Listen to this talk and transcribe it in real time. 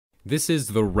This is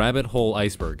the rabbit hole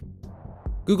iceberg.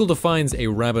 Google defines a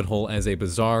rabbit hole as a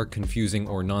bizarre, confusing,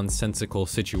 or nonsensical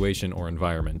situation or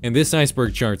environment. And this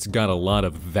iceberg chart's got a lot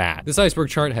of that. This iceberg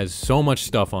chart has so much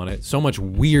stuff on it, so much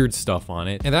weird stuff on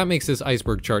it, and that makes this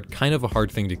iceberg chart kind of a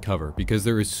hard thing to cover because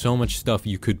there is so much stuff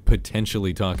you could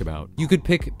potentially talk about. You could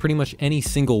pick pretty much any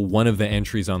single one of the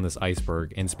entries on this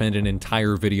iceberg and spend an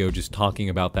entire video just talking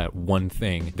about that one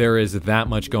thing. There is that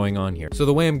much going on here. So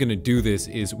the way I'm gonna do this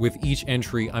is with each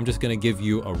entry, I'm just gonna give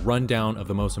you a rundown of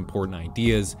the most important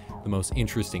ideas, the most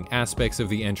interesting aspects of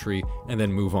the entry, and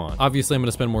then move on. Obviously, I'm going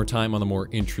to spend more time on the more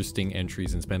interesting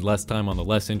entries and spend less time on the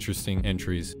less interesting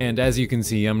entries. And as you can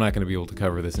see, I'm not going to be able to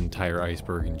cover this entire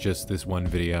iceberg in just this one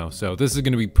video. So this is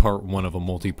going to be part one of a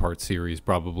multi-part series,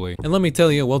 probably. And let me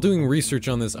tell you, while doing research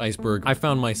on this iceberg, I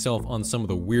found myself on some of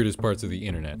the weirdest parts of the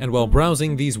internet. And while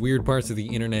browsing these weird parts of the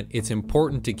internet, it's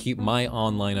important to keep my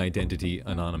online identity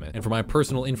anonymous and for my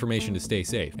personal information to stay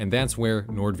safe. And that's where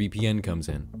NordVPN comes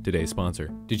in, today's sponsor.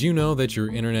 Did you know that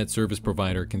your internet service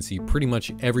provider can see pretty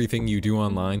much everything you do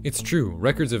online? It's true,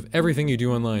 records of everything you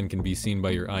do online can be seen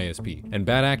by your ISP, and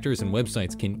bad actors and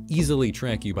websites can easily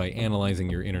track you by analyzing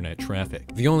your internet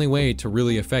traffic. The only way to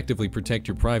really effectively protect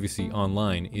your privacy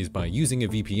online is by using a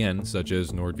VPN such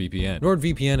as NordVPN.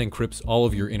 NordVPN encrypts all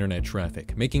of your internet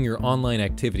traffic, making your online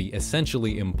activity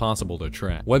essentially impossible to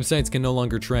track. Websites can no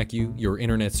longer track you, your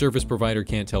internet service provider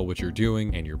can't tell what you're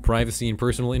doing, and your privacy and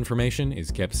personal information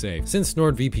is kept safe. Since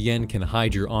NordVPN can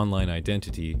hide your online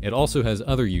identity, it also has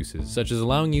other uses, such as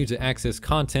allowing you to access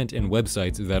content and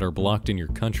websites that are blocked in your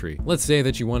country. Let's say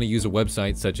that you want to use a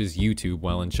website such as YouTube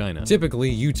while in China.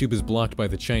 Typically, YouTube is blocked by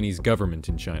the Chinese government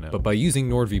in China, but by using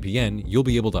NordVPN, you'll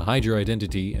be able to hide your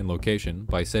identity and location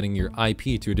by setting your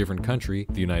IP to a different country,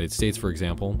 the United States for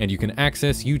example, and you can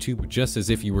access YouTube just as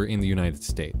if you were in the United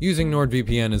States. Using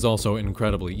NordVPN is also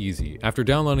incredibly easy. After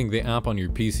downloading the app on your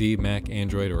PC, Mac,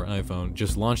 Android, or iPhone,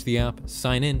 just launch the app,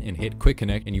 sign in, and hit Quick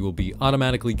Connect, and you will be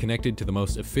automatically connected to the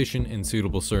most efficient and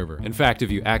suitable server. In fact, if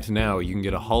you act now, you can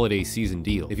get a holiday season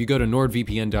deal. If you go to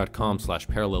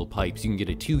nordvpn.com/parallelpipes, you can get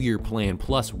a 2-year plan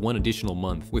plus 1 additional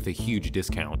month with a huge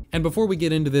discount. And before we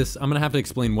get into this, I'm gonna have to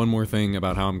explain one more thing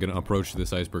about how I'm gonna approach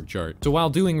this iceberg chart. So while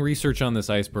doing research on this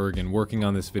iceberg and working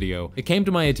on this video, it came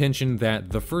to my attention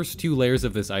that the first 2 layers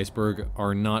of this iceberg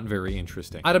are not very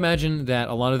interesting. I'd imagine that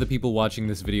a lot of the people watching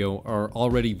this video are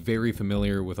already very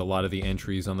familiar with a lot of the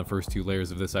entries on the first 2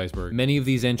 layers of this iceberg. Many of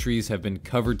these entries have been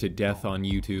covered to death on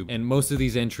YouTube, and most of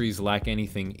these entries lack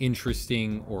anything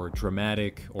interesting or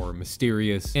dramatic or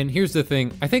mysterious. And here's the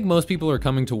thing, I think most people are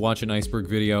coming to watch an iceberg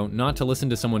video not to listen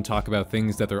to someone talk about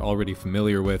things that they're already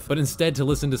familiar with, but instead to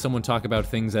listen to someone talk about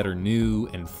things that are new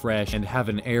and fresh and have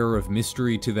an air of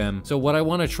mystery to them. So what I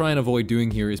want to try and avoid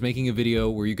doing here is making a video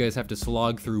where you guys have to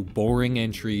slog through boring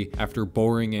entry after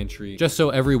boring entry, just so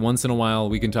every once in a while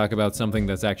we can talk about something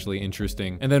that's actually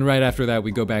interesting. And then right after that,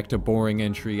 we go back to boring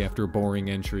entry after boring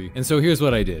entry. And so here's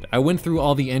what I did. I went through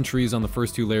all the entries on the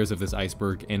first 2 layers of this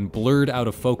iceberg and blurred out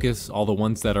of focus all the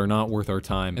ones that are not worth our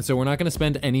time. And so we're not going to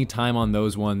spend any time on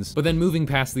those ones, but then moving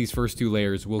past these first 2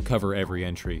 layers, we'll cover every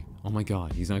entry. Oh my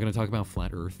God, he's not going to talk about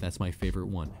flat earth. That's my favorite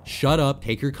one. Shut up,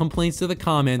 take your complaints to the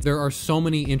comments. There are so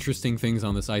many interesting things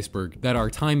on this iceberg that our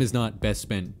time is not best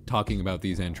spent talking about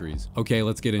these entries. Okay,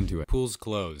 let's get into it. Pools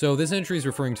closed. So this entry is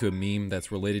referring to a meme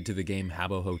that's related to the game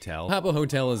Habbo Hotel. Habbo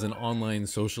Hotel is an online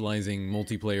socializing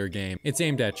multiplayer game. It's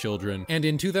aimed at children. And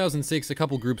in 2006, a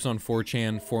couple groups on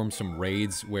 4chan formed some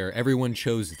raids where everyone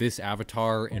chose this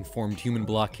avatar and formed human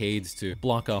blockades to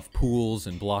block off pools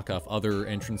and block off other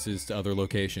entrances to other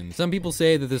locations. Some people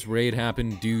say that this raid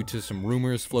happened due to some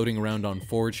rumors floating around on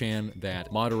 4chan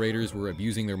that moderators were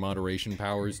abusing their moderation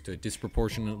powers to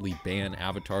disproportionately ban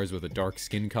avatars with a dark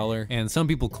skin color. And some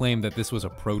people claim that this was a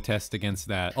protest against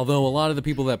that. Although a lot of the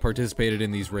people that participated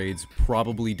in these raids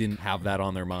probably didn't have that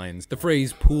on their minds. The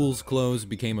phrase "pools closed"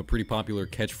 became a pretty popular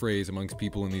catchphrase amongst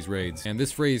people in these raids, and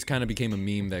this phrase kind of became a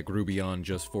meme that grew beyond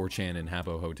just 4chan and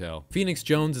Habbo Hotel. Phoenix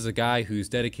Jones is a guy who's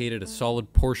dedicated a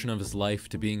solid portion of his life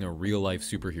to being a real-life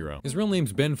superhero. His real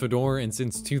name's Ben Fedor, and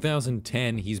since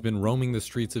 2010, he's been roaming the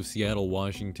streets of Seattle,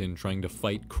 Washington, trying to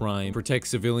fight crime, protect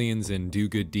civilians, and do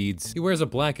good deeds. He wears a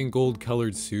black and gold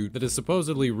colored suit that is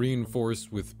supposedly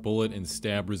reinforced with bullet and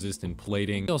stab resistant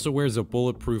plating. He also wears a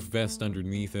bulletproof vest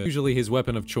underneath it. Usually his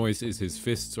weapon of choice is his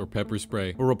fists or pepper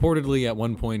spray, but reportedly at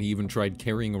one point he even tried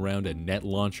carrying around a net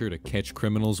launcher to catch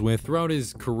criminals with. Throughout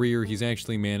his career, he's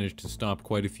actually managed to stop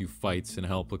quite a few fights and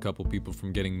help a couple people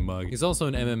from getting mugged. He's also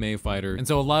an MMA fighter, and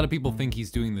so a lot of people think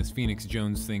he's doing this Phoenix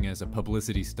Jones thing as a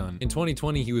publicity stunt. In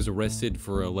 2020, he was arrested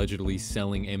for allegedly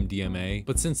selling MDMA,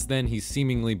 but since then he's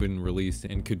seemingly been released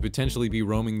and could potentially be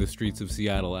roaming the streets of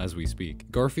Seattle as we speak.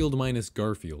 Garfield minus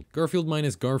Garfield. Garfield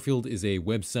minus Garfield is a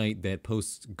website that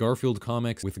posts Garfield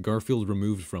comics with Garfield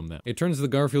removed from them. It turns the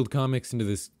Garfield comics into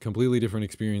this completely different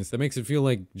experience that makes it feel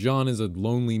like John is a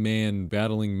lonely man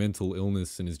battling mental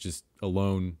illness and is just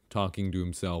alone, talking to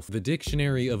himself. The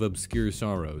Dictionary of Obscure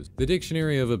Sorrows. The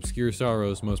Dictionary of Obscure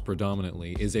Sorrows, most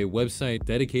predominantly, is a website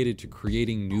dedicated to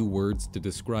creating new words to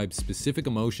describe specific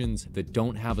emotions that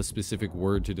don't have a specific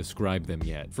word to describe them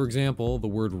yet. For example, the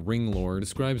word ringlord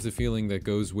describes the feeling that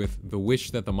goes with the wish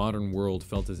that the modern world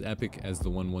felt as epic as the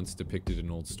one once depicted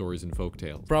in old stories and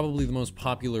folktales. Probably the most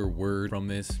popular word from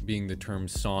this being the term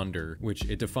sonder, which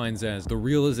it defines as the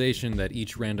realization that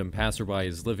each random passerby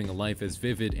is living a life as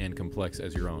vivid and complex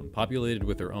as your own, populated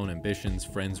with their own ambitions,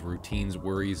 friends, routines,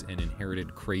 worries, and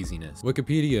inherited craziness.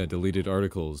 Wikipedia deleted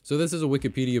articles. So this is a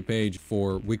Wikipedia page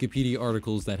for Wikipedia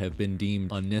articles that have been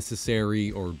deemed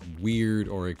unnecessary or weird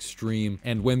or extreme,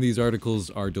 and when these articles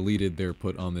are deleted, they're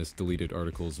put on this deleted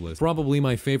articles list. Probably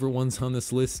my favorite ones on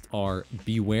this list are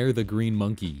Beware the Green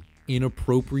Monkey,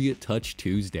 Inappropriate Touch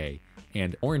Tuesday,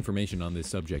 and more information on this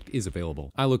subject is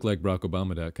available.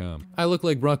 ILookLikeBarackObama.com.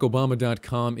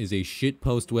 ILookLikeBarackObama.com is a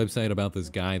shitpost website about this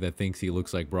guy that thinks he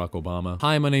looks like Barack Obama.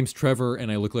 Hi, my name's Trevor and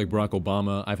I look like Barack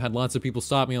Obama. I've had lots of people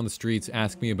stop me on the streets,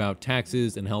 ask me about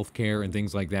taxes and healthcare and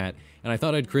things like that, and I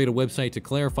thought I'd create a website to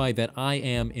clarify that I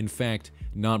am, in fact,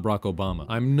 not Barack Obama.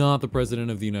 I'm not the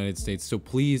President of the United States, so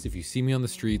please, if you see me on the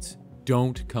streets,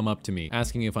 don't come up to me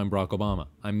asking if I'm Barack Obama.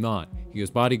 I'm not. He has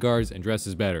bodyguards and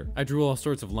dresses better. I drew all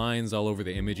sorts of lines all over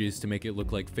the images to make it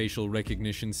look like facial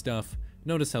recognition stuff.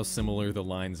 Notice how similar the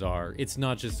lines are. It's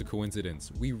not just a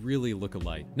coincidence. We really look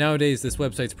alike. Nowadays, this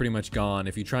website's pretty much gone.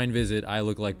 If you try and visit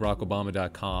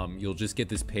ILookLikeBarackObama.com, you'll just get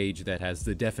this page that has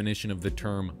the definition of the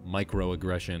term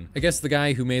microaggression. I guess the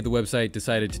guy who made the website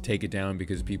decided to take it down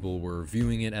because people were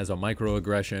viewing it as a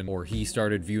microaggression, or he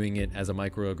started viewing it as a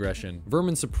microaggression.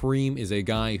 Vermin Supreme is a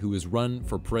guy who has run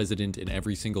for president in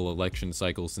every single election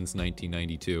cycle since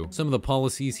 1992. Some of the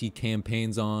policies he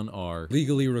campaigns on are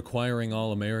legally requiring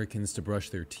all Americans to brush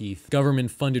their teeth,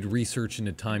 government-funded research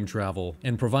into time travel,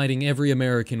 and providing every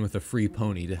American with a free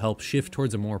pony to help shift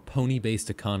towards a more pony-based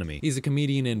economy. He's a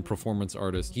comedian and performance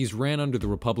artist. He's ran under the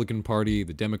Republican Party,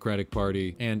 the Democratic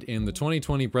Party, and in the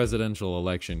 2020 presidential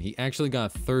election, he actually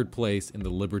got 3rd place in the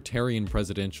Libertarian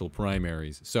presidential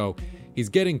primaries, so he's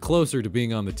getting closer to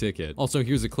being on the ticket. Also,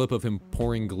 here's a clip of him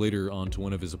pouring glitter onto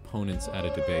one of his opponents at a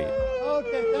debate.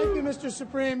 Okay, thank you, Mr.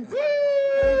 Supreme.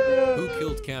 Who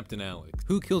Killed Captain Alex?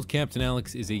 Who Killed Captain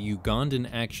Alex is a Ugandan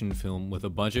action film with a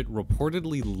budget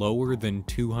reportedly lower than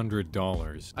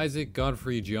 $200. Isaac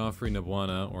Godfrey Geoffrey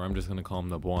Nabwana, or I'm just gonna call him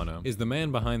Nabwana, is the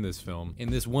man behind this film, and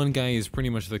this one guy is pretty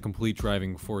much the complete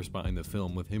driving force behind the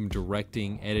film, with him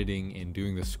directing, editing, and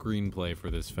doing the screenplay for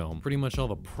this film. Pretty much all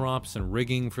the props and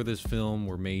rigging for this film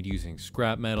were made using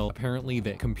scrap metal. Apparently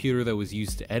the computer that was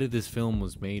used to edit this film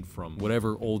was made from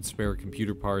whatever old spare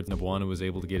computer parts Nabwana was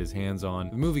able to get his hands on.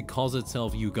 The movie calls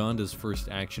itself Uganda's first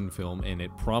action film, and it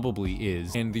probably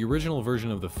is, and the original version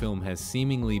of the film has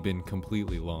seemingly been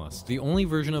completely lost. The only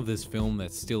version of this film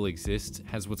that still exists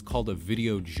has what's called a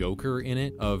video joker in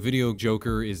it. A video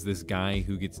joker is this guy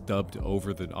who gets dubbed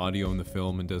over the audio in the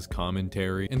film and does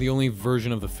commentary, and the only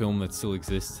version of the film that still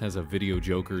exists has a video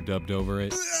joker dubbed over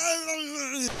it.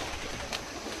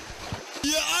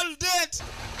 You're all dead!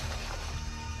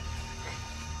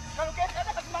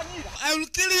 I will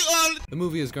kill you all! The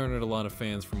movie has garnered a lot of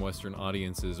fans from Western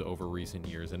audiences over recent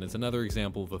years, and it's another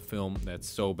example of a film that's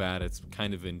so bad it's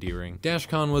kind of endearing.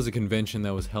 DashCon was a convention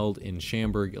that was held in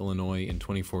Schaumburg, Illinois in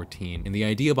 2014, and the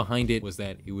idea behind it was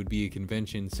that it would be a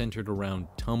convention centered around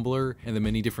Tumblr and the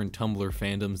many different Tumblr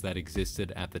fandoms that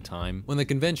existed at the time. When the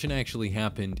convention actually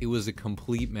happened, it was a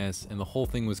complete mess, and the whole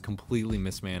thing was completely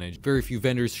mismanaged. Very few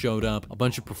vendors showed up. A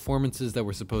bunch of performances that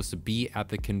were supposed to be at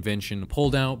the convention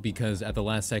pulled out because at the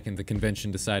last second the convention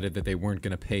convention decided that they weren't going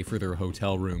to pay for their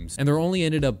hotel rooms. And there only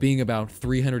ended up being about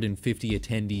 350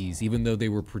 attendees, even though they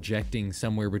were projecting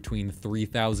somewhere between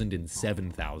 3,000 and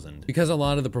 7,000. Because a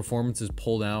lot of the performances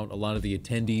pulled out, a lot of the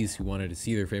attendees who wanted to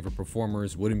see their favorite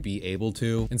performers wouldn't be able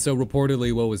to. And so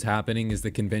reportedly what was happening is the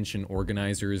convention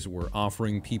organizers were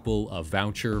offering people a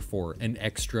voucher for an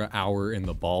extra hour in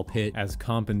the ball pit as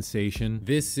compensation.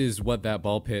 This is what that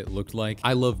ball pit looked like.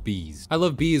 I Love Bees. I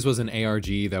Love Bees was an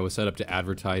ARG that was set up to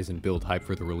advertise and build hype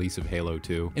for the release of Halo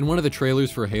 2. In one of the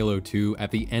trailers for Halo 2,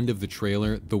 at the end of the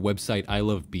trailer, the website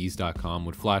ilovebees.com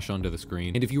would flash onto the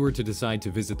screen. And if you were to decide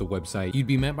to visit the website, you'd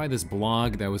be met by this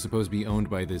blog that was supposed to be owned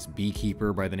by this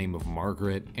beekeeper by the name of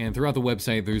Margaret. And throughout the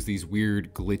website, there's these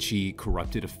weird, glitchy,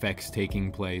 corrupted effects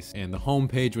taking place. And the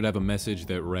homepage would have a message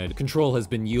that read, "Control has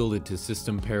been yielded to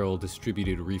System Peril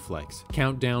Distributed Reflex.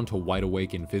 Countdown to Wide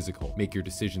Awake and Physical. Make your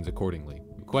decisions accordingly."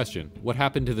 Question: what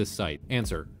happened to this site?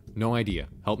 Answer: no idea.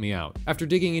 Help me out. After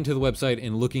digging into the website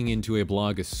and looking into a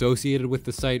blog associated with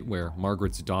the site where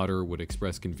Margaret's daughter would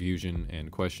express confusion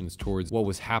and questions towards what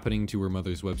was happening to her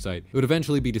mother's website, it would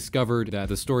eventually be discovered that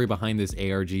the story behind this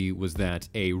ARG was that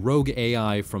a rogue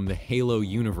AI from the Halo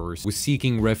universe was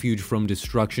seeking refuge from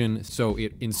destruction, so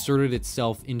it inserted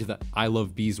itself into the I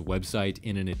Love Bees website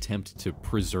in an attempt to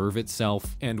preserve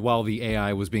itself. And while the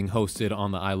AI was being hosted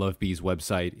on the I Love Bees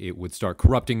website, it would start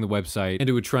corrupting the website, and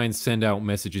it would try and send out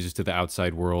messages to the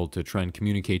outside world to try and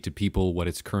communicate to people what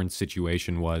its current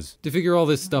situation was. To figure all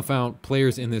this stuff out,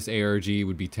 players in this ARG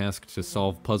would be tasked to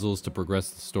solve puzzles to progress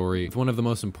the story, with one of the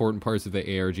most important parts of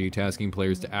the ARG tasking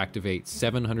players to activate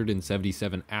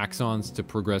 777 axons to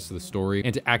progress the story.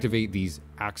 And to activate these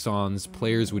axons,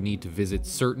 players would need to visit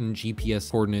certain GPS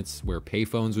coordinates where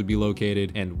payphones would be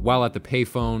located, and while at the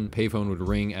payphone would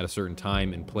ring at a certain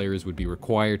time, and players would be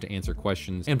required to answer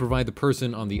questions and provide the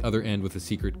person on the other end with a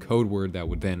secret code word that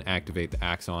would then activate the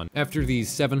axon. After these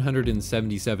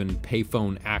 777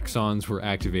 payphone axons were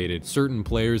activated, certain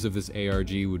players of this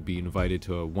ARG would be invited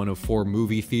to one of 4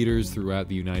 movie theaters throughout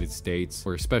the United States,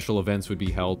 where special events would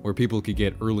be held, where people could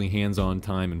get early hands-on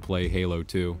time and play Halo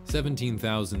 2.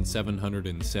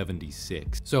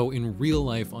 17,776. So in real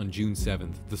life on June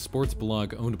 7th, the sports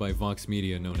blog owned by Vox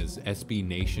Media known as SB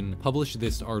Nation published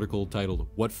this article titled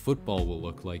 "What Football Will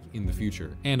Look Like in the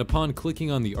Future." And upon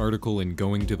clicking on the article and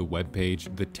going to the webpage,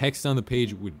 the text on the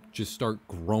page would just start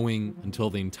growing until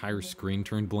the entire screen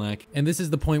turned black. And this is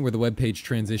the point where the webpage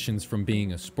transitions from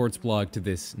being a sports blog to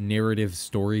this narrative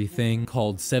story thing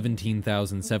called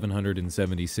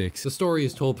 17,776. The story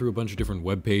is told through a bunch of different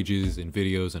web pages and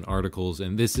videos and articles,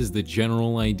 and this is the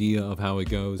general idea of how it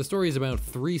goes. The story is about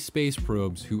 3 space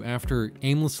probes who, after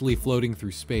aimlessly floating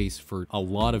through space for a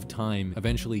lot of time,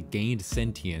 eventually gained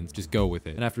sentience. Just go with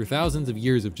it. And after thousands of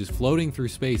years of just floating through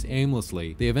space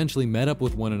aimlessly, they eventually met up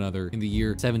with one another in the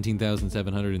year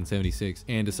 17,776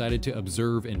 and decided to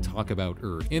observe and talk about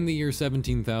Earth. In the year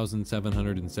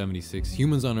 17,776,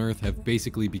 humans on Earth have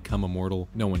basically become immortal.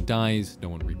 No one dies, no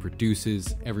one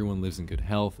reproduces, everyone lives in good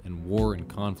health, and war and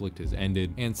conflict has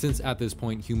ended. And since at this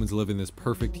point humans live in this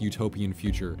perfect utopian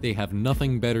future, they have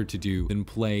nothing better to do than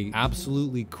play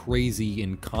absolutely crazy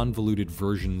and convoluted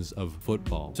versions of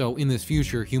football. So in this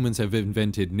future, humans have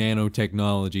invented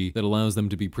nanotechnology that allows them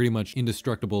to be pretty much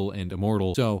indestructible and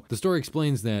immortal. So the story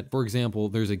explains that, for example,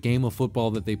 there's a game of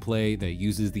football that they play that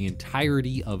uses the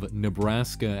entirety of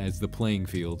Nebraska as the playing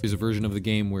field. There's a version of the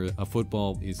game where a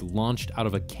football is launched out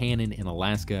of a cannon in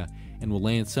Alaska and will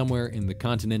land somewhere in the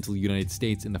continental United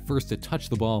States, and the first to touch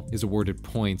the ball is awarded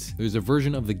points. There's a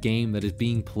version of the game that is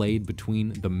being played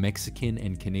between the Mexican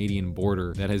and Canadian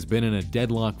border that has been in a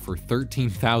deadlock for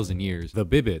 13,000 years. The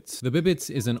Bibbits. The Bibbits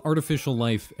is an artificial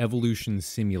life evolution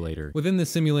simulator. Within the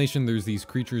simulation, there's these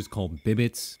creatures called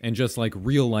Bibbits, and just like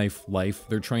real life,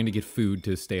 they're trying to get food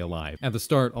to stay alive. At the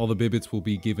start, all the Bibbits will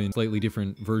be given slightly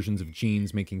different versions of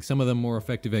genes, making some of them more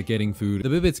effective at getting food. The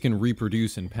Bibbits can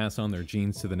reproduce and pass on their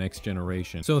genes to the next generation.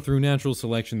 So through natural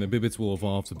selection, the Bibbits will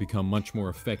evolve to become much more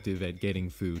effective at getting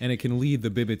food, and it can lead the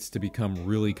Bibbits to become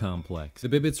really complex. The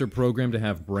Bibbits are programmed to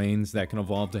have brains that can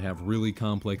evolve to have really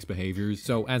complex behaviors.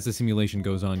 So as the simulation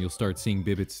goes on, you'll start seeing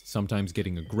Bibbits sometimes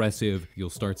getting aggressive, you'll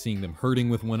start seeing them hurting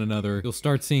with one another, you'll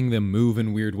start seeing them move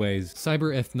in weird ways.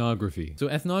 Cyber ethnography. So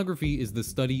ethnography is the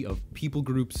study of people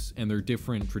groups and their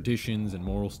different traditions and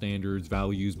moral standards,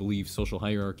 values, beliefs, social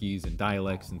hierarchies, and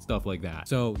dialects and stuff like that.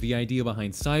 So the idea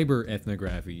behind cyber their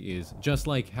ethnography is just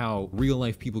like how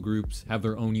real-life people groups have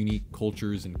their own unique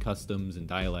cultures and customs and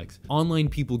dialects, online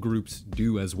people groups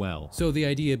do as well. So the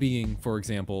idea being, for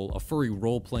example, a furry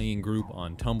role-playing group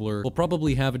on Tumblr will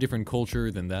probably have a different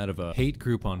culture than that of a hate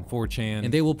group on 4chan,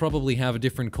 and they will probably have a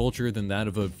different culture than that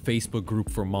of a Facebook group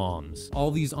for moms.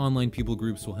 All these online people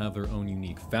groups will have their own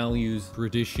unique values,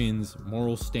 traditions,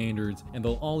 moral standards, and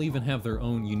they'll all even have their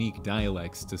own unique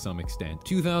dialects to some extent.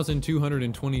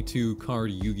 2,222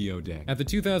 card Yu-Gi-Oh deck. At the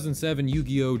 2007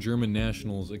 Yu-Gi-Oh! German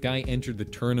Nationals, a guy entered the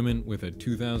tournament with a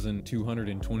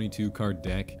 2,222 card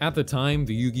deck. At the time,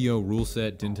 the Yu-Gi-Oh! Rule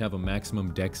set didn't have a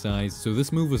maximum deck size, so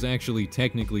this move was actually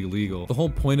technically legal. The whole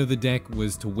point of the deck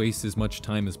was to waste as much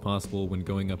time as possible when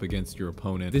going up against your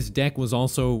opponent. This deck was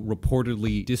also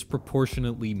reportedly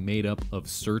disproportionately made up of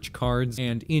search cards,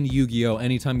 and in Yu-Gi-Oh!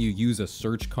 Anytime you use a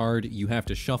search card, you have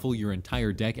to shuffle your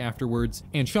entire deck afterwards,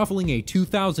 and shuffling a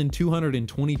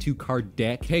 2,222 card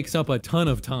deck takes up a ton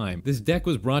of time. This deck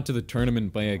was brought to the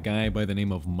tournament by a guy by the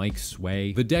name of Mike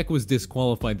Sway. The deck was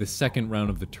disqualified the second round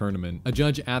of the tournament. A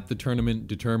judge at the tournament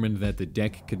determined that the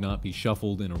deck could not be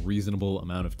shuffled in a reasonable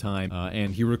amount of time,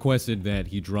 and he requested that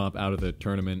he drop out of the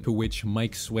tournament, to which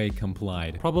Mike Sway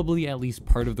complied. Probably at least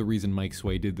part of the reason Mike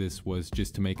Sway did this was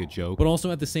just to make a joke, but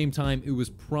also at the same time, it was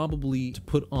probably to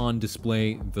put on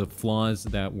display the flaws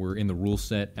that were in the rule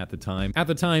set at the time. At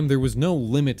the time, there was no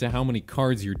limit to how many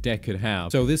cards your deck could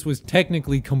have, so this was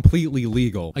technically completely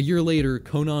legal. A year later,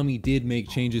 Konami did make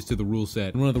changes to the rule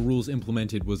set, and one of the rules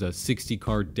implemented was a 60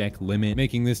 card deck limit,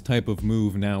 making this type of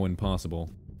move now impossible.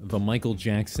 The Michael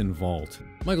Jackson Vault.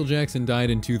 Michael Jackson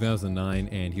died in 2009,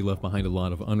 and he left behind a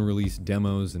lot of unreleased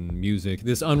demos and music.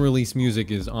 This unreleased music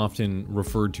is often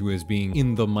referred to as being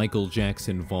in the Michael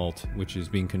Jackson Vault, which is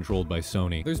being controlled by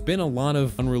Sony. There's been a lot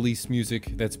of unreleased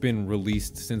music that's been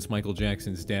released since Michael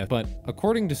Jackson's death, but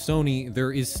according to Sony,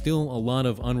 there is still a lot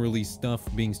of unreleased stuff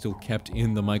being still kept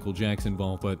in the Michael Jackson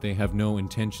Vault, but they have no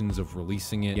intentions of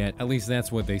releasing it yet. At least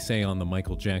that's what they say on the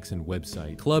Michael Jackson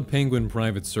website. Club Penguin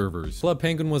private servers. Club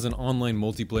Penguin was an online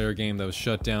multiplayer game that was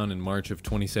shut down in March of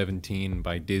 2017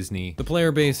 by Disney. The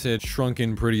player base had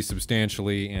shrunken pretty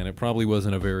substantially, and it probably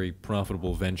wasn't a very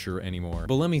profitable venture anymore.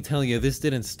 But let me tell you, this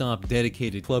didn't stop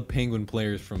dedicated Club Penguin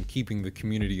players from keeping the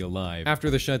community alive. After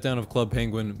the shutdown of Club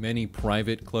Penguin, many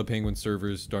private Club Penguin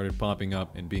servers started popping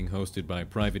up and being hosted by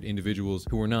private individuals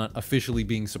who were not officially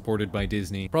being supported by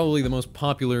Disney. Probably the most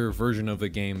popular version of the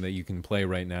game that you can play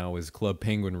right now is Club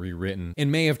Penguin Rewritten.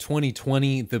 In May of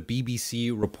 2020, the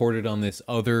BBC reported on this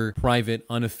other private,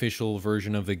 unofficial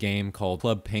version of the game called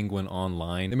Club Penguin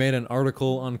Online. They made an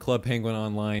article on Club Penguin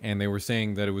Online, and they were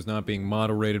saying that it was not being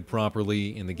moderated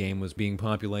properly, and the game was being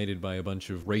populated by a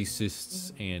bunch of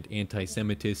racists and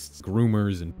anti-Semitists,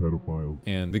 groomers, and pedophiles.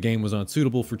 And the game was not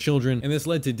suitable for children, and this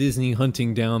led to Disney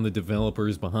hunting down the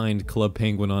developers behind Club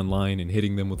Penguin Online and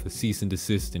hitting them with a cease and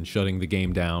desist and shutting the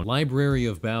game down.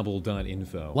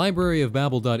 Libraryofbabel.info.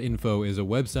 Libraryofbabel.info is a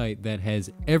website that has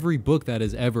every book that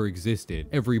has ever existed,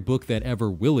 every book that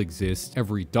ever will exist,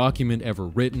 every document ever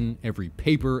written, every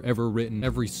paper ever written,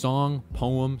 every song,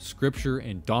 poem, scripture,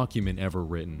 and document ever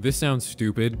written. This sounds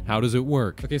stupid. How does it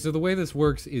work? Okay, so the way this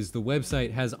works is the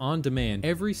website has on demand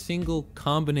every single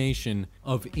combination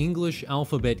of English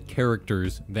alphabet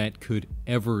characters that could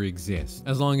ever exist,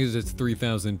 as long as it's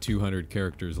 3,200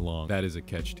 characters long. That is a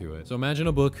catch to it. So imagine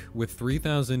a book with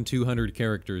 3,200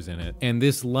 characters in it, and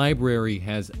this library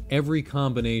has every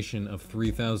combination of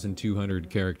 3,200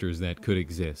 characters that could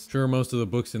exist. Sure, most of the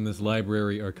books in this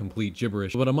library are complete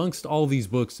gibberish, but amongst all these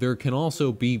books, there can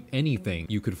also be anything.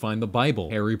 You could find the Bible,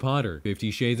 Harry Potter,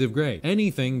 50 Shades of Grey,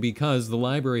 anything, because the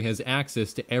library has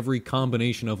access to every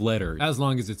combination of letters, as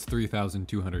long as it's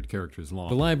 3,200 characters long.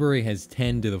 The library has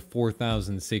 10 to the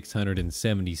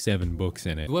 4,677 books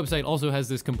in it. The website also has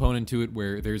this component to it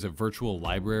where there's a virtual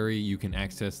library you can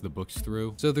access the books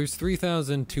through. So there's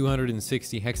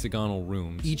 3,260 hexagonal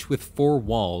rooms, each with 4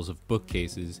 walls of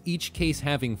bookcases, each case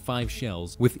having 5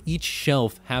 shelves, with each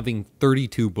shelf having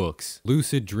 32 books.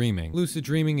 Lucid dreaming. Lucid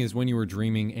dreaming is when you are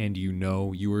dreaming and you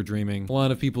know you are dreaming. A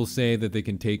lot of people say that they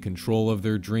can take control of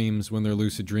their dreams when they're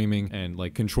lucid dreaming and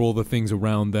like control the things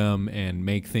around them and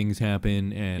make things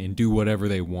happen and do whatever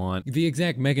they want. The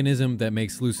exact mechanism that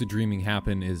makes lucid dreaming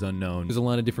happen is unknown. There's a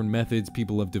lot of different methods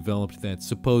people have developed that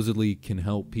supposedly can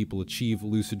help people achieve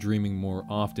lucid dreaming more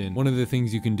often. One of the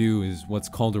things you can do is what's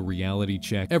called a reality reality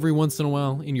check. Every once in a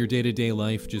while in your day-to-day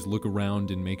life, just look around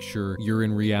and make sure you're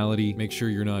in reality. Make sure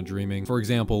you're not dreaming. For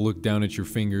example, look down at your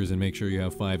fingers and make sure you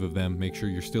have 5 of them. Make sure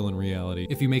you're still in reality.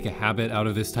 If you make a habit out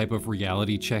of this type of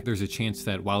reality check, there's a chance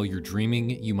that while you're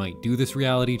dreaming, you might do this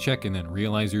reality check and then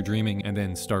realize you're dreaming and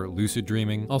then start lucid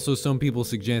dreaming. Also, some people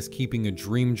suggest keeping a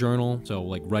dream journal, so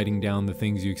like writing down the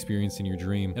things you experienced in your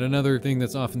dream. And another thing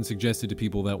that's often suggested to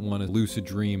people that want to lucid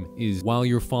dream is while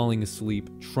you're falling asleep,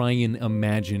 try and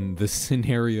imagine the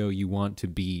scenario you want to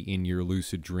be in your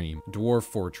lucid dream. Dwarf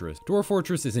Fortress. Dwarf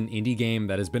Fortress is an indie game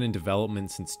that has been in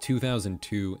development since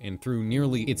 2002, and through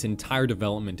nearly its entire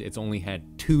development, it's only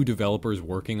had 2 developers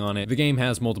working on it. The game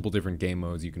has multiple different game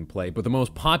modes you can play, but the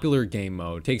most popular game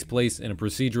mode takes place in a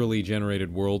procedurally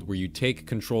generated world where you take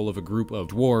control of a group of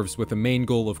dwarves with the main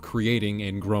goal of creating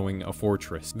and growing a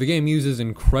fortress. The game uses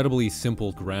incredibly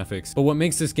simple graphics, but what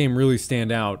makes this game really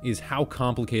stand out is how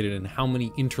complicated and how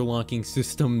many interlocking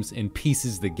systems and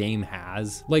pieces the game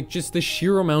has. Like, just the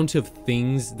sheer amount of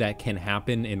things that can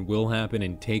happen and will happen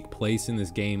and take place in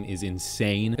this game is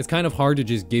insane. It's kind of hard to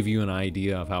just give you an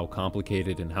idea of how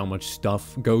complicated and how much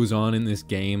stuff goes on in this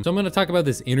game. So I'm going to talk about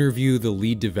this interview the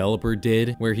lead developer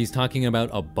did, where he's talking about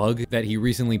a bug that he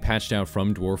recently patched out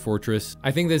from Dwarf Fortress.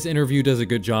 I think this interview does a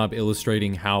good job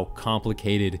illustrating how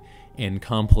complicated and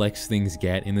complex things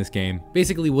get in this game.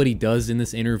 Basically, what he does in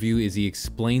this interview is he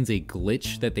explains a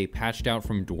glitch that they patched out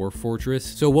from Dwarf Fortress.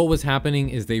 So what was happening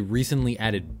is they recently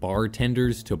added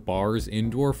bartenders to bars in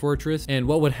Dwarf Fortress, and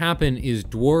what would happen is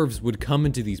dwarves would come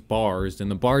into these bars and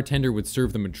the bartender would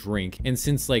serve them a drink. And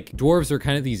since like dwarves are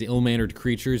kind of these ill-mannered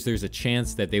creatures, there's a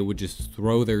chance that they would just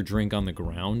throw their drink on the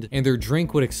ground, and their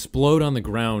drink would explode on the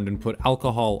ground and put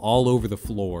alcohol all over the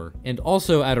floor. And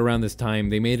also at around this time,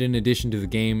 they made an addition to the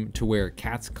game to where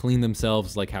cats clean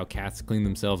themselves like how cats clean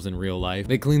themselves in real life.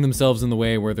 They clean themselves in the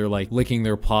way where they're like licking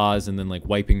their paws and then like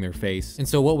wiping their face. And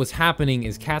so what was happening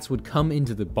is cats would come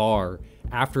into the bar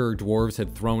after dwarves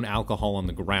had thrown alcohol on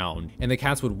the ground, and the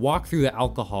cats would walk through the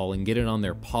alcohol and get it on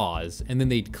their paws, and then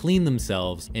they'd clean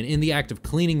themselves, and in the act of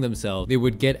cleaning themselves, they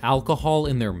would get alcohol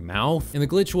in their mouth. And the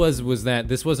glitch was that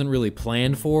this wasn't really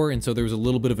planned for, and so there was a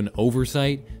little bit of an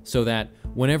oversight, so that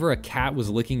whenever a cat was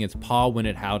licking its paw when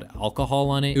it had alcohol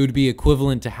on it, it would be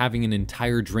equivalent to having an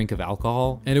entire drink of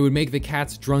alcohol, and it would make the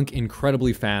cats drunk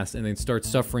incredibly fast, and they'd start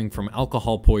suffering from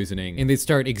alcohol poisoning, and they'd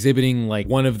start exhibiting like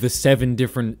one of the 7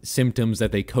 different symptoms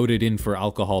that they coded in for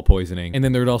alcohol poisoning, and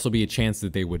then there would also be a chance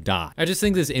that they would die. I just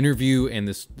think this interview and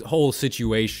this whole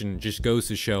situation just goes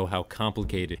to show how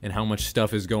complicated and how much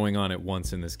stuff is going on at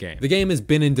once in this game. The game has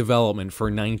been in development for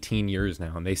 19 years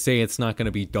now, and they say it's not going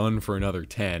to be done for another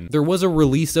 10. There was a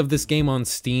release of this game on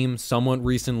Steam somewhat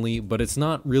recently, but it's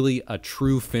not really a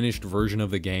true finished version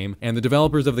of the game, and the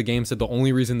developers of the game said the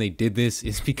only reason they did this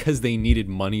is because they needed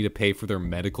money to pay for their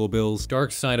medical bills.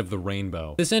 Dark Side of the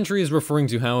Rainbow. This entry is referring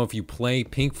to how if you play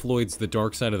Pink Floyd's The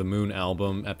Dark Side of the Moon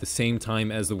album at the same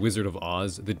time as The Wizard of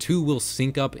Oz, the two will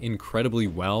sync up incredibly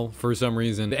well for some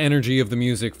reason. The energy of the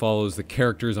music follows the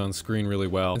characters on screen really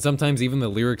well, and sometimes even the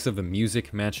lyrics of the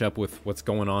music match up with what's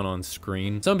going on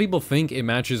screen. Some people think it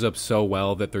matches up so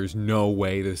well that there's no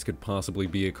way this could possibly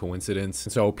be a coincidence,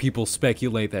 so people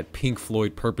speculate that Pink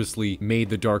Floyd purposely made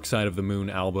The Dark Side of the Moon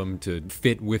album to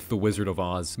fit with The Wizard of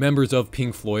Oz. Members of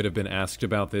Pink Floyd have been asked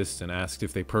about this and asked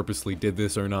if they purposely did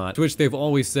this or not, to which they've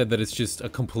always said that it's just a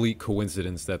complete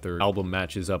coincidence that their album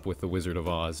matches up with The Wizard of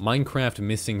Oz. Minecraft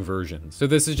missing versions. So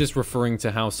this is just referring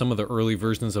to how some of the early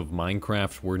versions of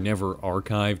Minecraft were never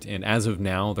archived, and as of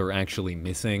now, they're actually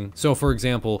missing. So for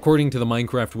example, according to the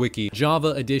Minecraft wiki, Java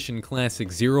Edition Classic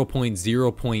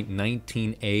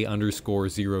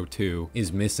 0.0.19a_02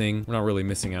 is missing. We're not really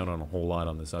missing out on a whole lot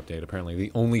on this update. Apparently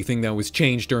the only thing that was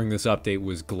changed during this update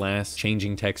was glass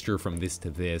changing texture from this to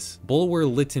this. Bulwer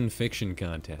Lytton Fiction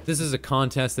Contest. This is a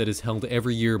contest that is held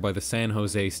every year by the San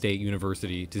Jose State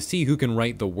University to see who can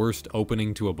write the worst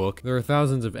opening to a book. There are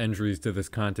thousands of entries to this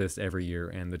contest every year,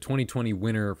 and the 2020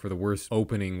 winner for the worst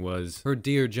opening was Her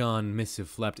Dear John missive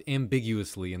flapped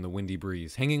ambiguously in the windy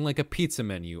breeze, hanging like a pizza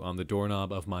menu on the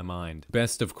doorknob of my mind.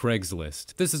 Best of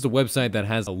Craigslist. This is a website that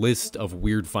has a list of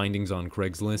weird findings on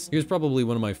Craigslist. Here's probably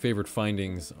one of my favorite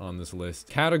findings on this list.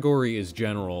 Category is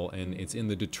general, and it's in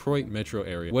the Detroit metro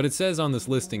area. What it says on this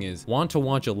listing is, want to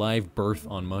watch a live birth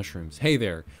on mushrooms. Hey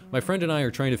there, my friend and I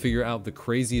are trying to figure out the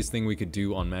craziest thing we could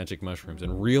do on magic mushrooms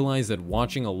and realize that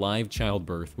watching a live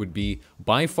childbirth would be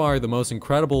by far the most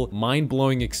incredible,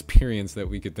 mind-blowing experience that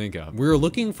we could think of. We're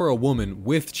looking for a woman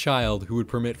with child who would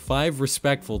permit 5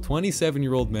 respectful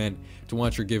 27-year-old men to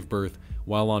watch her give birth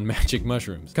while on magic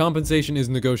mushrooms. Compensation is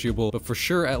negotiable, but for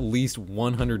sure at least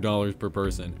 $100 per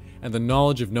person, and the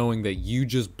knowledge of knowing that you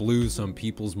just blew some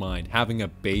people's mind having a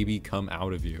baby come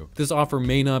out of you. This offer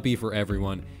may not be for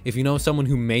everyone. If you know someone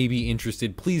who may be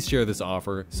interested, please share this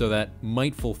offer so that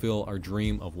might fulfill our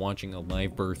dream of watching a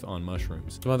live birth on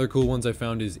mushrooms. Some other cool ones I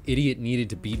found is idiot needed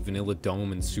to beat Vanilla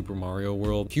Dome in Super Mario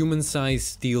World. Human-sized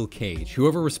steel cage.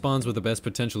 Whoever responds with the best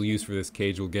potential use for this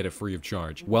cage will get it free of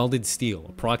charge. Welded steel,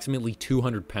 approximately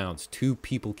 200 pounds. 2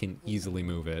 people can easily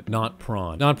move it. Not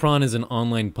Prawn. Not Prawn is an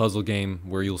online puzzle game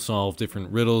where you'll solve different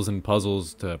riddles and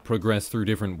puzzles to progress through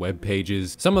different web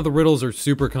pages. Some of the riddles are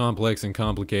super complex and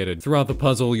complicated. Throughout the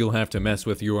puzzle, you'll have to mess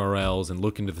with URLs and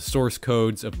look into the source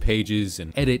codes of pages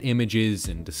and edit images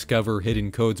and discover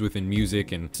hidden codes within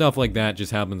music, and stuff like that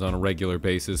just happens on a regular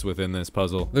basis within this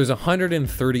puzzle. There's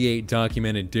 138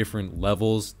 documented different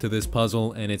levels to this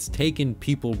puzzle, and it's taken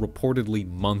people reportedly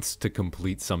months to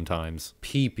complete sometimes.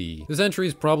 Peepee. This entry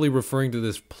is probably referring to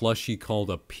this plushie called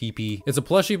a peepee. It's a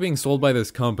plushie being sold by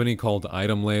this company called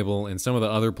Item Label, and some of the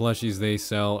other plushies they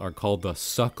sell are called the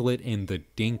Sucklet and the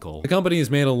Dinkle. The company has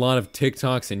made a lot of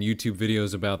TikToks and YouTube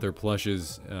videos about their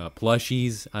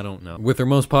plushies, I don't know, with their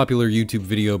most popular YouTube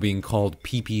video being called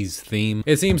Peepee's Theme.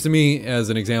 It seems to me as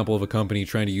an example of a company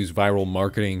trying to use viral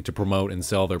marketing to promote and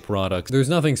sell their products. There's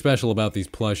nothing special about these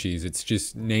plushies, it's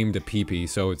just named a peepee,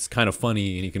 so it's kind of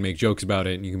funny and you can make jokes about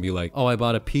it and you can be like, oh, I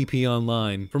bought a peepee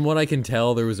online. From what I can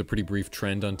tell, there was a pretty brief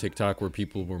trend on TikTok where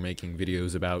people were making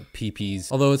videos about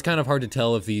peepees, although it's kind of hard to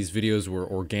tell if these videos were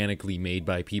organically made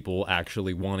by people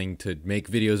actually wanting to make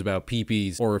videos about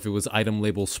peepees or if it was Item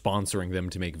Label sponsoring them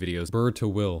to make videos. Burr to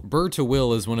Will. Burr to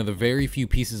Will is one of the very few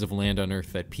pieces of land on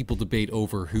Earth that people debate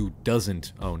over who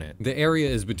doesn't own it. The area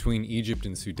is between Egypt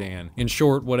and Sudan. In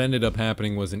short, what ended up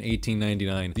happening was in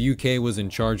 1899, the UK was in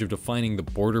charge of defining the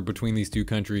border between these two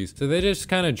countries, so they just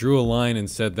kind of drew a line and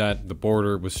said that the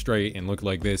border was straight and looked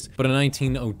like this. But in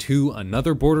 1902,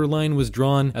 another border line was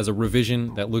drawn as a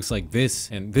revision that looks like this,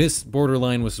 and this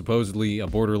borderline was supposedly a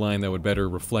borderline that would better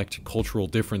reflect cultural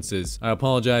differences. I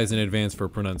apologize in advance for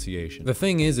pronunciation. The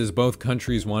thing is both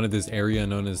countries wanted this area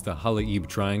known as the Halaib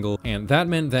Triangle, and that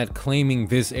meant that claiming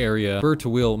this area, Burr to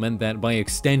Will, meant that by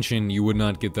extension you would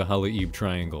not get the Halaib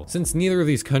Triangle. Since neither of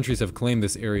these countries have claimed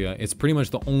this area, it's pretty much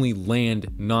the only land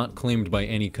not claimed by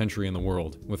any country in the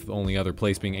world, with the only other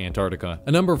place being Antarctica.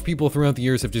 A number of people throughout the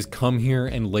years have just come here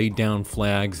and laid down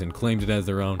flags and claimed it as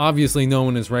their own. Obviously no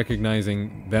one is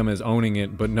recognizing them as owning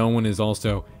it, but no one is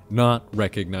also not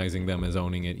recognizing them as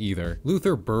owning it either.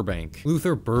 Luther Burbank.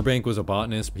 Luther Burbank was a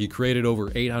botanist. He created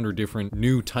over 800 different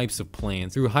new types of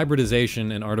plants. Through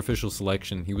hybridization and artificial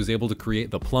selection, he was able to create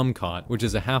the plum cot, which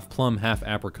is a half plum, half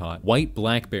apricot, white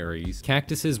blackberries,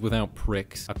 cactuses without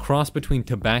pricks, a cross between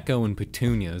tobacco and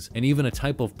petunias, and even a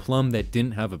type of plum that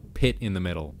didn't have a pit in the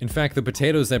middle. In fact, the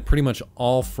potatoes that pretty much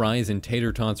all fries and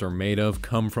tater tots are made of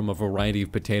come from a variety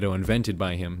of potato invented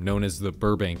by him, known as the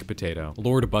Burbank potato.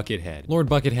 Lord Buckethead. Lord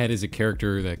Buckethead is a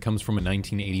character that comes from a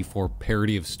 1984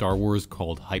 parody of Star Wars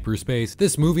called Hyperspace.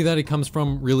 This movie that it comes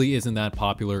from really isn't that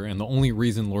popular, and the only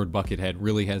reason Lord Buckethead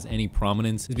really has any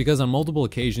prominence is because on multiple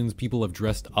occasions people have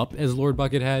dressed up as Lord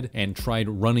Buckethead and tried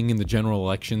running in the general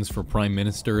elections for Prime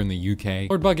Minister in the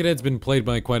UK. Lord Buckethead's been played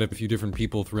by quite a few different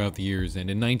people throughout the years, and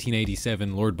in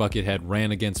 1987 Lord Buckethead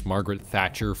ran against Margaret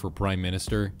Thatcher for Prime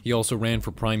Minister. He also ran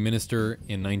for Prime Minister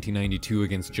in 1992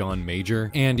 against John Major,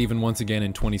 and even once again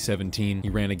in 2017 he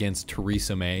ran against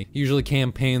Theresa May. He usually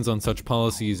campaigns on such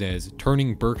policies as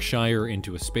turning Berkshire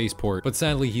into a spaceport, but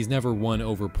sadly he's never won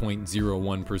over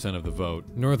 0.01% of the vote.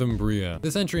 Northumbria.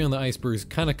 This entry on the Iceberg is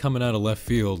kind of coming out of left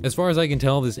field. As far as I can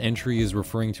tell, this entry is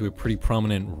referring to a pretty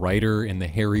prominent writer in the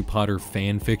Harry Potter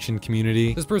fan fiction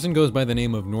community. This person goes by the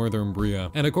name of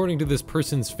Northumbria, and according to this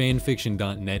person's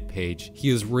fanfiction.net page, he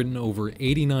has written over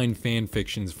 89 fan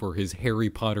fictions for his Harry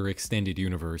Potter extended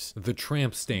universe. The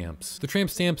Tramp Stamps. The Tramp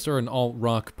Stamps are an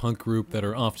alt-rock punk group that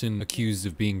are often accused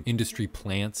of being industry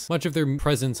plants. Much of their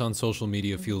presence on social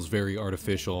media feels very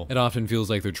artificial. It often feels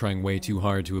like they're trying way too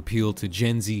hard to appeal to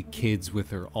Gen Z kids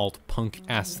with their alt-punk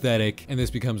aesthetic, and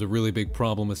this becomes a really big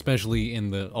problem, especially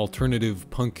in the alternative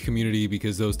punk community,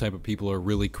 because those type of people are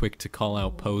really quick to call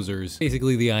out posers.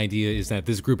 Basically, the idea is that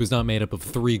this group is not made up of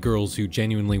 3 girls who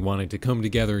genuinely wanted to come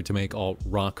together to make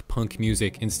alt-rock punk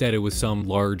music. Instead, it was some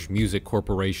large music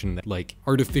corporation that like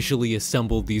artificially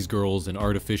assembled these girls and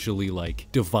artificially like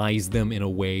devise them in a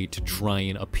way to try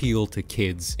and appeal to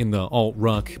kids in the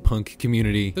alt-rock punk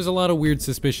community. There's a lot of weird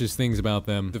suspicious things about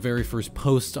them. The very first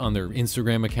posts on their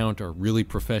Instagram account are really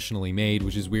professionally made,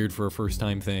 which is weird for a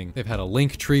first-time thing. They've had a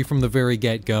link tree from the very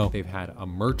get-go. They've had a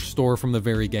merch store from the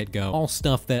very get-go. All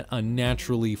stuff that a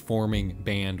naturally forming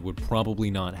band would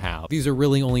probably not have. These are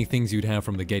really only things you'd have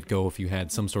from the get-go if you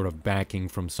had some sort of backing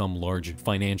from some large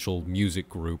financial music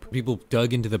group. People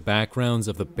dug into the backgrounds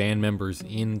of the band members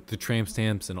in the tramp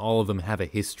stamps, and all of them have a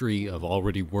history of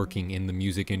already working in the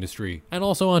music industry. And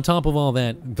also on top of all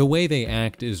that, the way they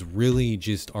act is really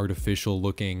just artificial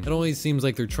looking. It always seems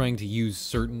like they're trying to use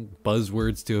certain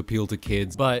buzzwords to appeal to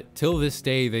kids, but till this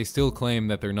day, they still claim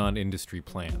that they're not industry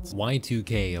plants.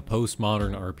 Y2K, a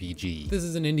postmodern RPG. This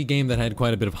is an indie game that had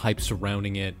quite a bit of hype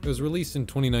surrounding it. It was released in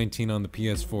 2019 on the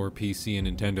PS4, PC, and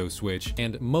Nintendo Switch,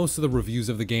 and most of the reviews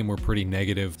of the game were pretty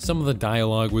negative. Some of the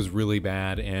dialogue was really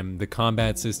bad, and the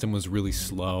combat system was really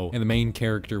slow, and the main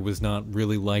character was not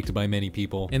really liked by many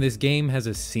people. And this game has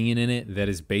a scene in it that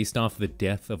is based off the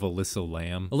death of Alyssa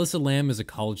Lamb. Alyssa Lamb is a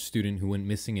college student who went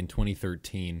missing in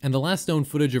 2013, and the last known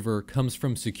footage of her comes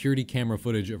from security camera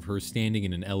footage of her standing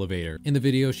in an elevator. In the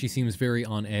video, she seems very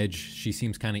on edge, she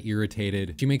seems kind of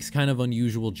irritated, she makes kind of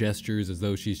unusual gestures as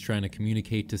though she's trying to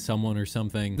communicate to someone or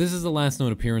something. This is the last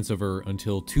known appearance of her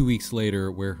until 2 weeks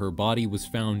later, where her body was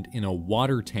found in a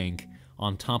water tank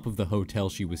on top of the hotel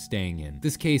she was staying in.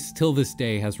 This case, till this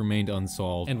day, has remained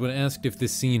unsolved, and when asked if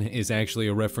this scene is actually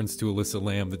a reference to Alyssa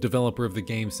Lamb, the developer of the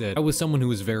game said, "I was someone who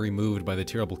was very moved by the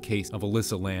terrible case of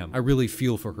Alyssa Lamb. I really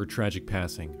feel for her tragic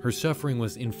passing. Her suffering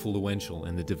was influential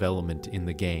in the development in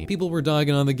the game." People were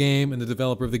dogging on the game, and the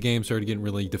developer of the game started getting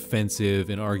really defensive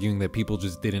and arguing that people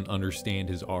just didn't understand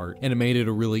his art, and it made it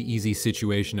a really easy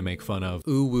situation to make fun of.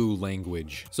 Ooh-woo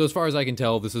language. So as far as I can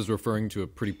tell, this is referring to a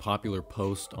pretty popular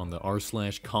post on the r/conlang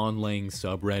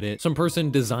subreddit. Some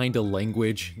person designed a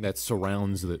language that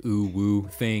surrounds the ooh-woo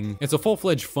thing. It's a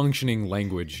full-fledged functioning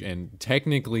language, and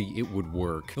technically it would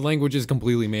work. The language is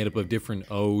completely made up of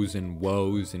different O's and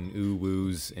woes and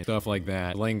ooh-woos and stuff like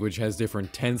that. The language has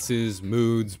different tenses,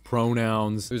 moods,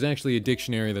 pronouns. There's actually a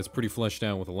dictionary that's pretty fleshed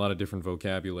out with a lot of different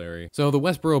vocabulary. So the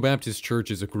Westboro Baptist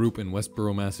Church is a group in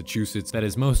Westboro, Massachusetts that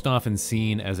is most often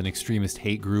seen as an extremist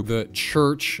hate group. The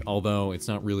church, although it's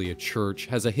not really a church,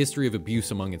 has a history of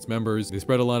abuse among its members. They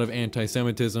spread a lot of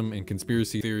anti-Semitism and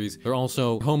conspiracy theories. They're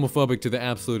also homophobic to the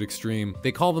absolute extreme.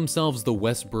 They call themselves the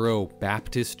Westboro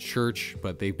Baptist Church,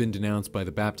 but they've been denounced by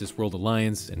the Baptist World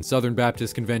Alliance and Southern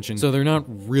Baptist Convention, so they're not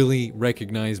really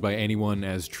recognized by anyone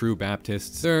as true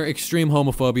Baptists. Their extreme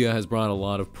homophobia has brought a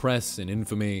lot of press and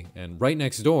infamy, and right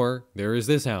next door, there is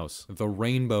this house, the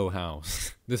Rainbow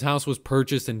House. This house was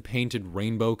purchased and painted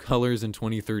rainbow colors in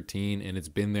 2013, and it's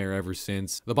been there ever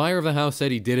since. The buyer of the house said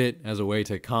he did it as a way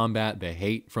to combat the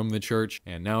hate from the church,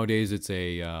 and nowadays it's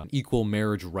a equal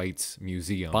marriage rights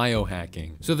museum.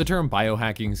 Biohacking. So the term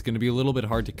biohacking is going to be a little bit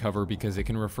hard to cover because it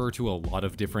can refer to a lot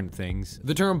of different things.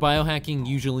 The term biohacking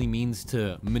usually means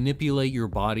to manipulate your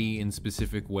body in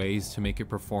specific ways to make it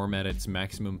perform at its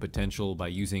maximum potential by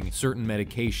using certain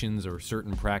medications or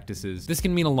certain practices. This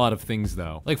can mean a lot of things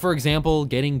though. Like for example,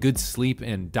 getting good sleep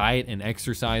and diet and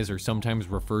exercise are sometimes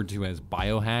referred to as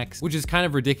biohacks, which is kind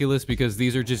of ridiculous because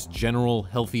these are just general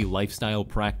healthy lifestyle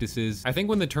practices. I think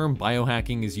when the term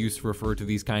biohacking is used to refer to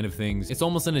these kind of things, it's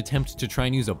almost an attempt to try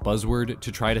and use a buzzword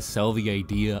to try to sell the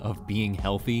idea of being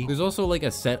healthy. There's also like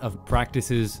a set of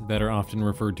practices that are often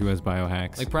referred to as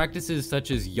biohacks. Like practices such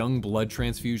as young blood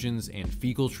transfusions and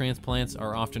fecal transplants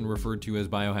are often referred to as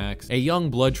biohacks. A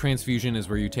young blood transfusion is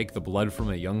where you take the blood from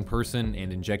a young person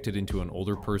and inject it into an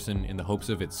older person in the hopes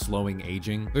of it slowing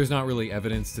aging. There's not really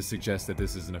evidence to suggest that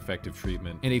this is an effective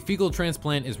treatment. And a fecal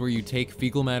transplant is where you take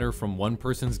fecal matter from one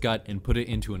person's gut and put it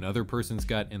into another person's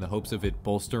gut in the hopes of it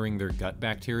bolstering their gut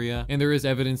bacteria. And there is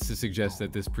evidence to suggest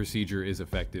that this procedure is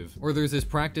effective. Or there's this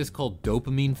practice called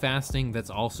dopamine fasting that's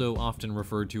also often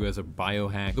referred to as a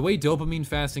biohack. The way dopamine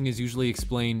fasting is usually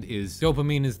explained is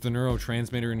dopamine is the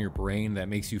neurotransmitter in your brain that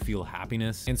makes you feel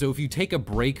happiness. And so if you take a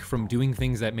break from doing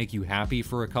things that make you happy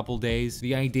for a couple days,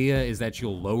 the idea is that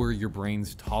you'll lower your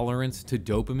brain's tolerance to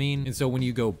dopamine. And so when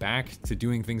you go back to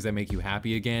doing things that make you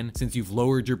happy again, since you've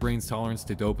lowered your brain's tolerance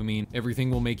to dopamine,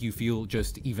 everything will make you feel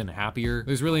just even happier.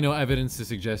 There's really no evidence to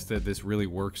suggest that this really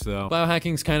works though.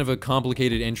 Biohacking's kind of a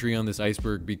complicated entry on this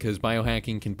iceberg because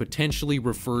biohacking can potentially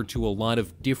refer to a lot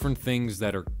of different things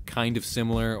that are kind of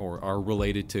similar or are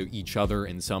related to each other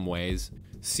in some ways.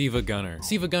 Siva Gunner.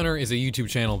 Siva Gunner is a YouTube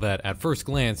channel that at first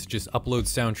glance just uploads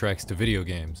soundtracks to video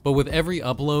games. But with every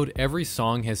upload, every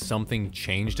song has something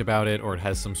changed about it, or it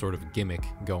has some sort of gimmick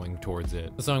going towards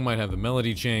it. The song might have the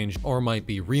melody changed, or might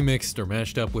be remixed or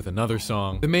mashed up with another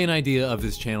song. The main idea of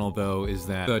this channel though is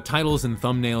that the titles and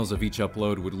thumbnails of each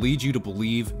upload would lead you to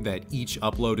believe that each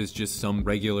upload is just some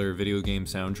regular video game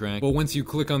soundtrack. But once you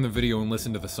click on the video and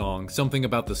listen to the song, something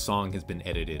about the song has been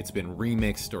edited. It's been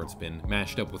remixed, or it's been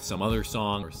mashed up with some other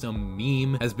song, or some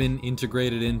meme has been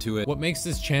integrated into it. What makes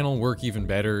this channel work even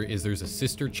better is there's a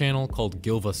sister channel called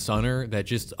Gilva Sunner that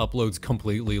just uploads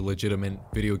completely legitimate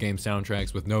video game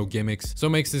soundtracks with no gimmicks. So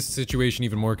it makes this situation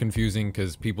even more confusing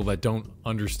because people that don't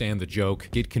understand the joke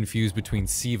get confused between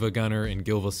Siva Gunner and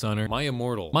Gilva Sunner. My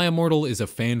Immortal. My Immortal is a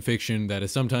fan fiction that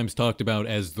is sometimes talked about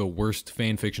as the worst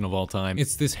fan fiction of all time.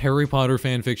 It's this Harry Potter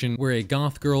fan fiction where a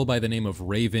goth girl by the name of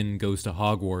Raven goes to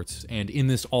Hogwarts, and in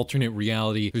this alternate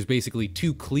reality, there's basically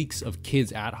two cliques of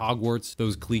kids at Hogwarts,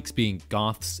 those cliques being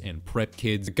goths and prep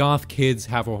kids. The goth kids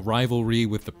have a rivalry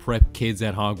with the prep kids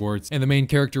at Hogwarts, and the main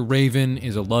character Raven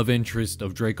is a love interest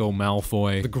of Draco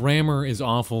Malfoy. The grammar is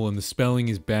awful and the spelling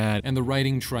is bad, and the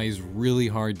writing tries really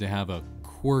hard to have a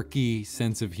quirky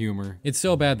sense of humor. It's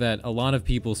so bad that a lot of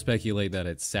people speculate that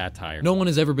it's satire. No one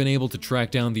has ever been able to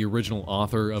track down the original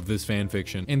author of this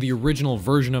fanfiction, and the original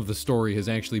version of the story has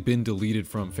actually been deleted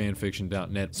from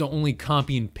fanfiction.net, so only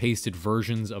copy and pasted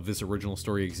versions of this original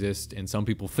story exist, and some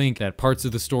people think that parts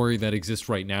of the story that exist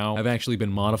right now have actually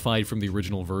been modified from the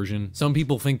original version. Some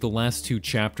people think the last two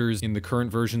chapters in the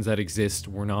current versions that exist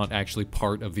were not actually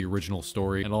part of the original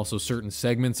story, and also certain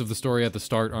segments of the story at the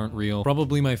start aren't real.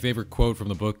 Probably my favorite quote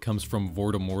from the book comes from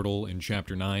Voldemort in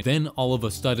chapter 9. Then all of a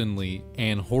suddenly,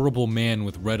 an horrible man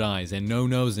with red eyes and no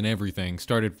nose and everything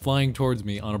started flying towards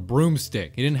me on a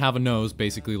broomstick. He didn't have a nose,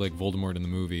 basically like Voldemort in the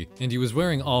movie, and he was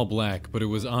wearing all black, but it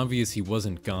was obvious he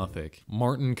wasn't gothic.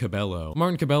 Martin Cabello.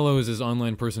 Martin Cabello is his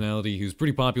online personality who's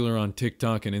pretty popular on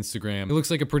TikTok and Instagram. He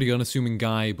looks like a pretty unassuming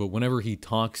guy, but whenever he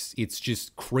talks, it's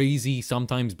just crazy,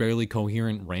 sometimes barely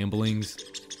coherent ramblings.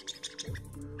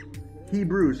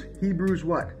 Hebrews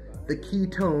what? The key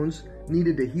tones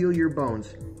needed to heal your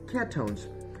bones. Ketones.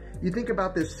 You think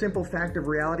about this simple fact of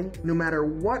reality, no matter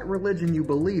what religion you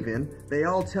believe in, they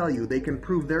all tell you they can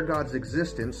prove their God's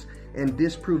existence and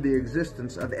disprove the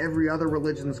existence of every other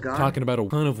religion's God. Talking about a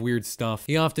ton of weird stuff.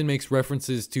 He often makes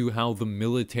references to how the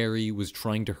military was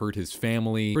trying to hurt his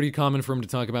family. Pretty common for him to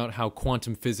talk about how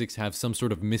quantum physics have some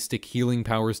sort of mystic healing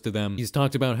powers to them. He's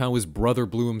talked about how his brother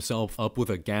blew himself up with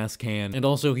a gas can, and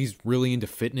also he's really into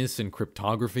fitness and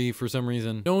cryptography for some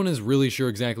reason. No one is really sure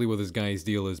exactly what this guy's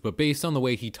deal is, but based on the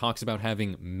way he talks about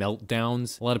having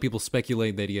meltdowns, a lot of people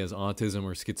speculate that he has autism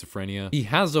or schizophrenia. He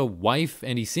has a wife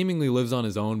and he seemingly lives on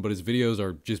his own, but his videos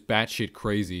are just batshit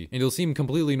crazy, and he'll seem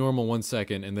completely normal one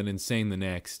second and then insane the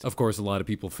next. Of course, a lot of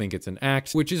people think it's an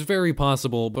act, which is very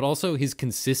possible, but also his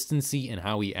consistency in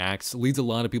how he acts leads a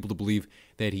lot of people to believe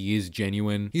that he is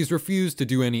genuine. He's refused to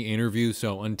do any interviews,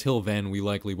 so until then, we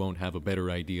likely won't have a better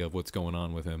idea of what's going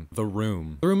on with him. The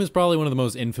Room. The Room is probably one of the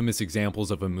most infamous examples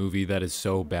of a movie that is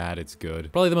so bad it's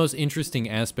good. Probably the most interesting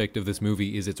aspect of this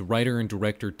movie is its writer and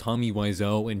director Tommy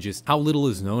Wiseau and just how little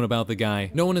is known about the guy.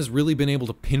 No one has really been able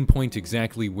to pinpoint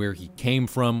exactly where he came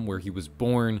from, where he was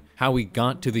born, how he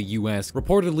got to the US.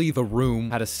 Reportedly, The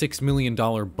Room had a $6 million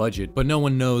budget, but no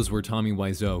one knows where Tommy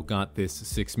Wiseau got this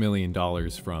 $6 million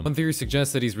from. One theory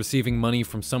suggests that he's receiving money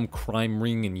from some crime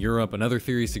ring in Europe. Another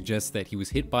theory suggests that he was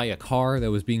hit by a car that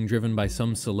was being driven by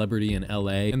some celebrity in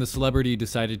LA, and the celebrity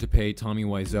decided to pay Tommy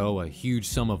Wiseau a huge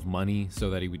sum of money so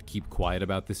that he would keep quiet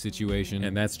about the situation,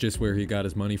 and that's just where he got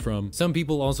his money from. Some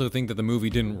people also think that the movie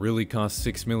didn't really cost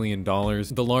 $6 million.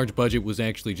 The large budget was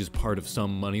actually just part of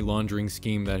some money laundering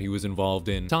scheme that he was involved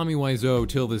in. Tommy Wiseau,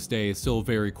 till this day, is still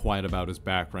very quiet about his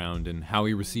background and how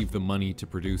he received the money to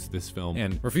produce this film,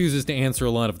 and refuses to answer a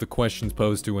lot of the questions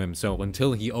posed to him, so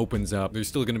until he opens up, there's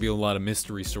still going to be a lot of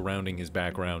mystery surrounding his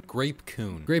background. Grape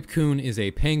Coon. Grape Coon is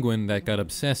a penguin that got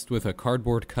obsessed with a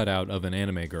cardboard cutout of an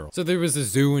anime girl. So there was a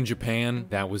zoo in Japan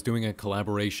that was doing a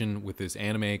collaboration with this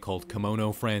anime called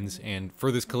Kimono Friends, and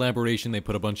for this collaboration they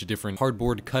put a bunch of different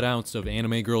cardboard cutouts of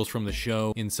anime girls from the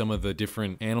show in some of the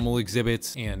different animal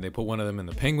exhibits, and they put one of them in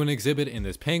the penguin exhibit, and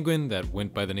this penguin that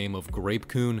went by the name of Grape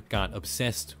Coon got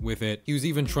obsessed with it. He was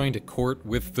even trying to court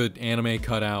with the anime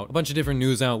cutout. A bunch of different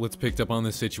news outlets picked up on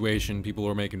this situation, people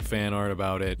were making fan art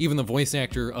about it. Even the voice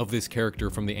actor of this character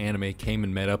from the anime came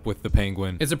and met up with the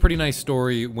penguin. It's a pretty nice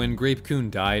story. When Grape Coon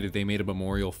died, they made a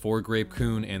memorial for Grape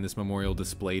Coon, and this memorial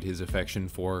displayed his affection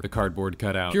for the cardboard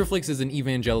cutout. Pureflix is an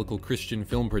evangelical Christian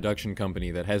film production company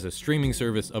that has a streaming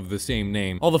service of the same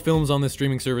name. All the films on this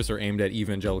streaming service are aimed at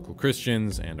evangelical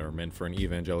Christians and are meant for an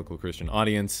evangelical Christian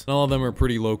audience. And all of them are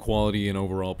pretty low quality and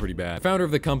overall pretty bad. The founder of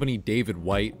the company, David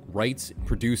White, writes,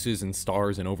 produces, and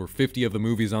stars in over 50 of the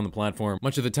movies on the platform.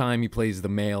 Much of the time, he plays the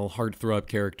male, heartthrob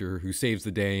character who saves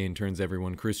the day and turns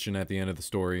everyone Christian at the end of the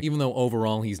story, even though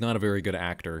overall he's not a very good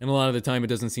actor. And a lot of the time, it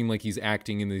doesn't seem like he's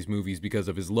acting in these movies because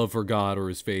of his love for God or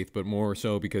his faith, but more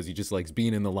so because he just likes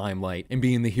being in the limelight and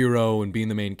being the hero and being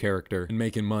the main character and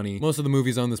making money. Most of the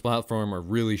movies on this platform are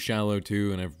really shallow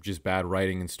too and have just bad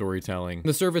writing and storytelling.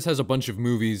 The service has a bunch of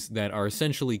movies that are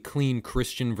essentially clean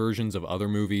Christian versions of other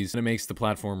movies, and it makes the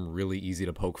platform really easy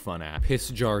to poke fun at. Piss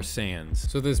Jar Sands.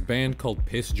 So this band called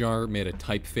Piss Jar made a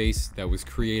typeface that was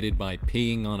created by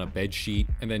peeing on a bed sheet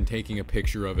and then taking a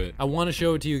picture of it. I want to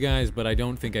show it to you guys, but I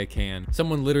don't think I can.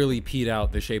 Someone literally peed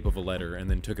out the shape of a letter and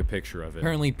then took a picture of it.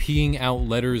 Apparently peeing out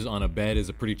letters on a bed is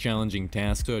a pretty challenging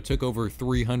task, so it took over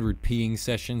 300 peeing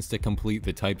sessions to complete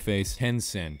the typeface.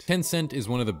 Tencent. Tencent is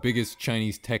one of the biggest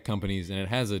Chinese tech companies, and it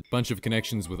has a bunch of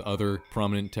connections with other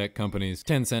prominent tech companies.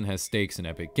 Tencent has stakes in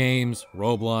Epic Games,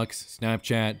 Roblox,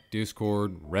 Snapchat,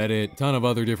 Discord, Reddit, a ton of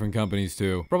other different companies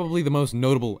too. Probably the most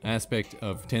notable aspect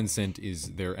of Tencent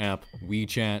is their app,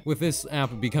 WeChat, with this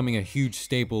app becoming a huge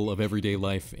staple of everyday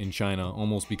life in China,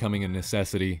 almost becoming a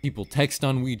necessity. People text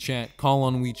on WeChat, call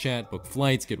on WeChat, book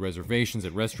flights, get reservations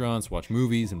at restaurants, watch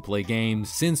movies, and play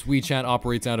games. Since WeChat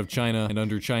operates out of China and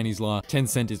under Chinese law,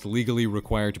 Tencent is legally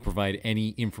required to provide any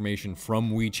information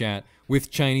from WeChat with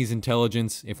Chinese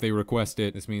intelligence if they request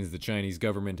it. This means the Chinese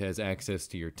government has access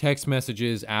to your text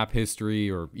messages, app history,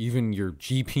 or even your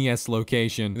GPS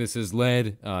location. This has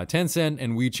led Tencent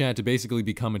and WeChat to basically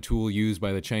become a tool used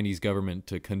by the Chinese government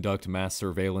to conduct mass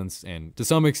surveillance and to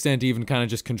some extent even kind of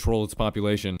just control its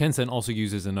population. Tencent also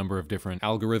uses a number of different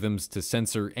algorithms to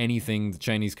censor anything the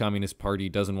Chinese Communist Party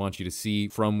doesn't want you to see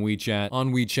from WeChat.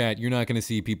 On WeChat, you're not going to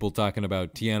see people talking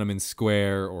about Tiananmen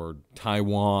Square or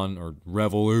Taiwan or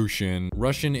revolution.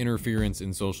 Russian interference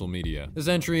in social media. This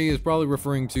entry is probably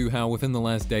referring to how within the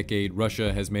last decade,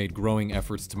 Russia has made growing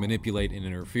efforts to manipulate and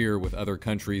interfere with other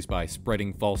countries by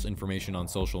spreading false information on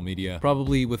social media,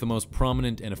 probably with the most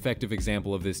prominent and effective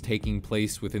example of this taking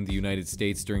place within the United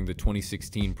States during the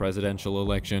 2016 presidential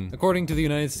election. According to the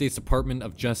United States Department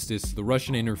of Justice, the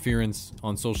Russian interference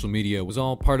on social media was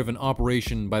all part of an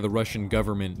operation by the Russian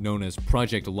government known as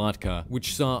Project Latka,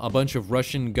 which saw a bunch of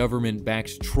Russian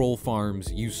government-backed troll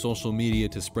farms use social media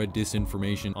to spread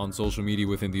disinformation on social media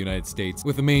within the United States,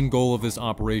 with the main goal of this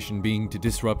operation being to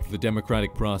disrupt the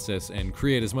democratic process and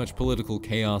create as much political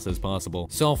chaos as possible.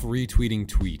 Self-retweeting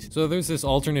tweet. So there's this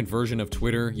alternate version of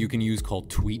Twitter you can use called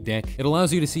TweetDeck. It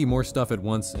allows you to see more stuff at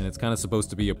once, and it's kind of supposed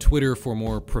to be a Twitter for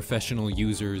more professional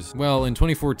users. Well, in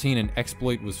 2014, an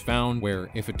exploit was found where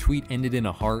if a tweet ended in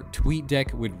a heart,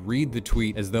 TweetDeck would read the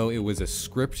tweet as though it was a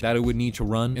script that it would need to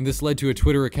run, and this led to a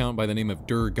Twitter account by the name of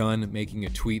Durgun making a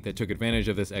tweet that took advantage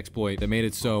of this exploit that made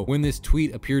it so when this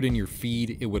tweet appeared in your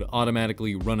feed, it would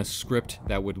automatically run a script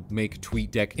that would make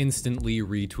TweetDeck instantly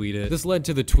retweet it. This led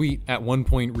to the tweet at one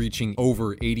point reaching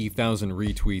over 80,000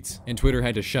 retweets, and Twitter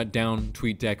had to shut down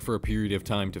TweetDeck for a period of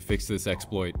time to fix this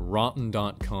exploit.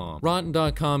 Rotten.com.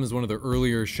 Rotten.com is one of the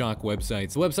earlier shock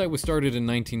websites. The website was started in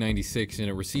 1996 and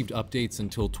it received updates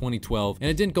until 2012, and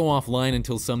it didn't go offline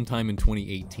until sometime in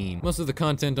 2018. Most of the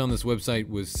content on this website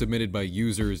was submitted by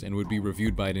users and would be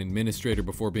reviewed by an administrator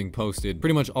before being posted.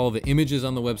 Pretty much all the images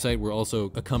on the website were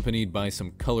also accompanied by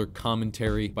some color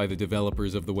commentary by the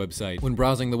developers of the website. When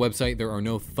browsing the website, there are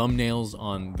no thumbnails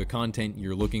on the content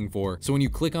you're looking for, so when you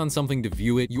click on something to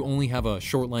view it, you only have a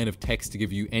short line of text to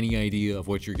give you any idea of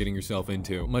what you're getting yourself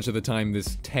into. Much of the time,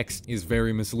 this text is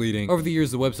very misleading. Over the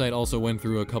years, the website also went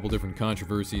through a couple different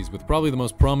controversies, with probably the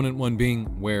most prominent one being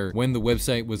where when the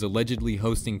website was allegedly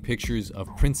hosting pictures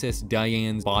of Princess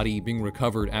Diana's body being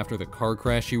recovered after the car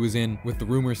crash she was in, with the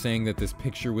rumor saying that this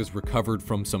picture was recovered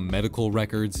from some medical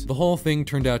records. The whole thing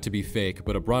turned out to be fake,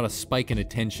 but it brought a spike in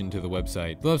attention to the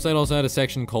website. The website also had a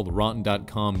section called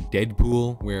Rotten.com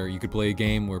Deadpool, where you could play a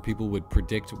game where people would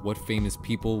predict what famous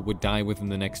people would die within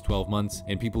the next 12 months,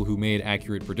 and people who made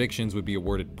accurate predictions would be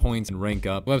awarded points and rank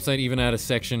up. The website even had a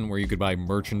section where you could buy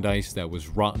merchandise that was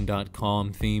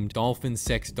Rotten.com themed.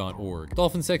 Dolphinsex.org.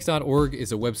 Dolphinsex.org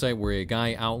is a website where a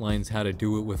guy outlines how to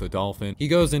do it with a dolphin. He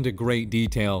goes into great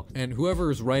detail, and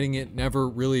whoever is writing it never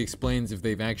really explains if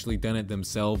they've actually done it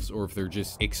themselves or if they're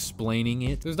just explaining explaining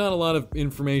it. There's not a lot of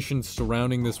information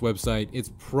surrounding this website. It's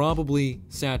probably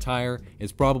satire,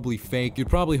 it's probably fake. You'd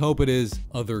probably hope it is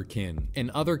otherkin.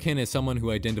 An otherkin is someone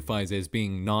who identifies as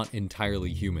being not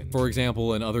entirely human. For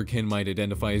example, an otherkin might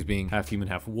identify as being half human,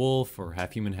 half wolf, or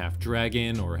half human, half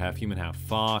dragon, or half human, half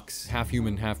fox, half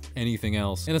human, half anything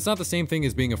else. And it's not the same thing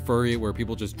as being a furry where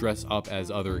people just dress up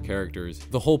as other characters.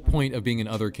 The whole point of being an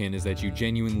otherkin is that you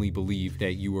genuinely believe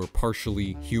that you are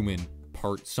partially human,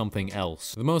 part something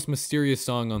else. The most mysterious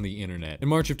song on the internet. In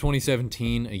March of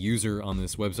 2017, a user on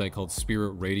this website called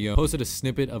Spirit Radio posted a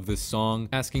snippet of this song,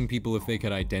 asking people if they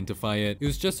could identify it. It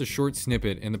was just a short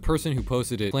snippet, and the person who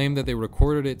posted it claimed that they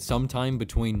recorded it sometime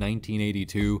between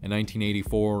 1982 and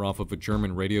 1984 off of a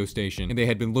German radio station, and they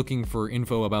had been looking for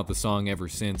info about the song ever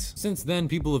since. Since then,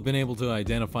 people have been able to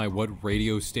identify what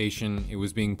radio station it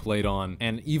was being played on,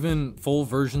 and even full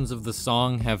versions of the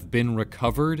song have been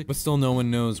recovered, but still no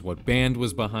one knows what band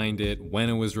was behind it, when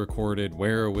it was recorded,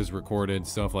 where it was recorded,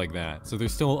 stuff like that. So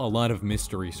there's still a lot of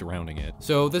mystery surrounding it.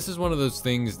 So this is one of those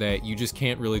things that you just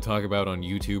can't really talk about on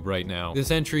YouTube right now. This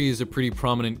entry is a pretty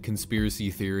prominent conspiracy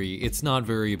theory. It's not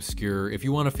very obscure. If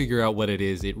you want to figure out what it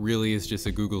really is just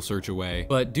a Google search away.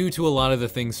 But due to a lot of the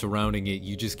things surrounding it,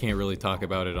 you just can't really talk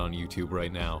about it on YouTube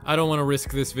right now. I don't want to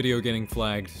risk this video getting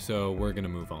flagged, so we're gonna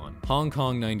move on. Hong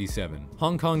Kong 97.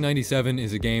 Hong Kong 97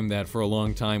 is a game that for a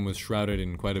long time was shrouded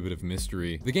in quite a bit of mystery.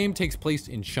 The game takes place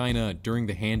in China during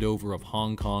the handover of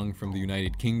Hong Kong from the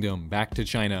United Kingdom back to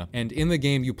China, and in the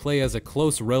game you play as a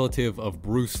close relative of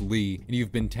Bruce Lee, and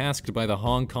you've been tasked by the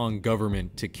Hong Kong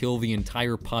government to kill the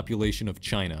entire population of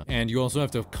China. And you also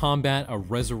have to combat a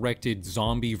resurrected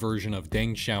zombie version of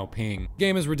Deng Xiaoping. The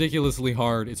game is ridiculously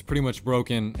hard, it's pretty much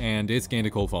broken, and it's gained a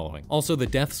cult following. Also, the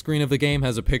death screen of the game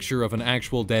has a picture of an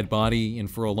actual dead body, and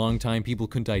for a long time people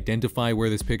couldn't identify where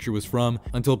this picture was from,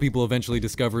 until people eventually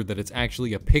discovered that it's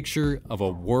actually a picture of a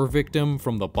war victim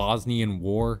from the Bosnian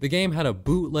War. The game had a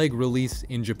bootleg release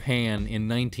in Japan in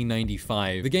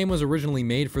 1995. The game was originally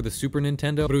made for the Super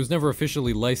Nintendo, but it was never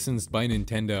officially licensed by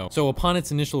Nintendo. So upon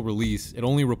its initial release, it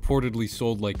only reportedly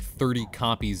sold like 30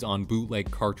 copies on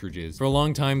bootleg cartridges. For a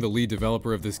long time, the lead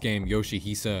developer of this game,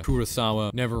 Yoshihisa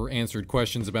Kurosawa, never answered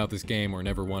questions about this game or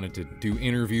never wanted to do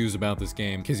interviews about this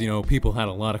game because, you know, people had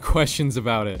a lot of questions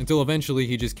about it. Until eventually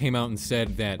he just came out and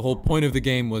said that the whole point of the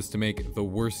game was to make the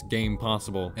worst game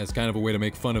possible as kind of a way to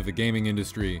make fun of the gaming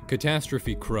industry.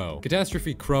 Catastrophe Crow.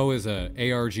 Catastrophe Crow is a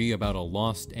ARG about a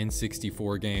lost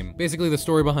N64 game. Basically, the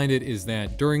story behind it is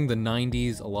that during the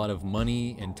 90s, a lot of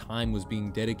money and time was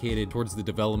being dedicated towards the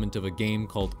development of a game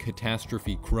called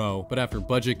Catastrophe Crow, but after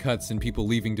budget cuts and people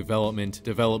leaving development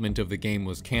of the game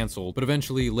was canceled. But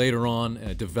eventually, later on,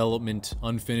 a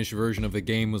unfinished version of the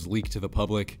game was leaked to the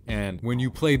public, and when you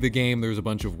played the game, there's a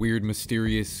bunch of weird,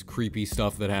 mysterious, creepy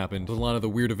stuff that happened. A lot of the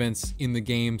weird events in the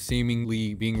game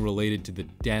seemingly being related to the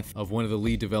death of one of the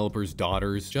lead developer's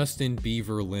daughters, Justin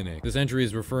Bieber Linux. This entry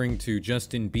is referring to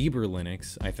Justin Bieber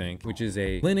Linux, I think, which is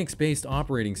a Linux-based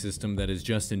operating system that is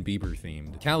Justin Bieber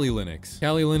themed. Kali Linux.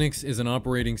 Kali Linux is an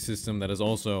operating system that is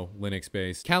also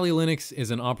Linux-based. Kali Linux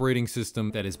is an operating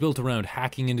system that is built around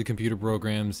hacking into computer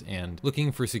programs and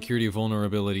looking for security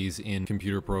vulnerabilities in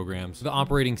computer programs. The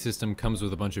operating system comes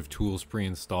with a bunch of tools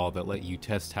pre-installed that let you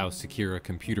test how secure a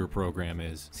computer program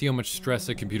is. See how much stress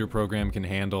a computer program can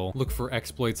handle. Look for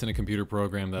exploits in a computer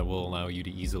program that will allow you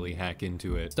to easily hack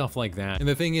into it. Stuff like that. And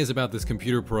the thing is about this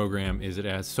computer program is it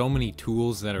has so many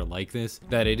tools that are like this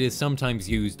that it is sometimes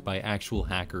used by actual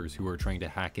hackers who are trying to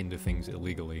hack into things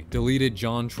illegally. Deleted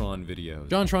JonTron videos.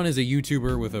 JonTron is a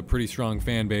YouTuber with a pretty strong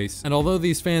fan base, and although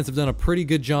these fans have done a pretty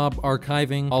good job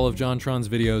archiving all of JonTron's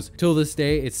videos, till this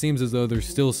day it seems as though there's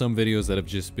still some videos that have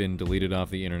just been deleted off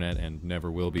the internet and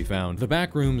never will be found. The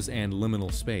Backrooms and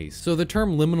liminal space. So the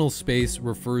term liminal space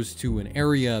refers to an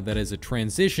area that is a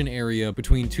transition area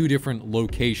between two different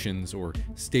locations or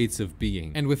states of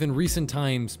being. And within recent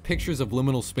times, pictures of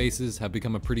liminal spaces have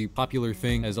become a pretty popular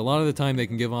thing, as a lot of the time they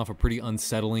can give off a pretty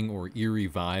unsettling or eerie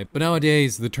vibe. But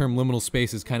nowadays, the term liminal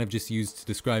space is kind of just used to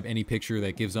describe any picture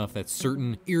that gives off that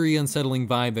certain eerie, unsettling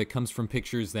vibe that comes from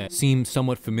pictures that seem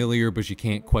somewhat familiar, but you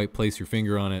can't quite place your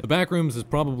finger on it. The Backrooms is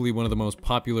probably one of the most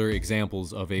popular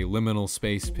examples of a liminal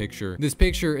space picture. This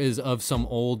picture is of some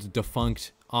old,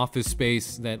 defunct office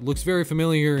space that looks very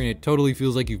familiar and it totally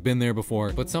feels like you've been there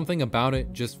before, but something about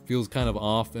it just feels kind of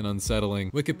off and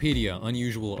unsettling. Wikipedia,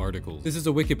 unusual articles. This is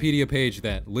a Wikipedia page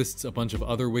that lists a bunch of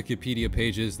other Wikipedia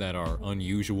pages that are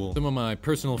unusual. Some of my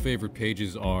personal favorite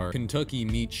pages are Kentucky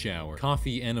Meat Shower,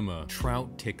 Coffee Enema,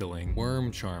 Trout Tickling,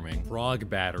 Worm Charming, Frog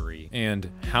Battery,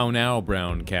 and How Now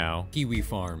Brown Cow, Kiwi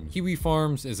Farms. Kiwi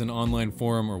Farms is an online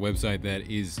forum or website that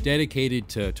is dedicated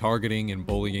to targeting and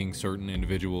bullying certain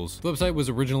individuals. The website was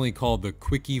originally called the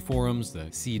Quickie Forums, the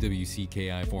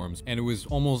CWCKI forums, and it was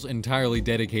almost entirely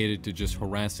dedicated to just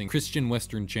harassing Christian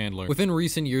Western Chandler. Within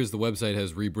recent years, the website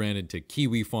has rebranded to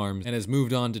Kiwi Farms and has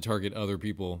moved on to target other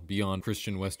people beyond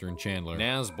Christian Western Chandler.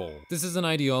 Nazbol. This is an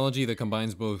ideology that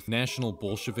combines both national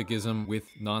Bolshevikism with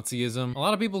Nazism. A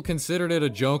lot of people considered it a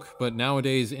joke, but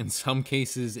nowadays, in some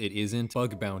cases, it isn't.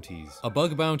 Bug bounties. A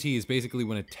bug bounty is basically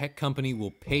when a tech company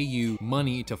will pay you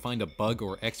money to find a bug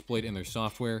or exploit in their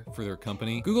software for their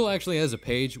company. Google actually has a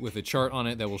page with a chart on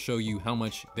it that will show you how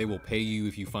much they will pay you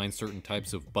if you find certain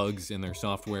types of bugs in their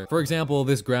software. For example,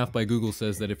 this graph by Google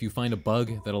says that if you find a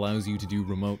bug that allows you to do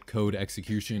remote code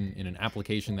execution in an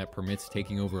application that permits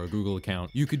taking over a Google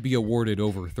account, you could be awarded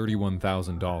over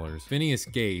 $31,000. Phineas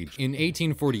Gage. In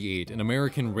 1848, an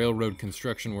American railroad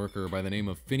construction worker by the name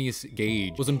of Phineas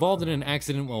Gage was involved in an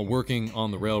accident while working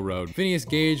on the railroad. Phineas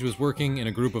Gage was working in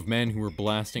a group of men who were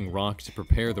blasting rock to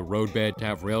prepare the roadbed to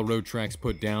have railroad tracks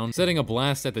put down. Setting a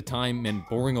blast at the time meant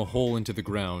boring a hole into the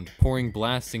ground, pouring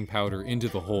blasting powder into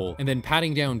the hole, and then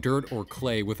patting down dirt or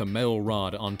clay with a metal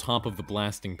rod on top of the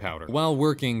blasting powder. While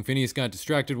working, Phineas got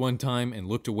distracted one time and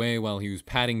looked away while he was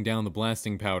patting down the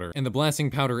blasting powder, and the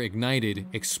blasting powder ignited,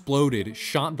 exploded,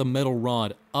 shot the metal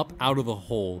rod up out of the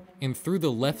hole and through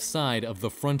the left side of the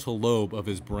frontal lobe of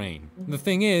his brain. The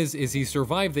thing is he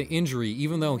survived the injury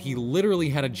even though he literally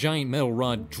had a giant metal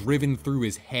rod driven through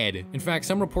his head. In fact,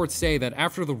 some reports say that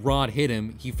after the rod hit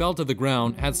him, he fell to the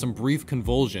ground, had some brief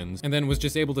convulsions, and then was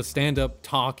just able to stand up,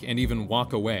 talk, and even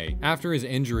walk away. After his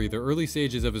injury, the early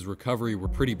stages of his recovery were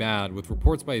pretty bad, with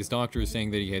reports by his doctors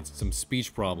saying that he had some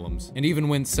speech problems, and even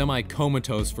went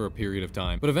semi-comatose for a period of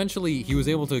time. But eventually, he was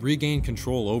able to regain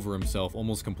control over himself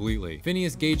almost completely.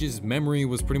 Phineas Gage's memory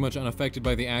was pretty much unaffected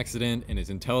by the accident, and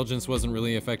his intelligence wasn't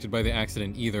really affected by the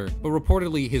accident either, but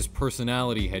reportedly his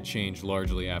personality had changed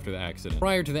largely after the accident.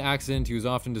 Prior to the accident, he was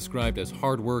often described as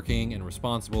hardworking and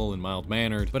responsible and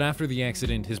mild-mannered, but after the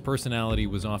accident, his personality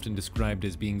was often described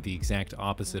as being the exact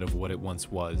opposite of what it once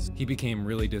was. He became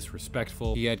really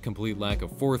disrespectful, he had complete lack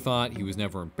of forethought, he was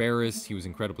never embarrassed, he was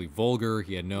incredibly vulgar,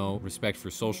 he had no respect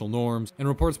for social norms, and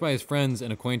reports by his friends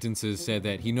and acquaintances said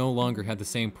that he no longer had the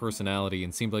same personality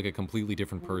and seemed like a completely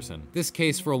different person. This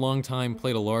case for a long time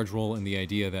played a large role in the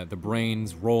idea that the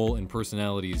brain's role in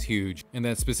personality is huge, and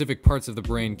that specific parts of the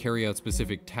brain carry out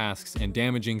specific tasks, and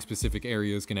damaging specific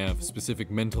areas can have specific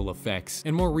mental effects.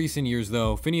 In more recent years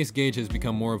though, Phineas Gage has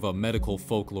become more of a medical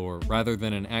folklore rather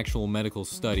than an actual medical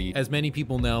study, as many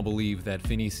people now believe that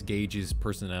Phineas Gage's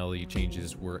personality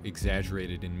changes were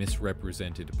exaggerated and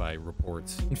misrepresented by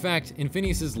reports. In fact, in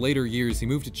Phineas's later years, he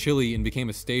moved to Chile and became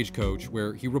a stagecoach,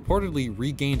 where he reportedly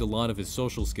regained a lot of his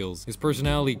social skills. His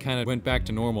personality kind of went back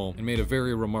to normal and made a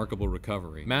very remarkable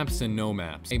recovery. Maps and no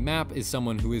maps. A map is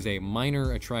someone who is a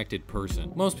minor attracted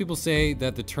person. Most people say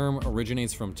that the term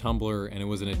originates from Tumblr and it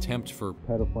was an attempt for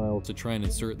pedophiles to try and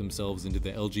insert themselves into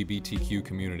the LGBTQ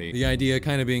community. The idea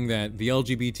kind of being that the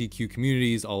LGBTQ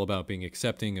community is all about being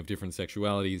accepting of different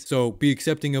sexualities, so be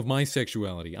accepting of my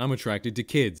sexuality. I'm attracted to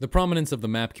kids. The prominence of the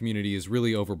map community is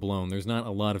really overblown. There's not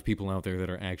a lot of people out there that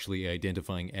are actually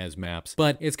identifying as maps,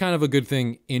 but it's kind of a good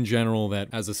thing in general that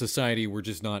as a society we're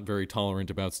just not very tolerant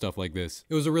about stuff like this.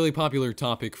 It was a really popular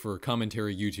topic for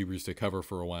commentary YouTubers to cover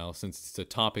for a while, since it's a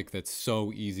topic that's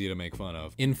so easy to make fun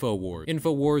of. InfoWars.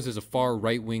 InfoWars is a far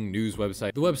right-wing news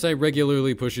website. The website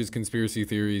regularly pushes conspiracy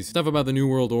theories, stuff about the New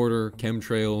World Order,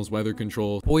 chemtrails, weather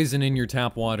control, poison in your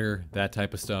tap water, that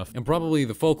type of stuff. And probably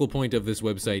the focal point of this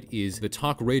website is the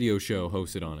talk radio show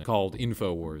hosted on it, called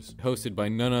InfoWars, hosted by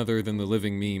none other than the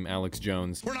living meme Alex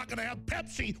Jones. We're not gonna have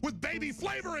Pepsi with baby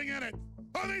flavoring in it.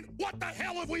 I mean, what the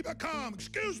hell have we become?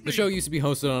 Excuse me. The show used to be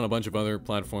hosted on a bunch of other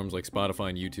platforms like Spotify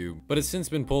and YouTube, but it's since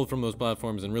been pulled from those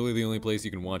platforms, and really the only place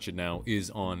you can watch it now is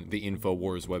on the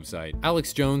InfoWars website.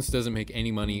 Alex Jones doesn't make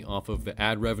any money off of the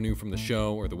ad revenue from the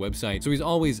show or the website, so he's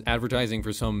always advertising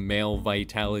for some male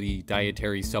vitality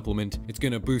dietary supplement. It's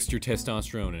gonna boost your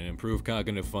testosterone and improve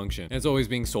cognitive function, and it's always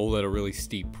being sold at a really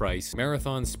steep price.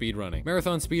 Marathon speedrunning.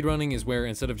 Marathon speedrunning is where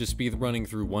instead of just speedrunning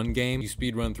through one game, you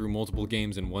speedrun through multiple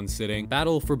games in one sitting.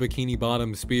 Battle for Bikini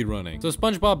Bottom speedrunning. So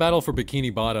SpongeBob Battle for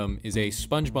Bikini Bottom is a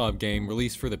SpongeBob game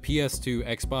released for the PS2,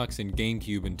 Xbox, and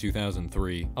GameCube in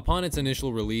 2003. Upon its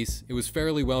initial release, it was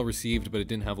fairly well received, but it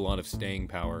didn't have a lot of staying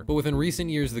power. But within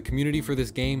recent years, the community for this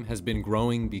game has been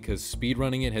growing because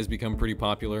speedrunning it has become pretty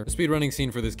popular. The speedrunning scene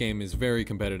for this game is very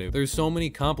competitive. There's so many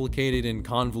complicated and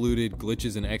convoluted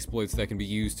glitches and exploits that can be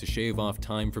used to shave off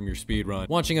time from your speedrun.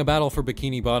 Watching a Battle for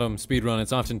Bikini Bottom speedrun,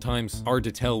 it's oftentimes hard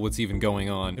to tell what's even going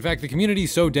on. In fact, the community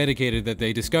is so dedicated that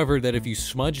they discovered that if you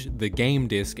smudge the game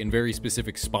disc in very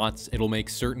specific spots, it'll make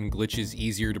certain glitches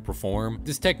easier to perform.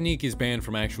 This technique is banned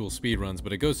from actual speedruns,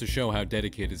 but it goes to show how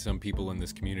dedicated some people in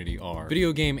this community are.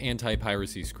 Video game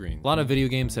anti-piracy screen. A lot of video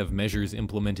games have measures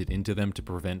implemented into them to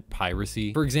prevent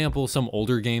piracy. For example, some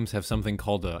older games have something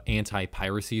called an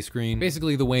anti-piracy screen.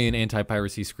 Basically, the way an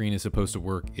anti-piracy screen is supposed to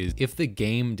work is if the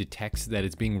game detects that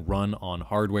it's being run on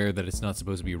hardware that it's not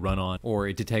supposed to be run on, or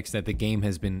it detects that the game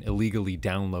has been illegally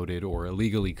downloaded or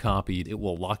illegally copied, it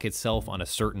will lock itself on a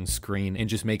certain screen and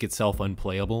just make itself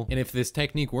unplayable. And if this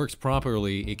technique works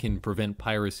properly, it can prevent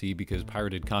piracy because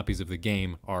pirated copies of the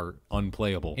game are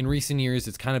unplayable. In recent years,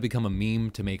 it's kind of become a meme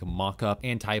to make mock-up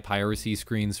anti-piracy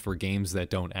screens for games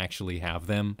that don't actually have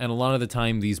them. And a lot of the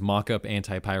time, these mock-up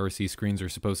anti-piracy screens are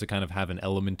supposed to kind of have an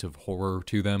element of horror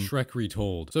to them. Shrek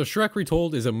Retold. So Shrek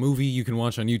Retold is a movie you can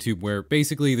watch on YouTube where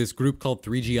basically this group called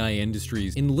 3GI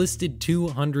Industries enlisted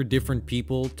 200 different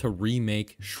people to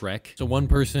remake Shrek. So one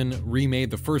person remade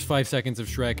the first 5 seconds of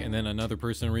Shrek, and then another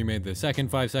person remade the second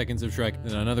 5 seconds of Shrek,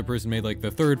 then another person made like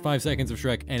the third 5 seconds of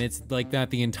Shrek, and it's like that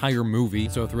the entire movie.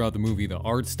 So throughout the movie, the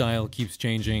art style keeps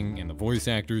changing, and the voice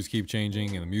actors keep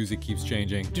changing, and the music keeps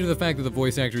changing. Due to the fact that the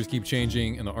voice actors keep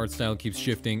changing and the art style keeps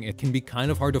shifting, it can be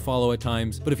kind of hard to follow at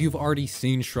times, but if you've already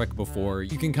seen Shrek before,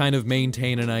 you can kind of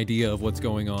maintain an idea of what's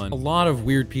going on. A lot of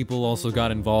weird people also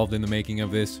got involved in the making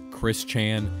of this. Chris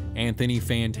Chan, Anthony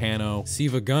Fantano,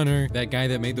 Siva Gunner, that guy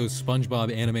that made those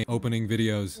SpongeBob anime opening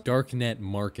videos. Darknet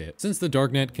Market. Since the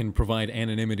Darknet can provide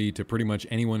anonymity to pretty much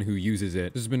anyone who uses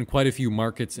it, there's been quite a few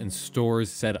markets and stores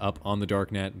set up on the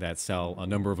Darknet that sell a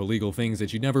number of illegal things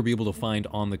that you'd never be able to find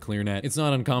on the ClearNet. It's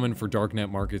not uncommon for Darknet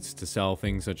markets to sell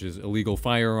things such as illegal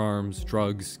firearms,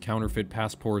 drugs, counterfeit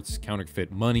passports,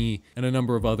 counterfeit money, and a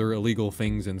number of other illegal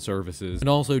things and services. And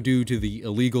also due to the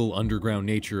illegal underground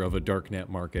nature of a Darknet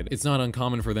market, it's not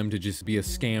uncommon for them to just be a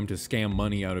scam to scam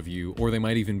money out of you, or they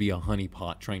might even be a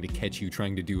honeypot trying to catch you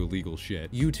trying to do illegal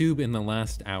shit. YouTube in the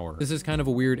last hour. This is kind of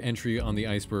a weird entry on the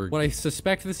Iceberg. What I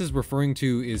suspect this is referring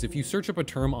to is if you search up a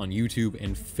term on YouTube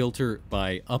and filter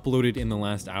by uploaded in the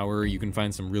last hour, you can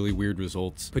find some really weird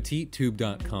results.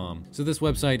 PetiteTube.com. So this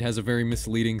website has a very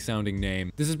misleading sounding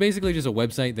name. This is basically just a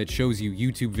website that shows you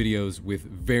YouTube videos with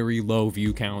very low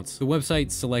view counts. The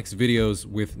website selects videos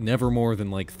with never more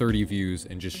than like 30 views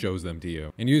and just shows them to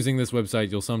you. And using this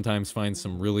website, you'll sometimes find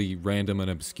some really random and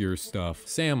obscure stuff.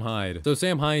 Sam Hyde. So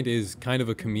Sam Hyde is kind of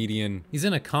a comedian. He's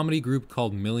in a comedy group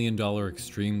called $1 Million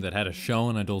Extreme that had a show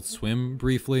on Adult Swim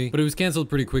briefly, but it was canceled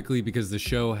pretty quickly because the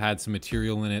show had some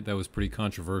material in it that was pretty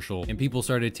controversial, and people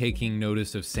started taking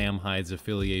notice of Sam Hyde's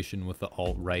affiliation with the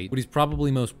alt-right. What he's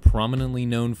probably most prominently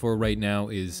known for right now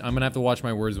is, I'm gonna have to watch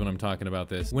my words when I'm talking about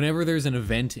this, whenever there's an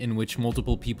event in which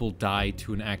multiple people die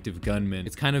to an active gunman,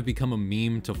 it's kind of become a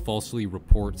meme to falsely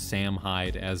report Sam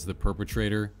Hyde as the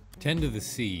perpetrator. 10 to the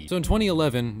C. So in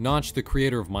 2011, Notch, the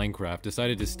creator of Minecraft,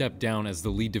 decided to step down as the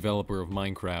lead developer of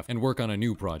Minecraft and work on a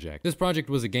new project. This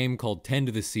project was a game called 10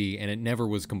 to the C, and it never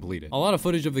was completed. A lot of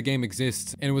footage of the game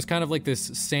exists, and it was kind of like this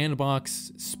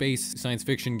sandbox space science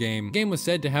fiction game. The game was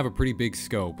said to have a pretty big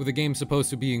scope, with the game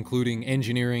supposed to be including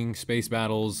engineering, space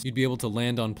battles, you'd be able to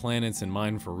land on planets and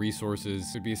mine for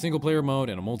resources. There'd be a single player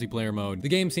mode and a multiplayer mode. The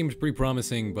game seemed pretty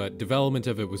promising, but development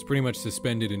of it was pretty much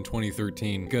suspended in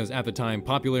 2013 because at the time,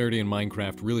 popularity in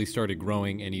Minecraft really started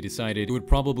growing, and he decided it would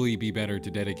probably be better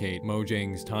to dedicate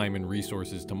Mojang's time and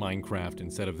resources to Minecraft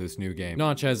instead of this new game.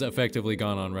 Notch has effectively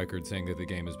gone on record saying that the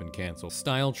game has been canceled.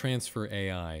 Style Transfer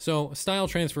AI. So Style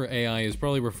Transfer AI is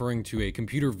probably referring to a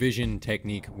computer vision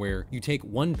technique where you take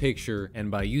one picture,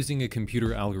 and by using a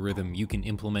computer algorithm, you can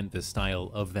implement the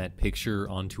style of that picture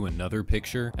onto another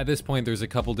picture. At this point, there's a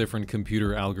couple different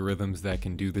computer algorithms that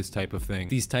can do this type of thing.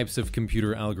 These types of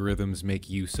computer algorithms make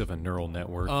use of a neural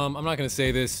network. I'm not gonna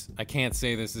say this. I can't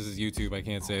say this. This is YouTube. I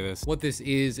can't say this. What this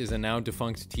is a now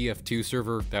defunct TF2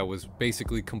 server that was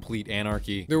basically complete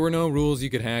anarchy. There were no rules you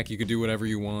could hack. You could do whatever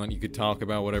you want. You could talk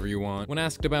about whatever you want. When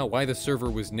asked about why the server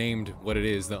was named what it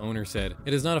is, the owner said,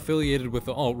 "It is not affiliated with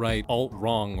the alt-right,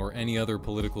 alt-wrong, or any other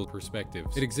political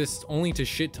perspectives. It exists only to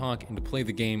shit talk and to play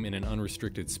the game in an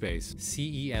unrestricted space."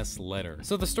 CES letter.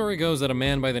 So the story goes that a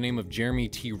man by the name of Jeremy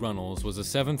T. Runnels was a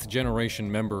 7th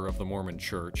generation member of the Mormon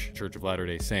Church of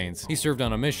Latter-day Saints. He served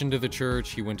on a mission to the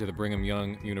church. He went to the Brigham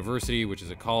Young University, which is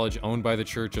a college owned by the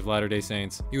Church of Latter-day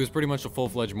Saints. He was pretty much a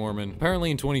full-fledged Mormon.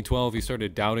 Apparently in 2012, he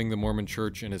started doubting the Mormon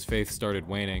Church and his faith started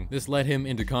waning. This led him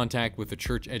into contact with the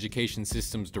church education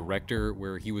system's director,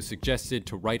 where he was suggested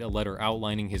to write a letter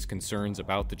outlining his concerns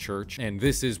about the church, and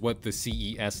this is what the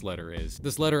CES letter is.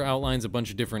 This letter outlines a bunch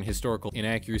of different historical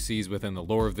inaccuracies within the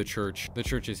lore of the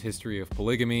church's history of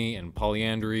polygamy and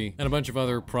polyandry, and a bunch of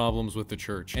other problems with the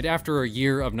church. And after a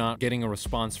year of not getting a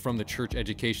response from the church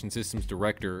education system's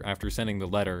director after sending the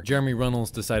letter, Jeremy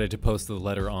Runnels decided to post the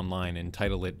letter online and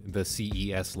title it the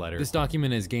CES letter. This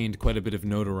document has gained quite a bit of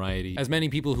notoriety, as many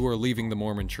people who are leaving the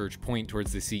Mormon Church point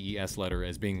towards the CES letter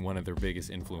as being one of their biggest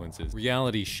influences.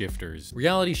 Reality shifters.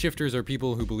 Reality shifters are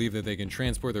people who believe that they can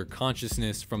transport their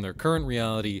consciousness from their current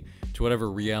reality to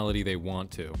whatever reality they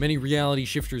want to. Many reality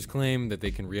shifters claim that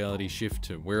they can reality shift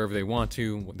to wherever they want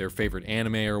to, their favorite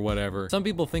anime or whatever. Some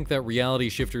people think that reality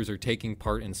shifters are taking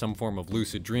part in some form of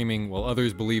lucid dreaming, while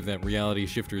others believe that reality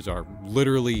shifters are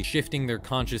literally shifting their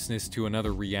consciousness to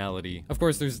another reality. Of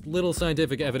course, there's little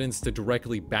scientific evidence to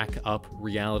directly back up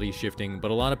reality shifting,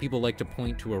 but a lot of people like to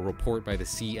point to a report by the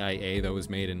CIA that was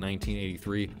made in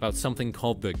 1983 about something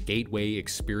called the Gateway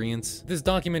Experience. This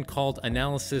document, called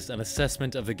Analysis and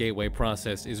Assessment of the Gateway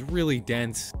Process, is really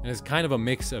dense and is kind of a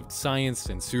mix of science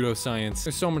and pseudoscience.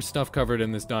 There's so much stuff covered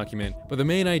in this document, but the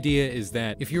main idea is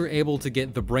that if you're able to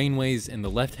get the brainwaves in the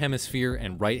left hemisphere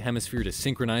and right hemisphere to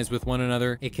synchronize with one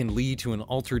another, it can lead to an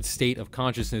altered state of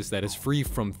consciousness that is free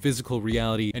from physical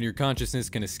reality, and your consciousness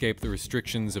can escape the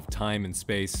restrictions of time and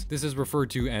space. This is referred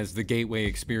to as the Gateway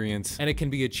Experience, and it can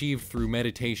be achieved through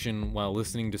meditation while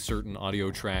listening to certain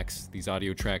audio tracks, these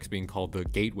audio tracks being called the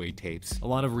Gateway Tapes. A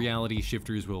lot of reality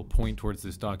shifters will point towards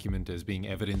this document as being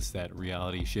evidence that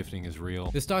reality shifting is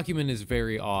real. This document is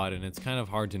very odd, and it's kind of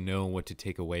hard to know what to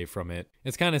take away from it.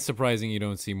 It's kind of surprising you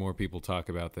don't see more people talk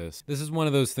about this. This is one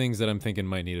of those things that I'm thinking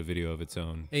might need a video of its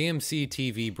own. AMC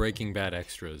TV Breaking Bad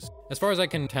extras. As far as I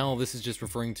can tell, this is just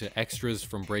referring to extras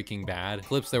from Breaking Bad,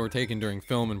 clips that were taken during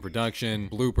film and production,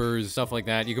 bloopers, stuff like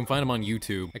that. You can find them on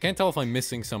YouTube. I can't tell if I'm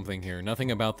missing something here.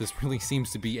 Nothing about this really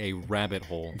seems to be a rabbit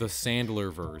hole. The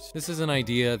Sandlerverse. This is an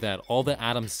idea that all the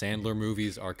Adam Sandler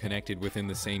movies are connected within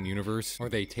the same universe, or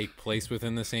they take place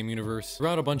within the same universe.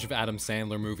 Throughout a bunch of Adam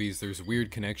Sandler movies, there's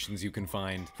weird connections you can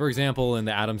find. For example, in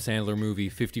the Adam Sandler movie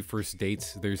 50 First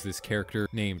Dates, there's this character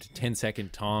named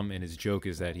 10-Second Tom, and his joke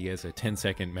is that he has a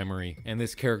 10-second memory. And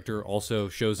this character also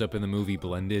shows up in the movie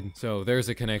Blended, so there's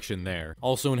a connection there.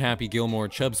 Also in Happy Gilmore,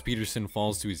 Chubbs Peterson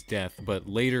falls to his death, but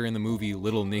later in the movie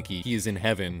Little Nicky, he is in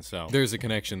heaven, so there's a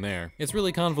connection there. It's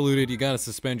really convoluted, you gotta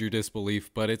suspend your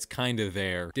disbelief, but it's kinda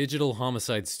there. Digital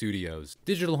Homicide Studios.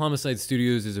 Digital Homicide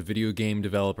Studios is a video game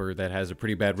developer that has a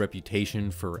pretty bad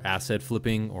reputation for asset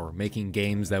flipping, or making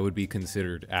games that would be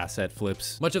considered asset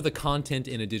flips. Much of the content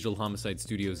in a Digital Homicide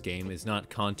Studios game is not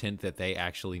content that they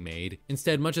actually made.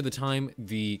 Instead, much of the time,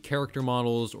 the character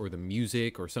models or the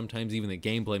music or sometimes even the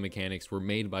gameplay mechanics were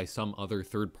made by some other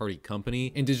third-party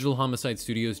company, and Digital Homicide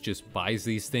Studios just buys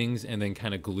these things and then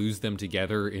kind of glues them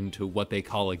together into what they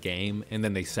call a game, and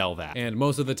then they sell that. And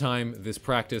most of the time, this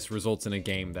practice results in a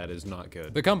game that is not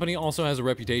good. The company also has a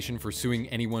reputation for suing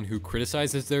anyone who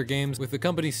criticizes their games, with the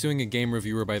company suing a game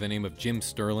reviewer by the name of Jim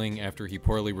Sterling after he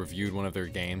poorly reviewed one of their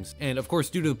games. And of course,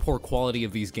 due to the poor quality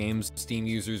of these games, Steam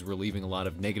users were leaving a lot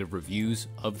of negative reviews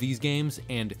of these games,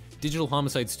 and Digital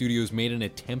Homicide Studios made an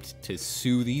attempt to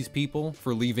sue these people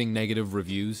for leaving negative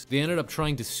reviews. They ended up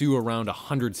trying to sue around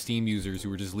 100 Steam users who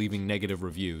were just leaving negative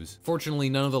reviews. Fortunately,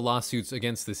 none of the lawsuits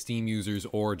against the Steam users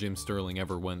or Jim Sterling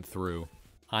ever went through.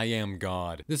 I am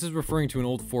God. This is referring to an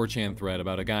old 4chan thread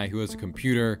about a guy who has a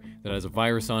computer that has a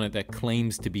virus on it that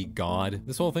claims to be God.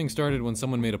 This whole thing started when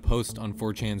someone made a post on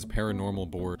 4chan's paranormal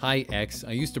board. Hi X,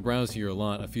 I used to browse here a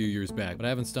lot a few years back, but I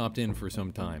haven't stopped in for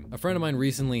some time. A friend of mine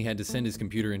recently had to send his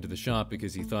computer into the shop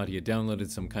because he thought he had downloaded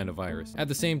some kind of virus. At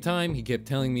the same time, he kept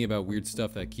telling me about weird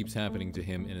stuff that keeps happening to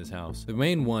him in his house. The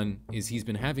main one is he's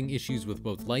been having issues with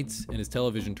both lights and his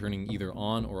television turning either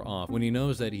on or off when he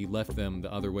knows that he left them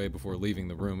the other way before leaving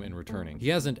the room and returning. He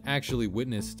hasn't actually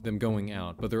witnessed them going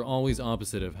out, but they're always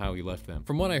opposite of how he left them.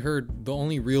 From what I heard, the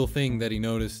only real thing that he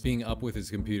noticed being up with his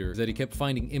computer is that he kept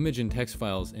finding image and text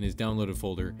files in his downloaded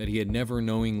folder that he had never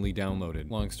knowingly downloaded.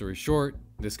 Long story short,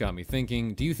 this got me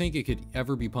thinking, do you think it could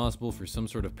ever be possible for some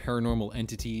sort of paranormal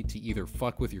entity to either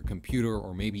fuck with your computer,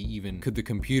 or maybe even could the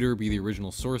computer be the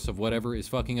original source of whatever is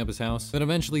fucking up his house? Then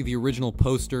eventually the original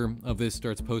poster of this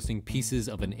starts posting pieces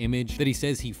of an image that he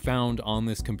says he found on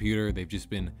this computer. They've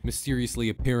just been mysteriously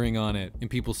appearing on it, and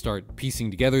people start piecing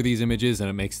together these images, and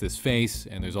it makes this face,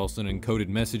 and there's also an encoded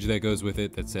message that goes with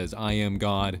it that says, "I am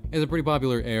God." It's a pretty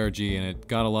popular ARG, and it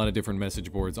got a lot of different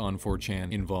message boards on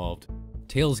 4chan involved.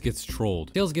 Tales Gets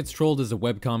Trolled. Tales Gets Trolled is a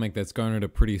webcomic that's garnered a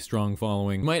pretty strong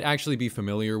following. You might actually be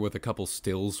familiar with a couple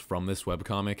stills from this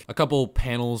webcomic. A couple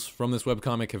panels from this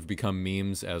webcomic have become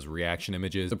memes as reaction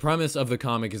images. The premise of the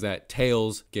comic is that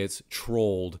Tales gets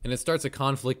trolled, and it starts a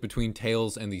conflict between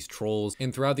Tales and these trolls.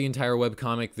 And throughout the entire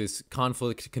webcomic, this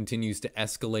conflict continues to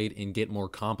escalate and get more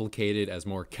complicated as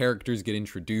more characters get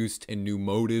introduced and new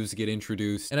motives get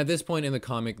introduced. And at this point in the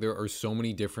comic, there are so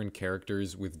many different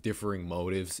characters with differing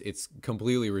motives. It's completely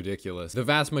ridiculous. The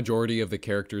vast majority of the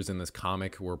characters in this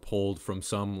comic were pulled from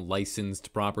some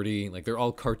licensed property. Like, they're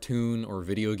all cartoon or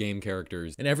video game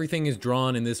characters, and everything is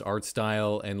drawn in this art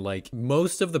style, and like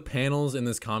most of the panels in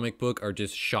this comic book are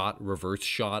just reverse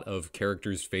shot of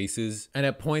characters' faces, and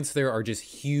at points there are just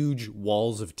huge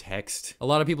walls of text. A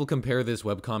lot of people compare this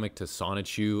webcomic to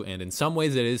Sonichu, and in some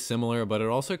ways it is similar, but it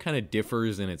also kind of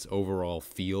differs in its overall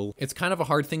feel. It's kind of a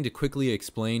hard thing to quickly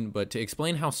explain, but to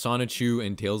explain how Sonichu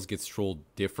and Tales Gets Trolled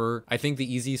differ, I think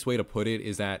the easiest way to put it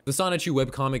is that the Sonichu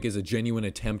webcomic is a genuine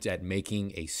attempt at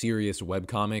making a serious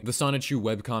webcomic. The Sonichu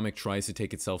webcomic tries to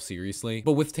take itself seriously,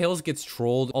 but with Tales Gets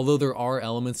Trolled, although there are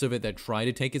elements of it that try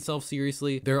to take itself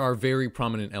seriously, there are very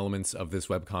prominent elements of this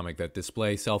webcomic that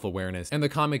display self-awareness, and the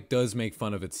comic does make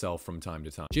fun of itself from time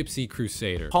to time. Gypsy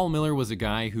Crusader. Paul Miller was a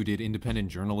guy who did independent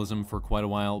journalism for quite a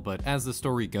while, but as the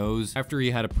story goes, after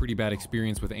he had a pretty bad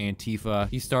experience with Antifa,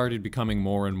 he started becoming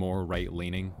more and more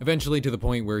right-leaning. Eventually to the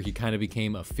point where he kind of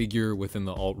became a figure within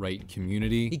the alt-right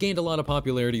community. He gained a lot of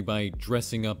popularity by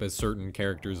dressing up as certain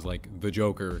characters like the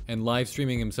Joker, and live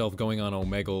streaming himself going on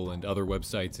Omegle and other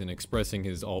websites and expressing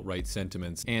his alt-right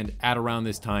sentiments. And at around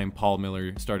this time, Paul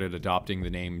Miller started adopting the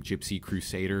name Gypsy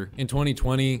Crusader. In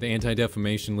 2020, the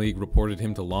Anti-Defamation League reported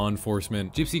him to law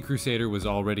enforcement. Gypsy Crusader was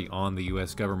already on the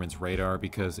US government's radar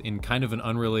because in kind of an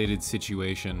unrelated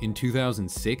situation, in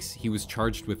 2006, he was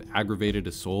charged with aggravated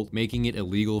assault, making it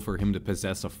illegal for him to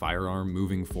possess a firearm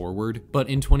moving forward. But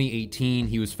in 2018,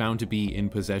 he was found to be in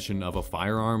possession of a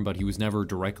firearm, but he was never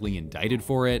directly indicted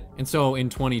for it. And so in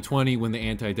 2020, when the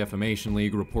Anti-Defamation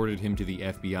League reported him to the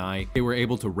FBI, they were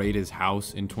able to raid his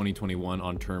house in 2021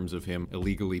 on terms of him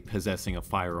illegally possessing a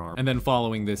firearm. And then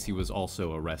following this, he was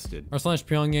also arrested.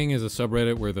 r/Pyongyang is a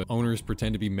subreddit where the owners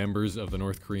pretend to be members of the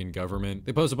North Korean government.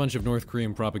 They post a bunch of North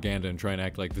Korean propaganda and try and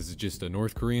act like this is just a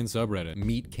North Korean subreddit.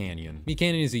 Meat Canyon. Meat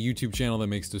Canyon is a YouTube channel that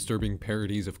makes disturbing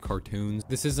parodies of cartoons.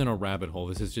 This isn't a rabbit hole,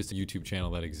 this is just a YouTube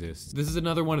channel that exists. This is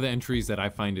another one of the entries that I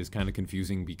find is kind of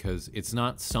confusing because it's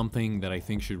not something that I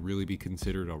think should really be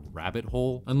considered a rabbit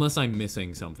hole, unless I'm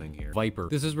missing something here. Viper.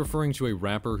 This is referring to a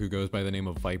rapper who goes by the name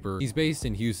of Viper. He's based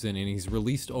in Houston and he's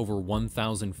released over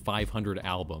 1,500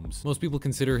 albums. Most people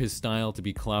consider his style to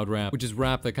be cloud rap, which is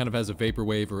rap that kind of has a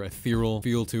vaporwave or ethereal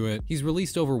feel to it. He's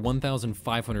released over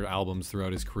 1,500 albums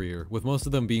throughout his career, with most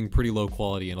of them being pretty low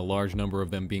quality and a large number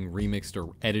of them being remixed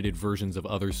or edited versions of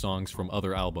other songs from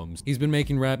other albums. He's been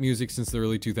making rap music since the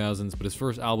early 2000s, but his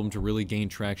first album to really gain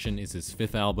traction is his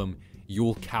 5th album,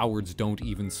 "You'll Cowards Don't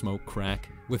Even Smoke Crack."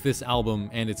 With this album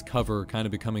and its cover kind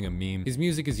of becoming a meme. His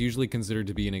music is usually considered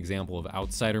to be an example of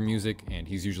outsider music, and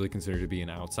he's usually considered to be an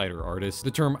outsider artist.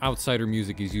 The term outsider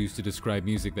music is used to describe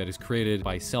music that is created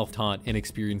by self-taught,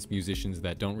 inexperienced musicians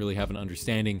that don't really have an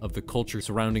understanding of the culture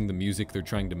surrounding the music they're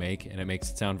trying to make, and it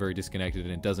makes it sound very disconnected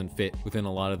and it doesn't fit within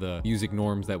a lot of the music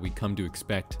norms that we come to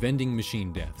expect. Vending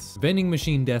machine deaths. Vending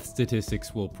machine death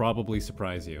statistics will probably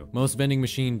surprise you. Most vending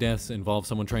machine deaths involve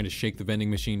someone trying to shake the vending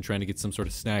machine, trying to get some sort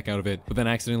of snack out of it, but then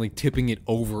accidentally tipping it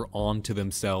over onto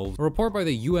themselves. A report by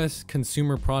the US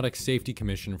Consumer Product Safety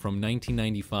Commission from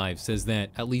 1995 says that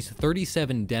at least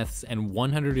 37 deaths and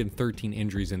 113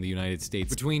 injuries in the United States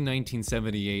between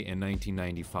 1978 and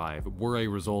 1995 were a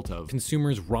result of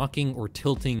consumers rocking or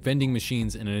tilting vending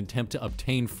machines in an attempt to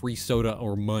obtain free soda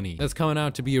or money. That's coming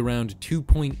out to be around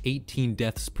 2.18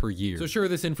 deaths per year. So sure,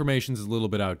 this information is a little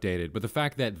bit outdated, but the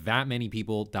fact that that many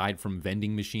people died from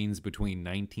vending machines between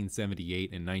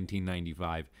 1978 and 1995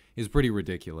 vibe is pretty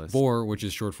ridiculous. Vor, which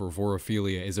is short for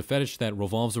vorophilia, is a fetish that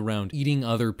revolves around eating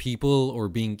other people or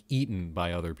being eaten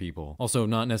by other people. Also,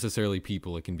 not necessarily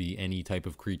people, it can be any type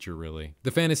of creature really.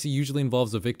 The fantasy usually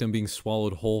involves a victim being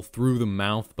swallowed whole through the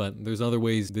mouth, but there's other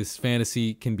ways this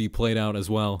fantasy can be played out as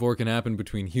well. Vor can happen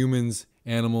between humans,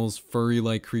 animals,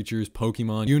 furry-like creatures,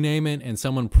 Pokemon, you name it, and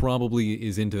someone probably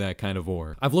is into that kind of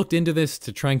vor. I've looked into this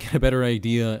to try and get a better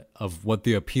idea of what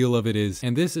the appeal of it is,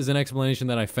 and this is an explanation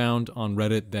that I found on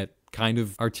Reddit that kind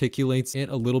of articulates it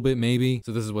a little bit maybe.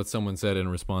 So this is what someone said in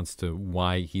response to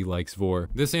why he likes vor.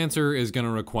 This answer is going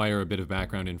to require a bit of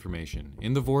background information.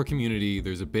 In the vor community,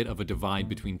 there's a bit of a divide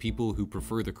between people who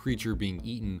prefer the creature being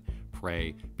eaten,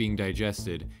 prey, being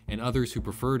digested, and others who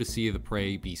prefer to see the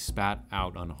prey be spat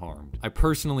out unharmed. I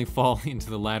personally fall into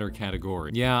the latter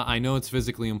category. Yeah, I know it's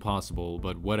physically impossible,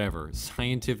 but whatever.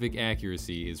 Scientific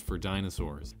accuracy is for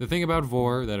dinosaurs. The thing about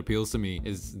vor that appeals to me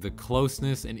is the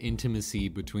closeness and intimacy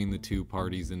between the two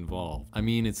parties involved. I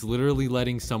mean, it's literally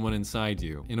letting someone inside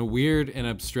you. In a weird and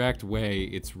abstract way,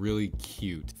 it's really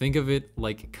cute. Think of it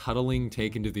like cuddling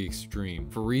taken to the extreme.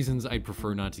 For reasons I'd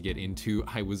prefer not to get into,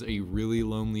 I was a really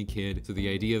lonely kid, so the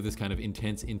idea of this kind of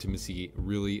intense intimacy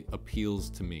really appeals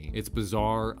to me. It's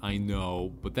bizarre, I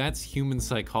know, but that's human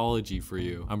psychology for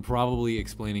you. I'm probably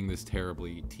explaining this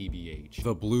terribly, TBH.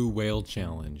 The Blue Whale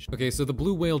Challenge. Okay, so the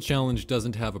Blue Whale Challenge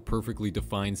doesn't have a perfectly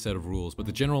defined set of rules, but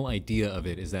the general idea of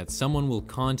it is that someone will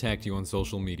contact you on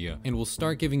social media and will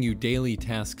start giving you daily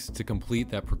tasks to complete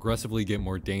that progressively get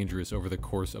more dangerous over the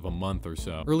course of a month or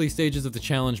so. Early stages of the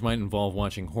challenge might involve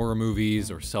watching horror movies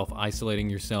or self-isolating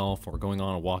yourself or going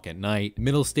on a walk at night.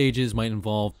 Middle stages might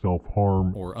involve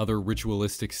self-harm or other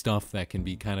ritualistic stuff that can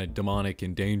be kind of demonic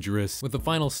and dangerous, with the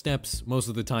final steps most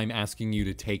of the time asking you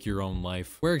to take your own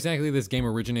life. Where exactly this game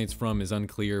originates from is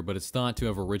unclear, but it's thought to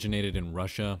have originated in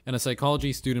Russia, and a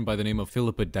psychology student by the name of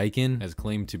Philippa Daikin has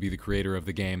claimed to be the creator of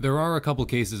the game. There are a couple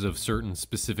cases of certain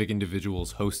specific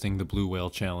individuals hosting the Blue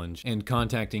Whale Challenge and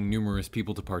contacting numerous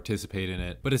people to participate in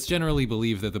it, but it's generally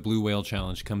believed that the Blue Whale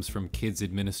Challenge comes from kids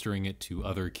administering it to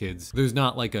other kids. There's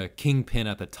not like a kingpin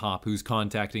at the top who's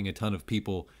contacting a ton of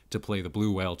people to play the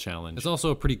Blue Whale Challenge. It's also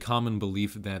a pretty common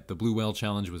belief that the Blue Whale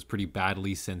Challenge was pretty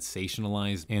badly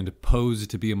sensationalized and posed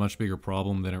to be a much bigger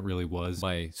problem than it really was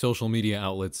by social media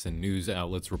outlets and news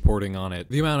outlets reporting on it.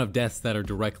 The amount of deaths that are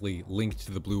directly linked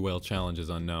to the Blue Whale Challenge is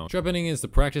unknown. Trepanning is the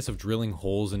practice of drilling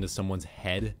holes into someone's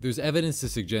head. There's evidence to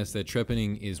suggest that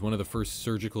trepanning is one of the first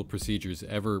surgical procedures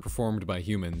ever performed by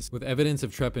humans, with evidence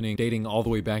of trepanning dating all the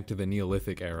way back to the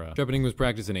Neolithic era. Trepanning was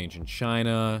practiced in ancient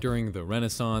China, during the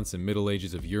Renaissance and Middle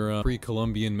Ages of Europe,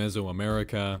 pre-Columbian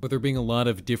Mesoamerica, with there being a lot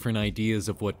of different ideas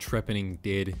of what trepanning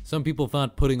did. Some people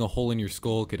thought putting a hole in your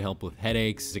skull could help with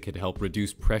headaches, it could help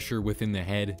reduce pressure within the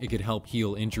head, it could help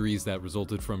heal injuries that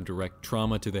resulted from direct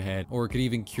trauma to the head, or it could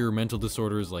even cure mental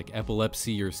disorders like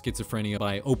epilepsy or schizophrenia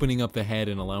by opening up the head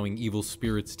and allowing evil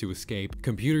spirits to escape.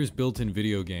 Computers built in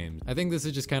video games. I think this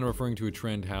is just kind of referring to a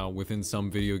trend how within some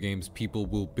video games people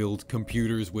will build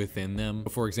computers within them.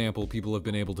 For example, people have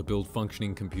been able to build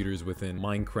functioning computers within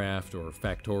Minecraft or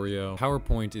Factorio.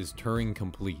 PowerPoint is Turing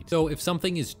complete. So if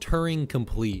something is Turing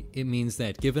complete, it means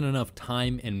that given enough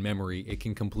time and memory, it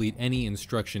can complete any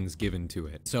instructions given to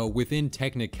it. So within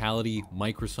technicality,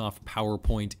 Microsoft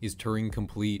PowerPoint is Turing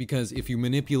complete because if you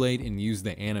manipulate and use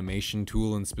the animation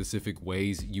tool in specific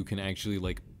ways, you can actually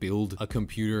like build a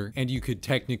computer, and you could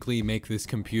technically make this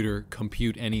computer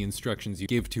compute any instructions you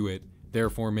give to it,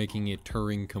 therefore making it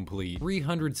Turing complete.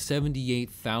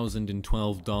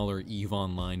 $378,012 EVE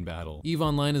Online battle. EVE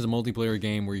Online is a multiplayer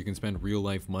game where you can spend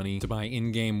real-life money to buy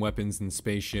in-game weapons and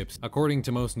spaceships. According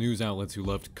to most news outlets who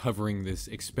loved covering this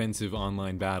expensive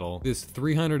online battle, this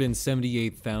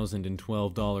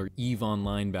 $378,012 EVE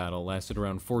Online battle lasted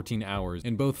around 14 hours,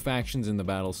 and both factions in the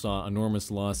battle saw enormous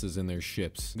losses in their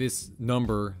ships. This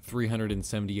number,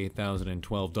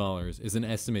 $378,012, is an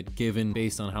estimate given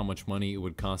based on how much money it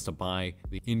would cost to buy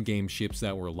the in-game ships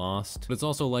that were lost, but it's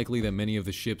also likely that many of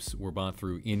the ships were bought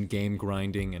through in-game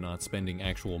grinding and not spending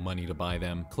actual money to buy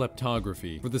them.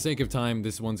 Kleptography. For the sake of time,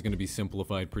 this one's going to be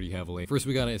simplified pretty heavily. First,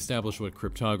 we gotta establish what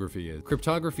cryptography is.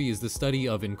 Cryptography is the study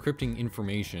of encrypting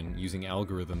information using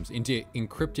algorithms into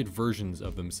encrypted versions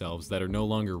of themselves that are no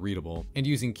longer readable, and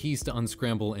using keys to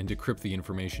unscramble and decrypt the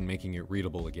information, making it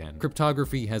readable again.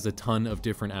 Cryptography has a ton of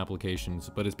different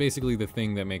applications, but it's basically the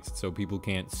thing that makes it so people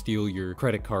can't steal your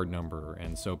credit card number number,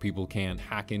 and so people can't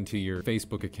hack into your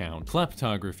Facebook account.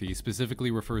 Kleptography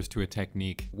specifically refers to a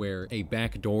technique where a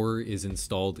backdoor is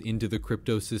installed into the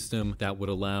crypto system that would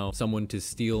allow someone to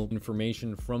steal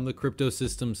information from the crypto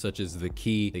system, such as the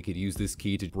key. They could use this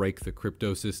key to break the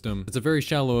crypto system. It's a very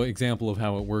shallow example of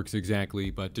how it works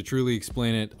exactly, but to truly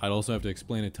explain it, I'd also have to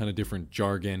explain a ton of different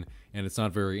jargon, and it's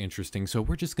not very interesting, so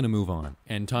we're just gonna move on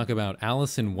and talk about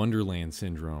Alice in Wonderland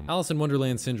syndrome. Alice in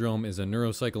Wonderland syndrome is a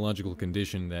neuropsychological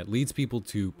condition that leads people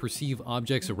to perceive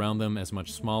objects around them as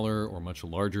much smaller or much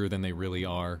larger than they really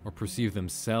are, or perceive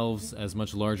themselves as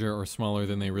much larger or smaller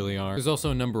than they really are. There's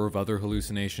also a number of other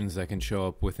hallucinations that can show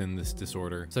up within this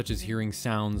disorder, such as hearing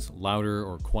sounds louder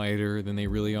or quieter than they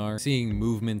really are, seeing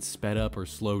movements sped up or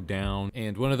slowed down,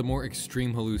 and one of the more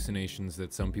extreme hallucinations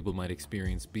that some people might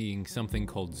experience being something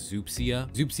called zoopsia.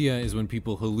 Zoopsia is when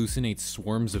people hallucinate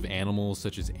swarms of animals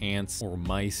such as ants or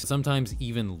mice, sometimes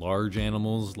even large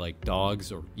animals like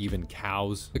dogs or even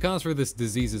cows. The cause for this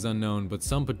disease is unknown, but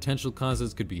some potential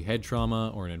causes could be head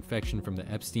trauma or an infection from the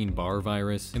Epstein-Barr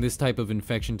virus, and this type of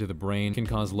infection to the brain can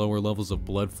cause lower levels of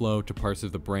blood flow to parts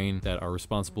of the brain that are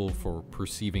responsible for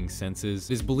perceiving senses.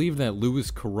 It is believed that Lewis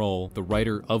Carroll, the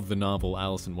writer of the novel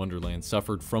Alice in Wonderland,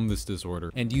 suffered from this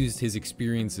disorder and used his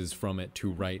experiences from it to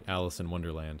write Alice in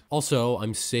Wonderland. Also,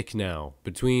 I'm sick now.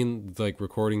 Between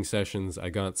recording sessions, I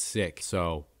got sick,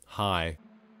 so hi.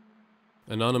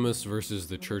 Anonymous versus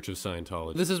the Church of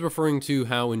Scientology. This is referring to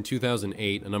how in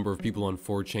 2008, a number of people on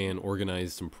 4chan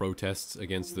organized some protests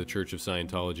against the Church of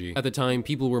Scientology. At the time,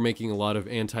 people were making a lot of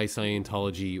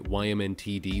anti-Scientology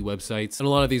YMNTD websites, and a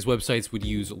lot of these websites would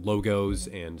use logos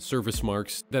and service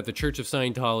marks that the Church of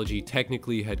Scientology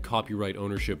technically had copyright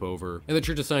ownership over. And the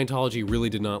Church of Scientology really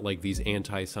did not like these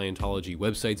anti-Scientology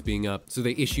websites being up, so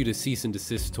they issued a cease and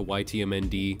desist to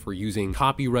YTMND for using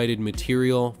copyrighted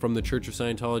material from the Church of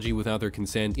Scientology without their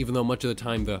consent, even though much of the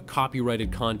time the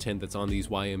copyrighted content that's on these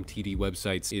YMTD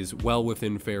websites is well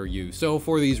within fair use. So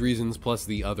for these reasons, plus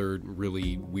the other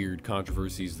really weird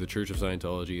controversies the Church of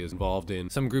Scientology is involved in,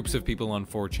 some groups of people on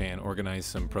 4chan organized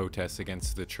some protests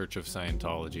against the Church of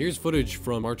Scientology. Here's footage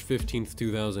from March 15th,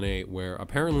 2008, where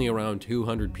apparently around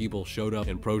 200 people showed up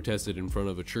and protested in front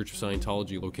of a Church of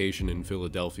Scientology location in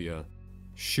Philadelphia.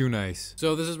 Shoe nice.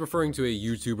 So this is referring to a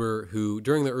YouTuber who,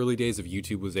 during the early days of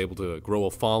YouTube, was able to grow a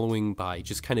following by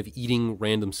just kind of eating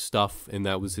random stuff, and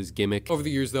that was his gimmick. Over the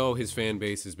years, though, his fan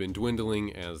base has been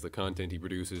dwindling as the content he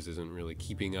produces isn't really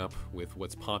keeping up with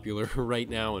what's popular right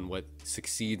now and what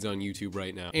succeeds on YouTube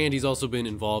right now. And he's also been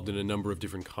involved in a number of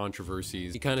different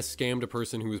controversies. He kind of scammed a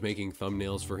person who was making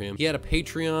thumbnails for him. He had a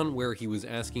Patreon where he was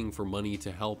asking for money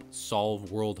to help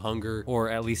solve world hunger, or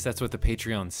at least that's what the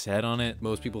Patreon said on it.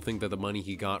 Most people think that the money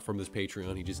he got from this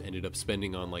Patreon he just ended up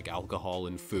spending on alcohol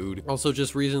and food. Also,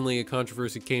 just recently a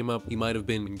controversy came up. He might have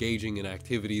been engaging in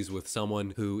activities with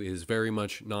someone who is very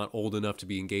much not old enough to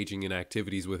be engaging in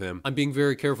activities with him. I'm being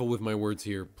very careful with my words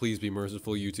here. Please be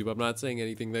merciful, YouTube. I'm not saying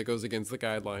anything that goes against the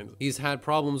guidelines. He's had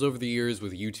problems over the years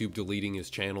with YouTube deleting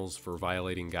his channels for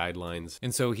violating guidelines,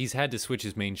 and so he's had to switch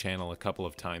his main channel a couple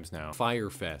of times now.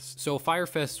 Firefest. So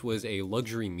Firefest was a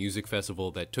luxury music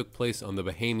festival that took place on the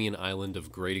Bahamian island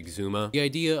of Great Exuma. The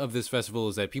idea of this festival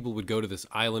is that people would go to this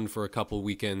island for a couple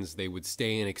weekends, they would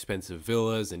stay in expensive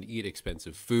villas and eat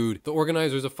expensive food. The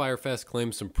organizers of Firefest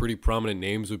claimed some pretty prominent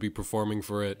names would be performing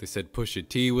for it. They said Pusha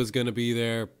T was gonna be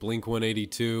there,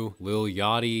 Blink-182, Lil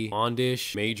Yachty,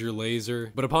 Ondish, Major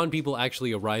Lazer. But upon people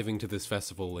actually arriving to this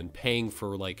festival and paying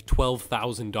for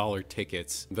 $12,000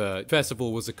 tickets, the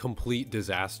festival was a complete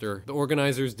disaster. The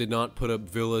organizers did not put up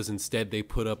villas, instead they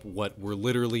put up what were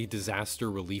literally disaster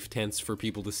relief tents for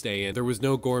people to stay in. There was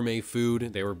no gourmet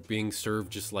food. They were being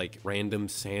served just random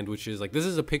sandwiches. This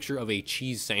is a picture of a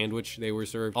cheese sandwich they were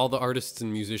served. All the artists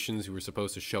and musicians who were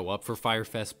supposed to show up for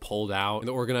Firefest pulled out, and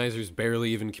the organizers barely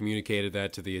even communicated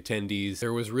that to the attendees.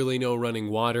 There was really no running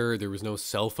water. There was no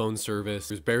cell phone service.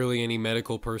 There's barely any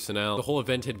medical personnel. The whole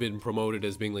event had been promoted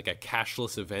as being a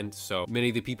cashless event, so many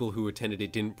of the people who attended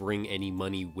it didn't bring any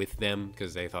money with them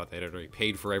because they thought they'd already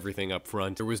paid for everything up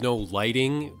front. There was no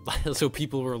lighting, so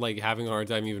people were having a hard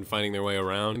time even finding their way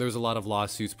around. And there was a lot of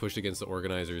lawsuits pushed against the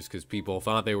organizers because people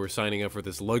thought they were signing up for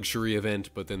this luxury event,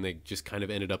 but then they just kind of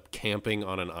ended up camping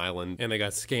on an island and they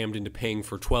got scammed into paying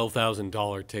for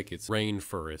 $12,000 tickets.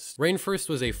 Rainforest. Rainforest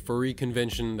was a furry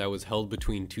convention that was held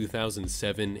between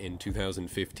 2007 and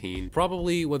 2015.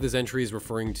 Probably what this entry is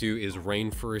referring to is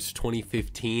Rainforest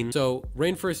 2015. So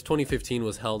Rainforest 2015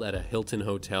 was held at a Hilton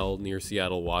hotel near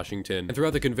Seattle, Washington. And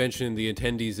throughout the convention, the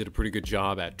attendees did a pretty good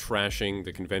job at trashing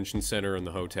the convention center and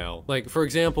the hotel. well. Like, for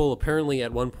example, apparently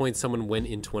at one point someone went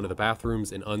into one of the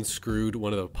bathrooms and unscrewed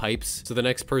one of the pipes. So the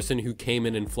next person who came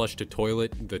in and flushed a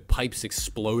toilet, the pipes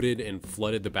exploded and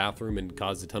flooded the bathroom and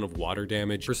caused a ton of water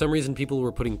damage. For some reason, people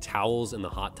were putting towels in the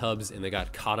hot tubs and they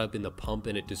got caught up in the pump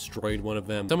and it destroyed one of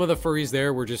them. Some of the furries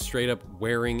there were just straight up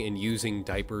wearing and using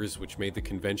diapers, which made the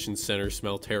convention center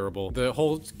smell terrible. The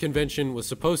whole convention was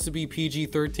supposed to be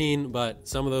PG-13, but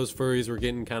some of those furries were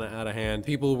getting kind of out of hand.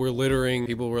 People were littering,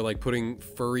 people were like putting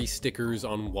furry stickers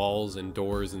on walls and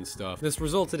doors and stuff. This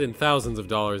resulted in thousands of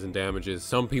dollars in damages.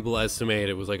 Some people estimate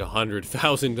it was like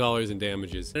 $100,000 in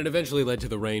damages. And it eventually led to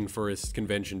the Rainforest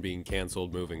convention being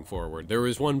canceled moving forward. There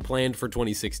was one planned for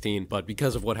 2016, but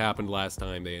because of what happened last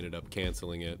time, they ended up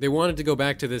canceling it. They wanted to go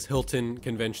back to this Hilton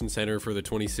Convention Center for the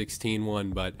 2016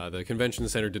 one, but the convention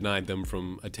center denied them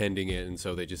from attending it, and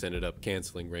so they just ended up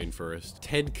canceling Rainforest.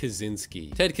 Ted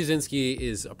Kaczynski. Ted Kaczynski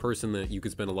is a person that you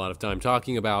could spend a lot of time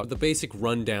talking about. The basic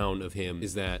rundown of him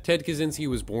is that Ted Kaczynski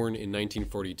was born in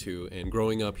 1942, and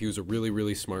growing up, he was a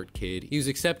really smart kid. He was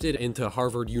accepted into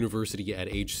Harvard University at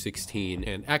age 16,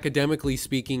 and academically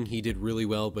speaking, he did really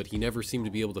well, but he never seemed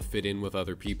to be able to fit in with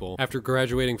other people. After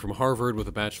graduating from Harvard with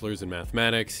a bachelor's in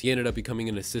mathematics, he ended up becoming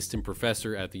an assistant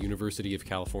professor at the University of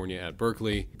California at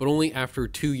Berkeley, but only after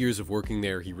 2 years of working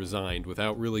there, he resigned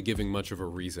without really giving much of a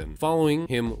reason. Following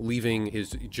him leaving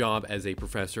his job as a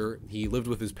professor, he lived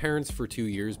with his parents for 2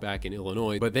 years back in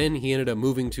Illinois, but then he ended up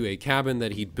moving to a cabin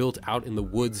that he'd built out in the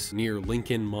woods near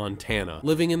Lincoln, Montana.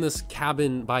 Living in this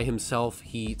cabin by himself,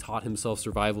 he taught himself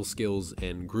survival skills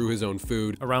and grew his own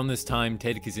food. Around this time,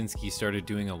 Ted Kaczynski started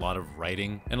doing a lot of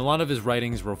writing, and a lot of his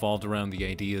writings revolved around the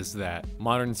ideas that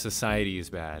modern society is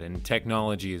bad, and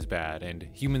technology is bad, and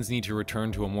humans need to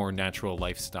return to a more natural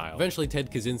lifestyle. Eventually,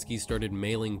 Ted Kaczynski started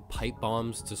mailing pipe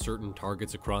bombs to certain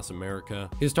targets across America.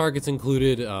 His targets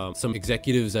included some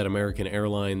executives at American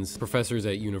Airlines, professors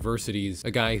at universities,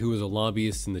 a guy who was a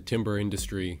lobbyist in the timber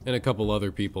industry, and a couple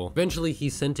other people. Eventually, he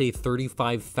sent a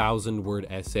 35,000-word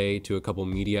essay to a couple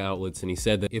media outlets, and he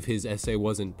said that if his essay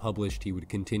wasn't published, he would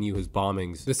continue his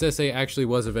bombings. This essay actually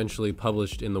was eventually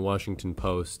published in the Washington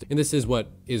Post, and this is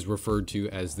what is referred to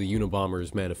as the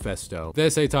Unabomber's Manifesto. The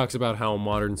essay talks about how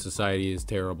modern society is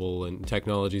terrible and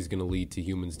technology is going to lead to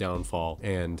humans' downfall,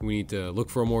 and we need to look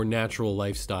for a more natural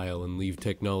lifestyle and leave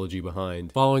technology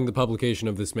behind. Following the publication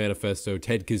of this manifesto,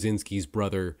 Ted Kaczynski's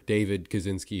brother, David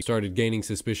Kaczynski, started gaining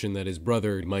suspicion that his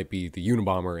brother might be the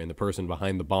Unabomber and the person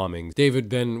behind the bombings. David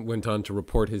then went on to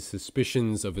report his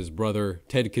suspicions of his brother,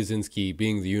 Ted Kaczynski,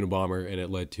 being the Unabomber, and it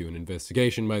led to an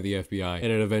investigation by the FBI,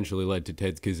 and it eventually led to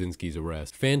Ted Kaczynski's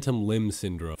arrest. Phantom limb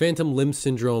syndrome. Phantom limb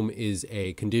syndrome is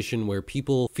a condition where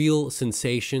people feel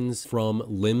sensations from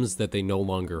limbs that they no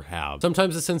longer have.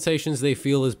 Sometimes the sensations they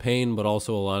feel is pain, but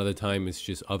also a lot of the time it's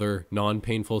just other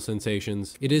non-painful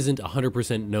sensations. It isn't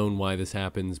 100% known why this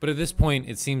happens, But at this point,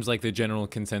 it seems like the general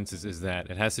consensus is that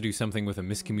it has to do something with a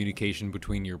miscommunication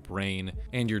between your brain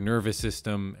and your nervous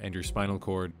system and your spinal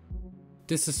cord.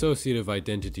 Dissociative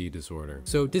identity disorder.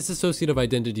 So dissociative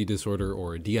identity disorder,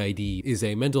 or DID, is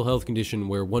a mental health condition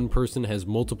where one person has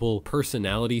multiple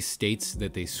personality states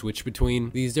that they switch between.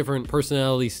 These different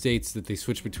personality states that they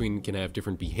switch between can have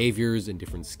different behaviors and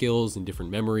different skills and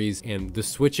different memories, and the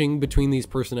switching between these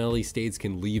personality states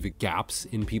can leave gaps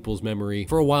in people's memory.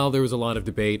 For a while, there was a lot of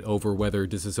debate over whether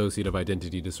dissociative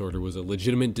identity disorder was a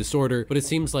legitimate disorder, but it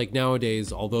seems like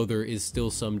nowadays, although there is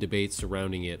still some debate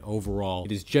surrounding it, overall,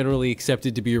 it is generally accepted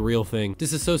to be a real thing.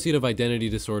 Dissociative identity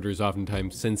disorder is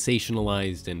oftentimes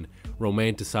sensationalized and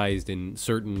romanticized in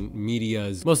certain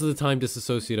medias. Most of the time,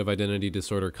 dissociative identity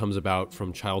disorder comes about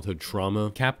from childhood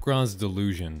trauma. Capgras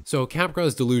delusion. So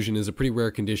Capgras delusion is a pretty rare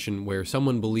condition where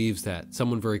someone believes that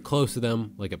someone very close to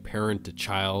them, like a parent, a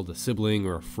child, a sibling,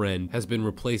 or a friend, has been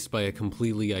replaced by a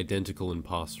completely identical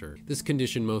imposter. This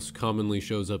condition most commonly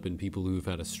shows up in people who've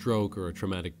had a stroke or a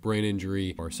traumatic brain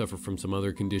injury, or suffer from some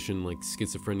other condition like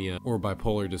schizophrenia or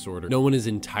bipolar disorder. No one is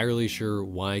entirely sure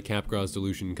why Capgras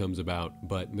delusion comes about,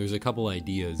 but there's a couple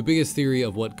ideas. The biggest theory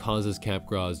of what causes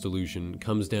Capgras delusion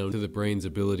comes down to the brain's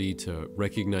ability to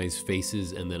recognize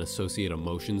faces and then associate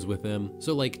emotions with them.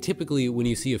 So like typically when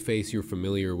you see a face you're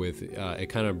familiar with, it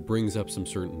kind of brings up some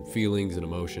certain feelings and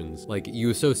emotions. Like you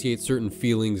associate certain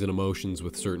feelings and emotions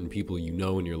with certain people you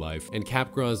know in your life. And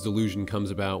Capgras delusion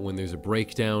comes about when there's a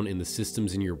breakdown in the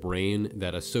systems in your brain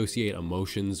that associate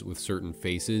emotions with certain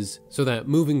faces, so that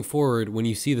moving forward, when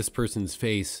you see this person's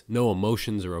face, no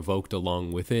emotions are evoked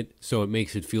along with it, so it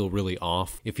makes it feel really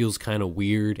off. It feels kind of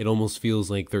weird. It almost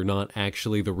feels like they're not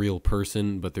actually the real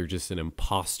person, but they're just an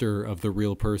imposter of the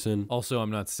real person. Also,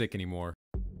 I'm not sick anymore.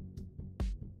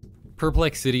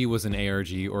 Perplex City was an ARG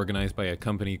organized by a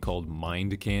company called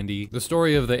Mind Candy. The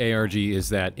story of the ARG is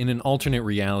that in an alternate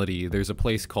reality, there's a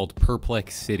place called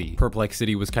Perplex City. Perplex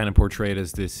City was kind of portrayed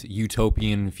as this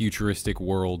utopian, futuristic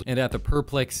world, and at the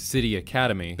Perplex City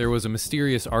Academy, there was a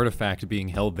mysterious artifact being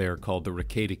held there called the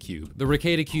Ricada Cube. The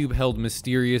Ricada Cube held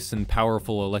mysterious and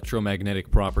powerful electromagnetic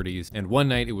properties, and one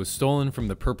night it was stolen from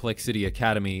the Perplex City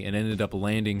Academy and ended up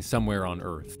landing somewhere on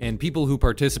Earth. And people who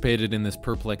participated in this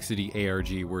Perplex City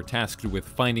ARG were tasked with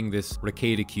finding this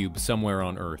Ricada Cube somewhere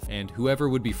on Earth, and whoever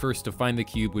would be first to find the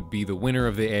cube would be the winner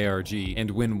of the ARG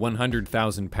and win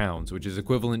 100,000 pounds, which is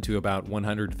equivalent to about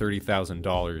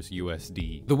 $130,000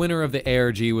 USD. The winner of the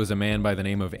ARG was a man by the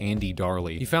name of Andy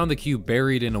Darley. He found the cube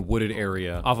buried in a wooded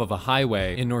area off of a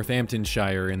highway in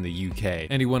Northamptonshire in the UK,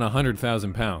 and he won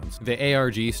 100,000 pounds. The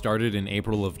ARG started in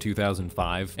April of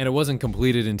 2005, and it wasn't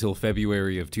completed until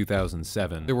February of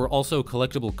 2007. There were also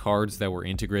collectible cards that were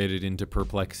integrated into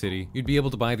Perplex City. You'd be able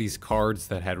to buy these cards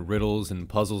that had riddles and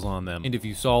puzzles on them, and if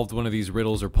you solved one of these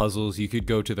riddles or puzzles, you could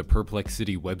go to the Perplex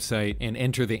City website and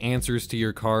enter the answers to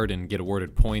your card and get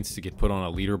awarded points to get put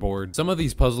on a leaderboard. Some of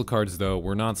these puzzle cards, though,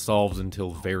 were not solved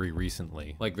until very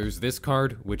recently. Like, there's this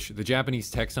card, which the Japanese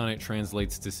text on it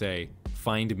translates to say,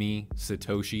 "Find me,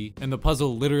 Satoshi," and the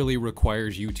puzzle literally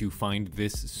requires you to find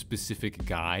this specific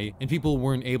guy, and people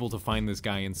weren't able to find this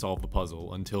guy and solve the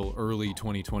puzzle until early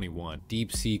 2021.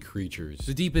 Deep sea creatures.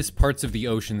 The deepest parts of the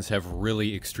oceans have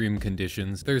really extreme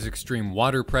conditions. There's extreme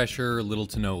water pressure, little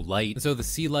to no light, and so the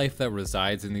sea life that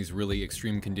resides in these really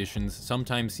extreme conditions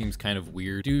sometimes seems kind of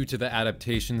weird due to the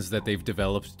adaptations that they've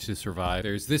developed to survive.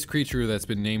 There's this creature that's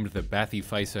been named the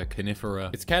Bathyphysa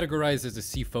conifera. It's categorized as a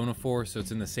siphonophore, so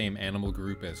it's in the same animal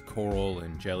group as coral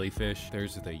and jellyfish.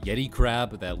 There's the Yeti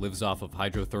crab that lives off of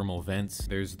hydrothermal vents.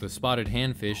 There's the spotted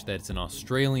handfish that's an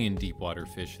Australian deepwater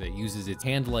fish that uses its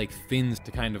hand-like fins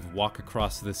to kind of walk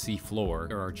across the sea floor.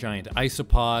 There are giant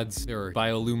isopods. There are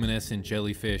bioluminescent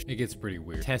jellyfish. It gets pretty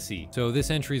weird. Tessie. So this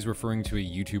entry is referring to a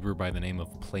YouTuber by the name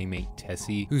of Playmate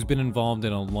Tessie, who's been involved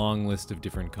in a long list of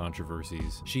different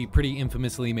controversies. She pretty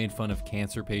infamously made fun of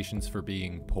cancer patients for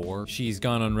being poor. She's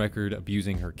gone on record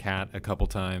abusing her cat a couple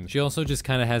times. She also just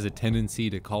kind of has a tendency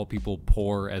to call people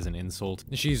poor as an insult.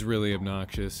 She's really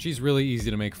obnoxious. She's really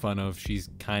easy to make fun of. She's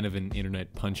kind of an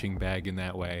internet punching bag in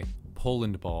that way.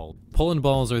 Poland Ball. Poland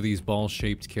Balls are these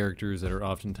ball-shaped characters that are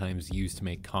oftentimes used to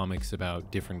make comics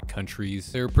about different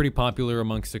countries. They're pretty popular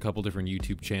amongst a couple different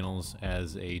YouTube channels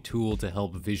as a tool to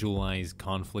help visualize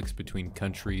conflicts between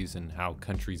countries and how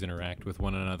countries interact with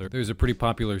one another. There's a pretty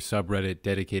popular subreddit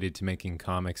dedicated to making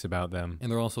comics about them,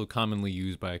 and they're also commonly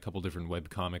used by a couple different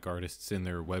webcomic artists in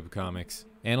their webcomics.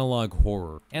 Analog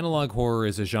horror. Analog horror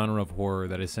is a genre of horror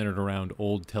that is centered around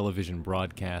old television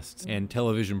broadcasts and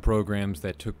television programs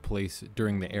that took place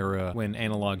during the era when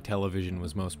analog television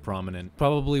was most prominent.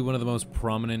 Probably one of the most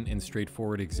prominent and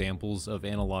straightforward examples of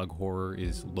analog horror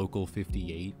is Local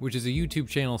 58, which is a YouTube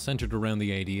channel centered around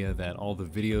the idea that all the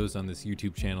videos on this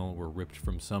YouTube channel were ripped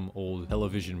from some old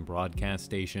television broadcast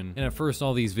station. And at first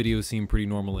all these videos seem pretty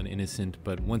normal and innocent,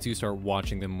 but once you start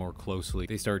watching them more closely,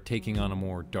 they start taking on a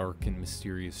more dark and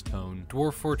mysterious tone.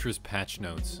 Dwarf Fortress patch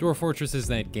notes. Dwarf Fortress is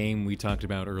that game we talked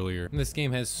about earlier, and this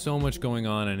game has so much going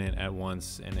on in it at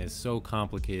once and is so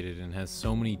complicated and has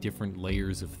so many different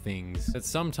layers of things that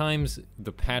sometimes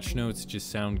the patch notes just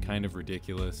sound kind of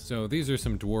ridiculous. So these are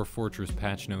some Dwarf Fortress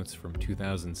patch notes from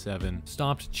 2007.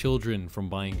 Stopped children from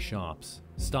buying shops.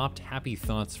 Stopped happy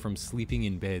thoughts from sleeping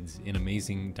in beds in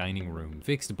amazing dining room.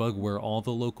 Fixed bug where all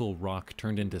the local rock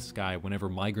turned into sky whenever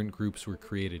migrant groups were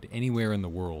created anywhere in the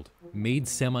world. Made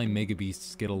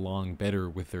semi-megabeasts get along better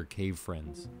with their cave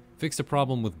friends. Fixed a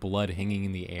problem with blood hanging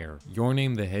in the air. Your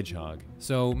Name the Hedgehog.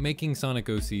 So making Sonic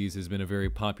OCs has been a very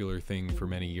popular thing for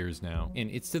many years now.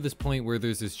 And it's to this point where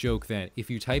there's this joke that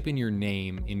if you type in your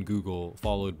name in Google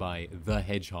followed by the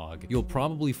Hedgehog, you'll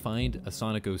probably find a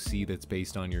Sonic OC that's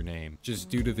based on your name, just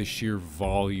due to the sheer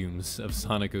volumes of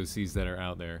Sonic OCs that are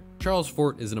out there. Charles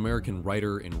Fort is an American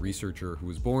writer and researcher who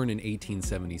was born in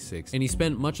 1876, and he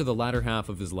spent much of the latter half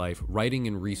of his life writing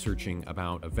and researching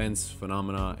about events,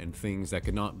 phenomena, and things that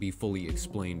could not be fully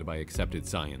explained by accepted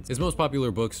science. His most popular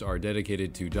books are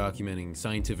dedicated to documenting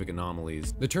scientific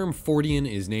anomalies. The term Fortean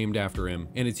is named after him,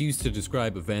 and it's used to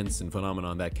describe events and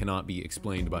phenomena that cannot be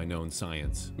explained by known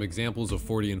science. Examples of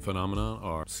Fortean phenomena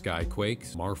are sky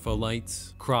quakes, Marfa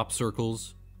lights, crop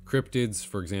circles, cryptids,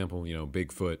 for example, you know,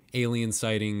 Bigfoot, alien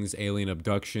sightings, alien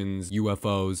abductions,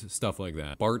 UFOs, stuff like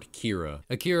that. Bart Kira.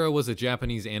 Akira was a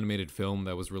Japanese animated film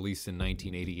that was released in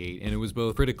 1988, and it was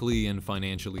both critically and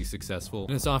financially successful,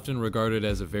 and it's often regarded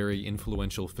as a very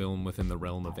influential film within the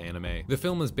realm of anime. The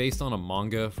film is based on a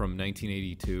manga from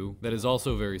 1982 that is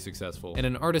also very successful, and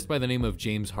an artist by the name of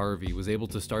James Harvey was able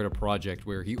to start a project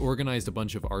where he organized a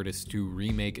bunch of artists to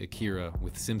remake Akira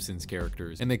with Simpsons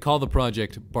characters, and they call the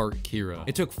project Bart Kira.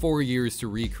 It took 4 years to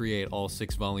recreate all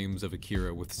 6 volumes of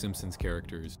Akira with Simpsons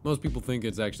characters. Most people think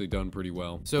it's actually done pretty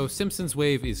well. So Simpsons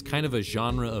Wave is kind of a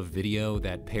genre of video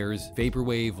that pairs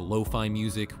vaporwave, lo-fi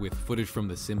music with footage from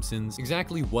The Simpsons.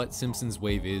 Exactly what Simpsons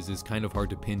Wave is kind of hard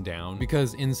to pin down,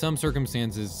 because in some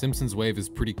circumstances, Simpsons Wave is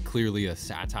pretty clearly a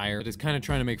satire. It is kind of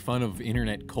trying to make fun of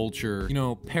internet culture. You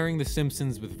know, pairing The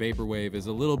Simpsons with vaporwave is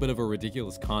a little bit of a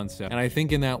ridiculous concept, and I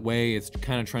think in that way, it's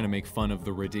kind of trying to make fun of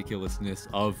the ridiculousness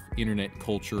of internet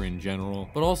culture in general.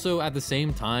 But also, at the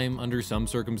same time, under some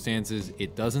circumstances,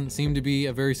 it doesn't seem to be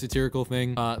a very satirical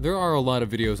thing. There are a lot of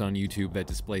videos on YouTube that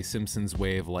display Simpsons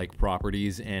Wave-like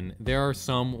properties, and there are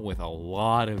some with a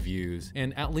lot of views,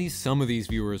 and at least some of these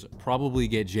viewers probably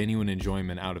get genuine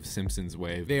enjoyment out of Simpsons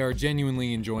Wave. They are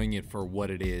genuinely enjoying it for what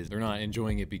it is. They're not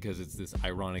enjoying it because it's this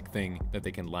ironic thing that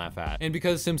they can laugh at. And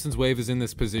because Simpsons Wave is in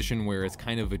this position where it's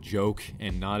kind of a joke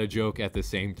and not a joke at the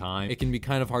same time, it can be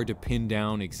kind of hard to pin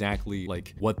down exactly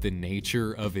like what the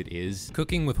nature of it is.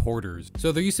 Cooking with hoarders.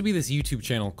 So there used to be this YouTube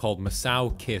channel called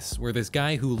Masao Kiss, where this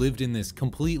guy who lived in this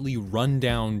completely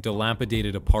rundown,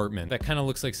 dilapidated apartment that kind of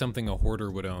looks like something a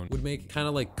hoarder would own, would make kind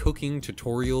of like cooking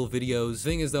tutorial videos. The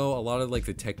thing is though, a lot of like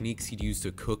the techniques he'd use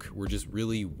to cook were just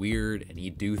really weird, and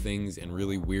he'd do things in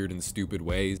really weird and stupid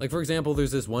ways. Like for example,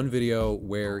 there's this one video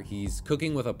where he's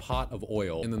cooking with a pot of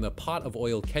oil, and then the pot of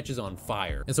oil catches on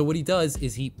fire. And so what he does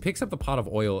is he picks up the pot of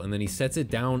oil and then he sets it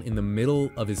down in the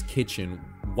middle of his kitchen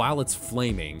while it's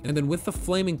flaming. And then with the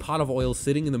flaming pot of oil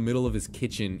sitting in the middle of his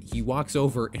kitchen, he walks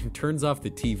over and turns off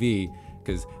the TV,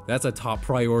 because that's a top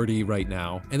priority right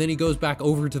now. And then he goes back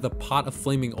over to the pot of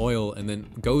flaming oil and then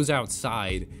goes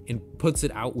outside and puts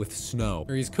it out with snow.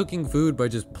 Or he's cooking food by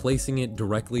just placing it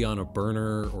directly on a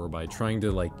burner, or by trying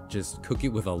to like just cook it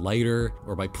with a lighter,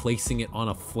 or by placing it on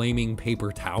a flaming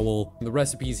paper towel. And the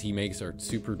recipes he makes are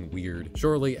super weird.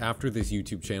 Shortly after this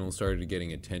YouTube channel started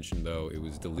getting attention though, it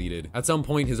was deleted. At some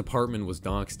point his apartment was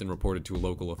doxed and reported to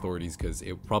local authorities because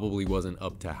it probably wasn't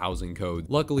up to housing code.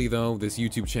 Luckily though, this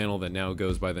YouTube channel that now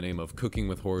goes by the name of Cooking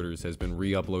with Hoarders has been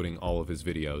re-uploading all of his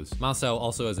videos. Masao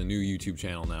also has a new YouTube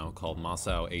channel now called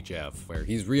Masao HF, where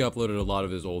he's re-uploaded a lot of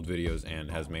his old videos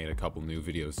and has made a couple new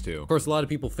videos too. Of course, a lot of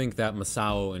people think that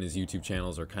Masao and his YouTube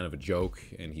channels are kind of a joke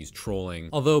and he's trolling.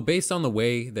 Although based on the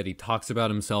way that he talks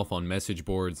about himself on message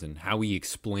boards and how he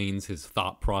explains his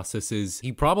thought processes,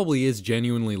 he probably is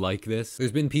genuinely like this.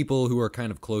 There's been people who are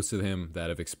kind of close to him that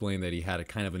have explained that he had a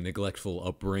kind of a neglectful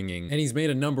upbringing, and he's made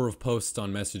a number of posts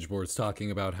on message boards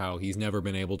talking about how he's never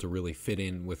been able to really fit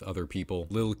in with other people.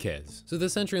 Lil Kes. So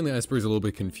this entry in the iceberg is a little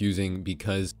bit confusing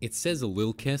because it says a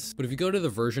Lil Kes, but if you go to the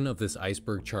version of this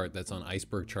iceberg chart that's on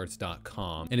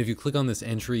icebergcharts.com, and if you click on this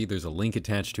entry, there's a link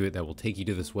attached to it that will take you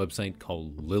to this website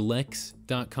called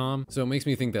lilex.com. So it makes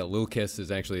me think that Lil Kes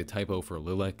is actually a typo for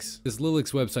Lilex. This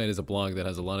Lilex website is a blog that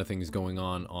has a lot of things going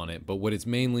on it, but what it's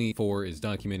mainly for is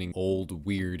documenting old,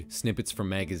 weird snippets from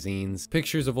magazines,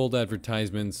 pictures of old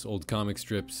advertisements, old comic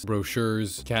strips,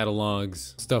 brochures,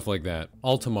 catalogs, stuff like that.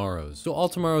 All Tomorrows. So All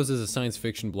Tomorrows is a science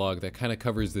fiction blog that kind of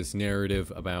covers this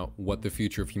narrative about what the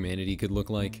future of humanity could look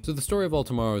like. So the story of All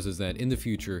Tomorrows is that in the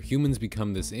future, humans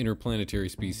become this interplanetary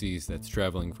species that's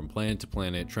traveling from planet to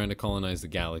planet, trying to colonize the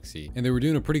galaxy. And they were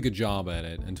doing a pretty good job at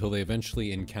it until they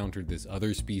eventually encountered this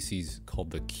other species called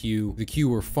the Q. The Q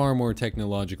were far more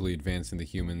technologically advanced than the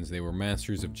humans. They were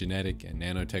masters of genetic and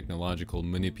nanotechnological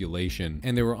manipulation.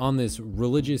 And they were on this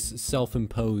religious,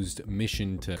 self-imposed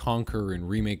mission to conquer and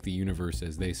remake the universe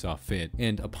as they saw fit.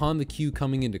 And upon the Q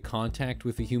coming into contact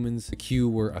with the humans, the Q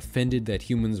were offended that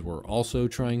humans were also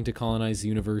trying to colonize the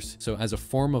universe. So as a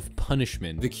form of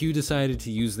punishment, the Q decided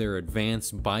to use their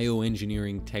advanced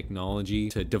bioengineering technology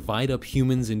to divide up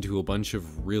humans into a bunch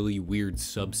of really weird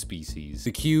subspecies.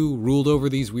 The Q ruled over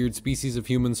these weird species of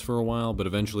humans for a while, but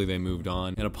eventually they moved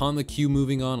on. And upon the Q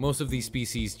moving on, most of these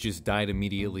species just died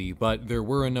immediately, but there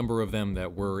were a number of them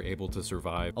that were able to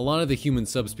survive. A lot lot of the human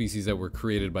subspecies that were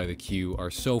created by the Q are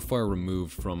so far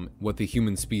removed from what the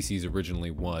human species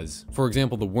originally was. For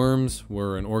example, the worms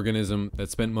were an organism that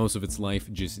spent most of its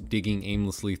life just digging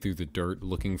aimlessly through the dirt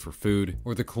looking for food,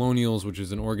 or the colonials, which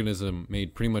is an organism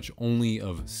made pretty much only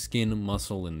of skin,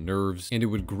 muscle, and nerves, and it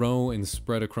would grow and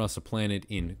spread across the planet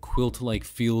in quilt-like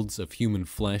fields of human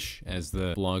flesh, as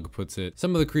the blog puts it.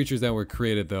 Some of the creatures that were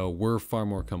created, though, were far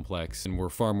more complex and were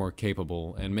far more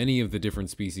capable, and many of the different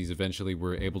species eventually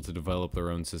were able to develop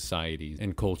their own societies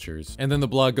and cultures. And then the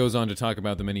blog goes on to talk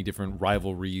about the many different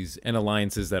rivalries and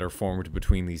alliances that are formed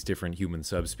between these different human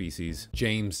subspecies.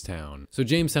 Jamestown. So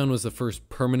Jamestown was the first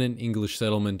permanent English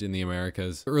settlement in the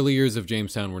Americas. The early years of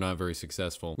Jamestown were not very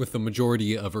successful, with the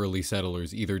majority of early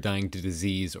settlers either dying to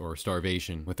disease or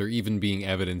starvation, with there even being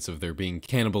evidence of there being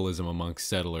cannibalism amongst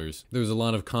settlers. There was a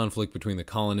lot of conflict between the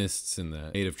colonists and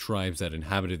the native tribes that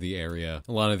inhabited the area.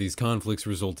 A lot of these conflicts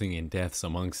resulting in deaths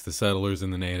amongst the settlers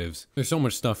and the natives. There's so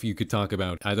much stuff you could talk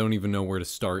about. I don't even know where to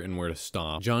start and where to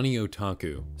stop. Johnny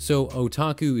Otaku. So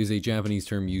otaku is a Japanese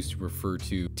term used to refer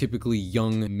to typically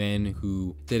young men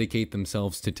who dedicate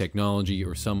themselves to technology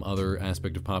or some other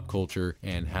aspect of pop culture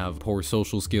and have poor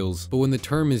social skills. But when the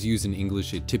term is used in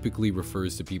English, it typically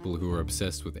refers to people who are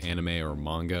obsessed with anime or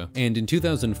manga. And in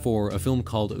 2004, a film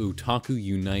called Otaku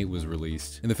Unite was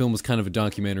released. And the film was kind of a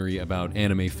documentary about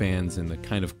anime fans and the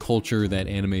kind of culture that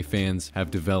anime fans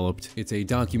have developed. It's a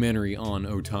documentary on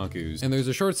otakus. And there's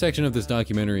a short section of this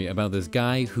documentary about this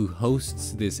guy who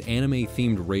hosts this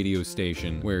anime-themed radio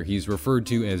station where he's referred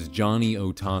to as Johnny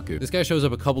Otaku. This guy shows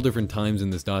up a couple different times in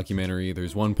this documentary.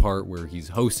 There's one part where he's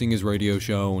hosting his radio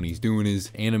show and he's doing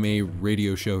his anime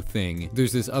radio show thing.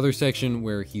 There's this other section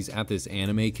where he's at this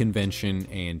anime convention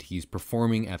and he's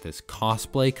performing at this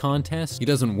cosplay contest. He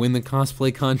doesn't win the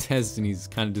cosplay contest and he's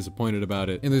kind of disappointed about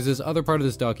it. And there's this other part of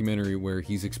this documentary where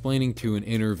he's explaining to an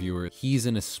interviewer he's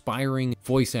an aspiring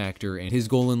voice actor and his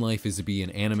goal in life is to be an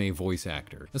anime voice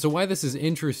actor. And so why this is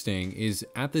interesting is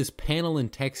at this panel in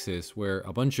Texas where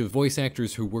a bunch of voice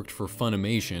actors who worked for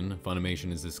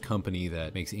Funimation is this company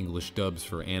that makes English dubs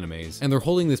for animes, and they're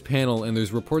holding this panel and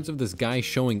there's reports of this guy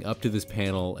showing up to this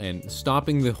panel and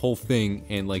stopping the whole thing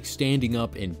and like standing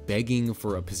up and begging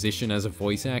for a position as a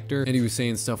voice actor. And he was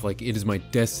saying stuff like, "It is my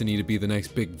destiny to be the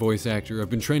next big voice actor. I've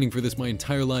been training for this my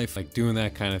entire life," like doing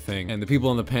that kind of thing. And the people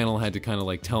on the panel had to kind of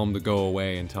like tell him to go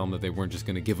away and tell him that they weren't just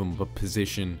going to give him a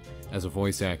position as a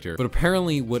voice actor. But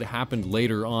apparently what happened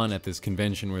later on at this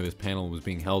convention where this panel was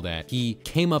being held at, he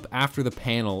came up after the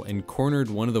panel and cornered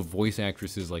one of the voice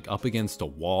actresses like up against a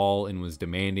wall and was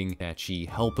demanding that she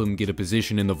help him get a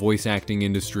position in the voice acting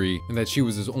industry and that she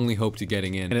was his only hope to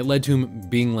getting in. And it led to him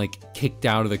being like kicked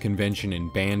out of the convention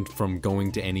and banned from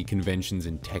going to any conventions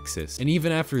in Texas. And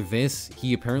even after this,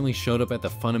 he apparently showed up at the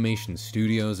Funimation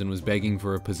studios and was begging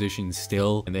for a position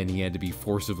still, and then he had to be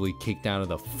forcibly kicked out of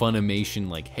the Funimation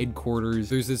like headquarters.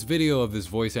 There's this video of this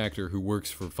voice actor who works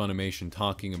for Funimation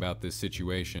talking about this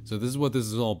situation. So this is what this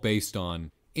is all based on.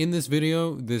 In this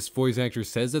video, this voice actor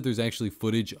says that there's actually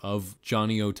footage of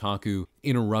Johnny Otaku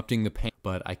interrupting the panel,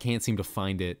 but I can't seem to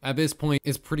find it. At this point,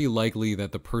 it's pretty likely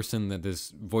that the person that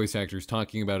this voice actor is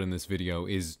talking about in this video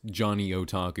is Johnny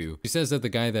Otaku. He says that the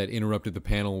guy that interrupted the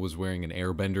panel was wearing an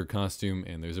airbender costume,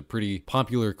 and there's a pretty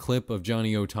popular clip of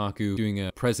Johnny Otaku doing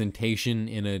a presentation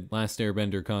in a Last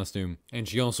Airbender costume, and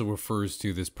she also refers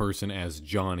to this person as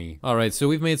Johnny. Alright, so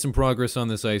we've made some progress on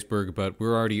this iceberg, but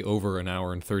we're already over an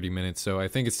hour and 30 minutes, so I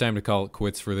think it's time to call it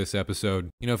quits for this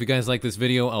episode. You know, if you guys like this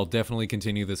video, I'll definitely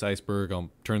continue this iceberg. I'll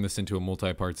turn this into a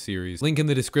multi-part series. Link in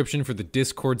the description for the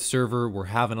Discord server. We're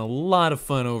having a lot of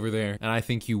fun over there, and I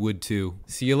think you would too.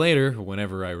 See you later,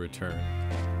 whenever I return.